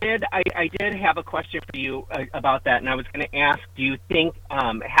 I did have a question for you about that, and I was going to ask, do you think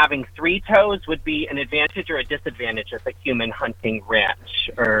having 3 toes would be an advantage or a disadvantage at the human hunting ranch?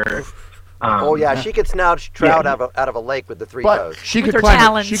 Or she could snout trout out of a lake with the 3 toes. She could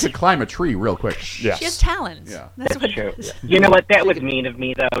climb a tree real quick. Yes. She has talons. Yeah, that's what true. You know what? That was mean of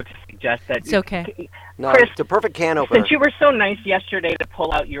me, though, to suggest that. It's okay. No, Chris, it's a perfect can opener. Since you were so nice yesterday to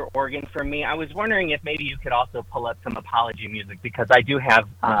pull out your organ for me, I was wondering if maybe you could also pull up some apology music, because I do have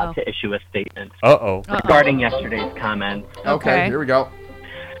to issue a statement regarding yesterday's comments. Okay, here we go.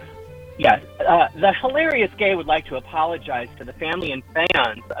 Yes, the hilarious gay would like to apologize to the family and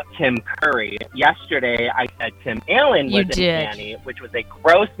fans of Tim Curry. Yesterday, I said Tim Allen was in Danny, which was a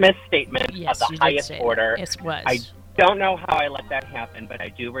gross misstatement of the highest order. It was. I don't know how I let that happen, but I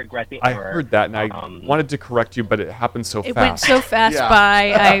do regret the error. I heard that, and I wanted to correct you, but it happened so fast. It went so fast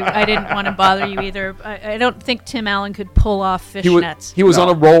by. I didn't want to bother you either. I don't think Tim Allen could pull off fishnets. He was on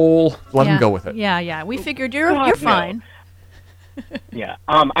a roll. Let him go with it. Yeah. We figured you're fine. Yeah.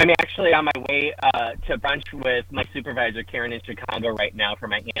 I'm actually on my way to brunch with my supervisor, Karen, in Chicago right now for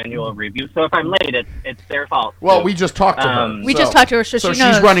my annual review. So if I'm late, it's their fault. Well, we just talked to her. We just talked to her, so she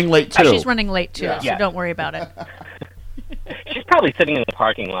knows. She's running late, too. She's running late, too, so don't worry about it. She's probably sitting in the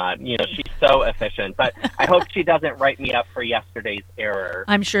parking lot. You know, she's so efficient. But I hope she doesn't write me up for yesterday's error.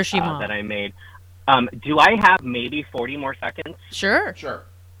 I'm sure she won't. That I made. Do I have maybe 40 more seconds? Sure.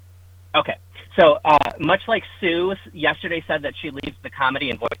 Okay. So, much like Sue yesterday said that she leaves the comedy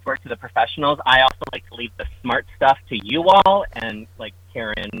and voice work to the professionals, I also like to leave the smart stuff to you all, and like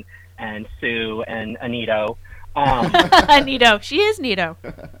Karen and Sue and Anito. Anito. She is Nito.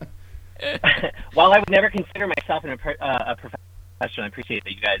 While I would never consider myself a professional question. I appreciate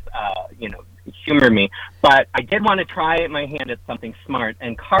that you guys, humor me. But I did want to try my hand at something smart.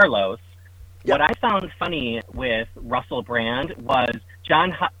 And Carlos, what I found funny with Russell Brand was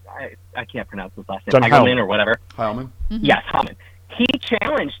I can't pronounce his last name, Heilman or whatever. Heilman? Mm-hmm. Yes, Heilman. He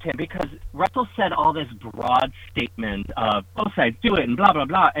challenged him because Russell said all this broad statement of both sides do it and blah, blah,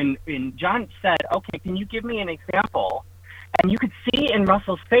 blah. And John said, okay, can you give me an example? And you could see in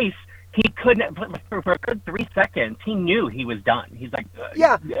Russell's face, he couldn't, for a good 3 seconds, he knew he was done. He's like,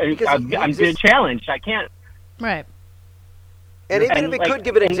 I'm being challenged. I can't. Right. And even if he could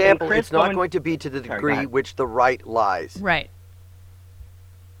give an example, it's not going to be to the degree which the right lies. Right.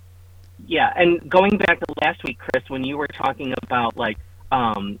 Yeah, and going back to last week, Chris, when you were talking about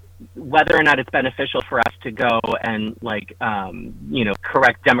whether or not it's beneficial for us to go and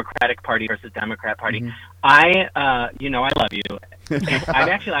correct Democratic Party versus Democrat Party, I love you. I'm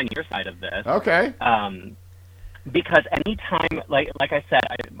actually on your side of this. Okay. Because anytime, like I said,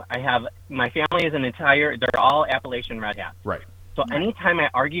 I have my family is they're all Appalachian Red Hats. Right. So anytime I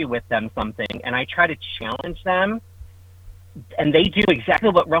argue with them something and I try to challenge them, and they do exactly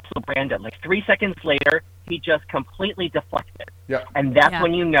what Russell Brand did. Like 3 seconds later, he just completely deflected. Yeah. And that's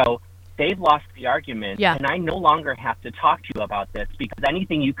when you know they've lost the argument. Yeah. And I no longer have to talk to you about this because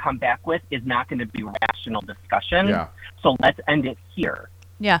anything you come back with is not going to be rational discussion. Yeah. So let's end it here.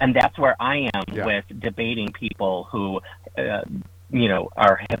 Yeah. And that's where I am with debating people who,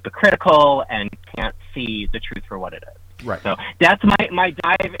 are hypocritical and can't see the truth for what it is. Right. So that's my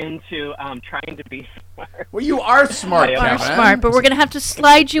dive into trying to be smart. Well, you are smart, You Kevin. are smart, but we're going to have to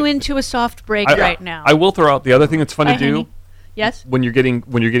slide you into a soft break right now. I will throw out the other thing that's fun to do. Henny. Yes? When you're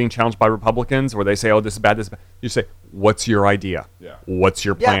getting challenged by Republicans, where they say, "Oh, this is bad, this is bad," you say, "What's your idea? Yeah. What's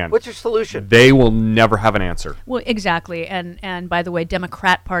your plan? What's your solution?" They will never have an answer. Well, exactly. And by the way,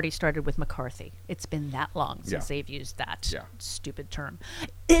 Democrat Party started with McCarthy. It's been that long since they've used that stupid term.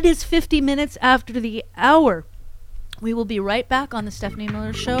 It is 50 minutes after the hour. We will be right back on the Stephanie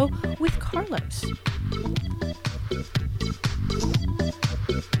Miller Show with Carlos.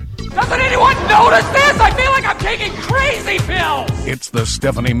 Doesn't anyone notice this? I feel like I'm taking crazy pills. It's the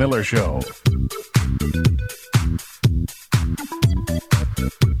Stephanie Miller Show.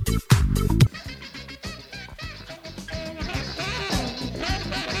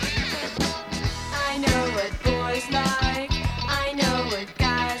 I know what boys like. I know what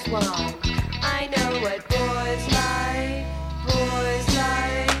guys want. I know what boys like.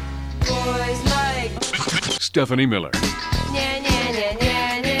 Stephanie Miller.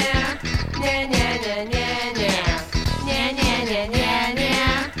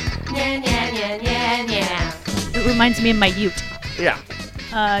 It reminds me of my Ute. Yeah.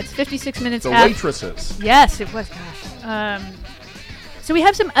 It's 56 minutes The after. waitresses. Yes, it was. Gosh. So we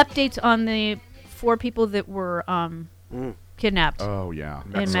have some updates on the 4 people that were kidnapped. Oh, yeah.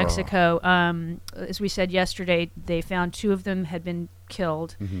 In Mexico. As we said yesterday, they found 2 of them had been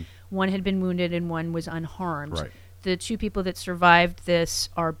killed. Mm-hmm. One had been wounded and one was unharmed. Right. The 2 people that survived this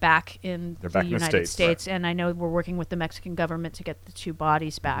are back in the United States, right. and I know we're working with the Mexican government to get the 2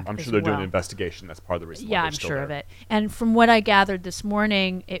 bodies back. I'm as sure they're doing well. an investigation. That's part of the reason. Yeah, why I'm they're still sure there. of it. And from what I gathered this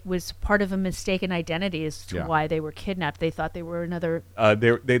morning, it was part of a mistaken identity as to why they were kidnapped. They thought they were another.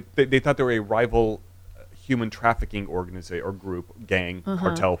 They thought they were a rival human trafficking organization or group, gang,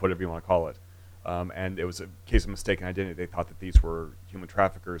 cartel, whatever you want to call it. And it was a case of mistaken identity. They thought that these were human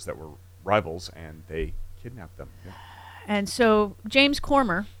traffickers that were rivals, and they kidnapped them. Yeah. And so James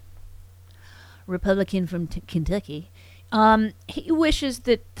Cormer, Republican from Kentucky, he wishes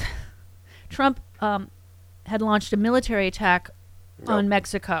that Trump had launched a military attack on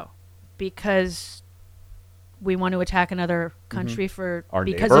Mexico because we want to attack another country for Our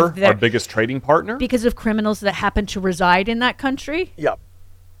because neighbor, of their our biggest trading partner, because of criminals that happen to reside in that country. Yep.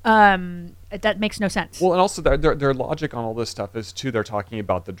 That makes no sense. Well, and also their logic on all this stuff is too. They're talking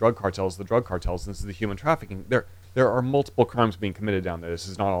about the drug cartels. And this is the human trafficking. There are multiple crimes being committed down there. This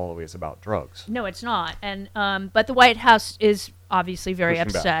is not always about drugs. No, it's not. And but the White House is obviously very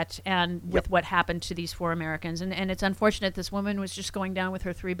Pushing upset and with what happened to these 4 Americans. And it's unfortunate this woman was just going down with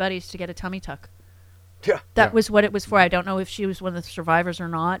her 3 buddies to get a tummy tuck. Yeah. That was what it was for. I don't know if she was one of the survivors or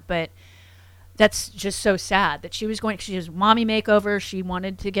not, but that's just so sad that she was mommy makeover. She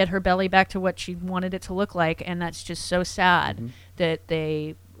wanted to get her belly back to what she wanted it to look like. And that's just so sad that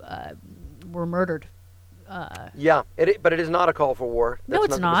they were murdered. But it is not a call for war. That's No,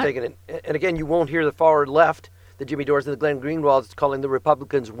 it's not. Mistaken. And again, you won't hear the far left, the Jimmy Dores and the Glenn Greenwalds, calling the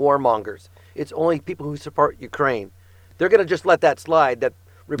Republicans warmongers. It's only people who support Ukraine. They're going to just let that slide, that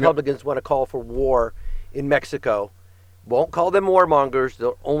Republicans want to call for war in Mexico. won't call them warmongers.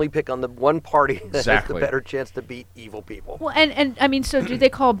 They'll only pick on the one party that has the Exactly. better chance to beat evil people. Well, and I mean, so do they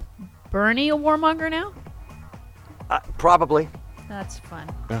call Bernie a warmonger now? Probably. That's fun.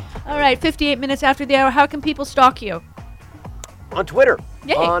 All right, 58 minutes after the hour. How can people stalk you? On Twitter,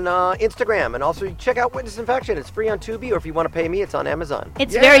 Yay. on Instagram, and also check out Witness Infection. It's free on Tubi, or if you want to pay me, it's on Amazon.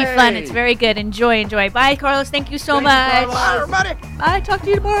 It's very fun. It's very good. Enjoy. Bye, Carlos. Thank you so much. Bye, everybody. Bye. Talk to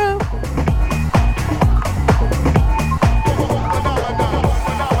you tomorrow.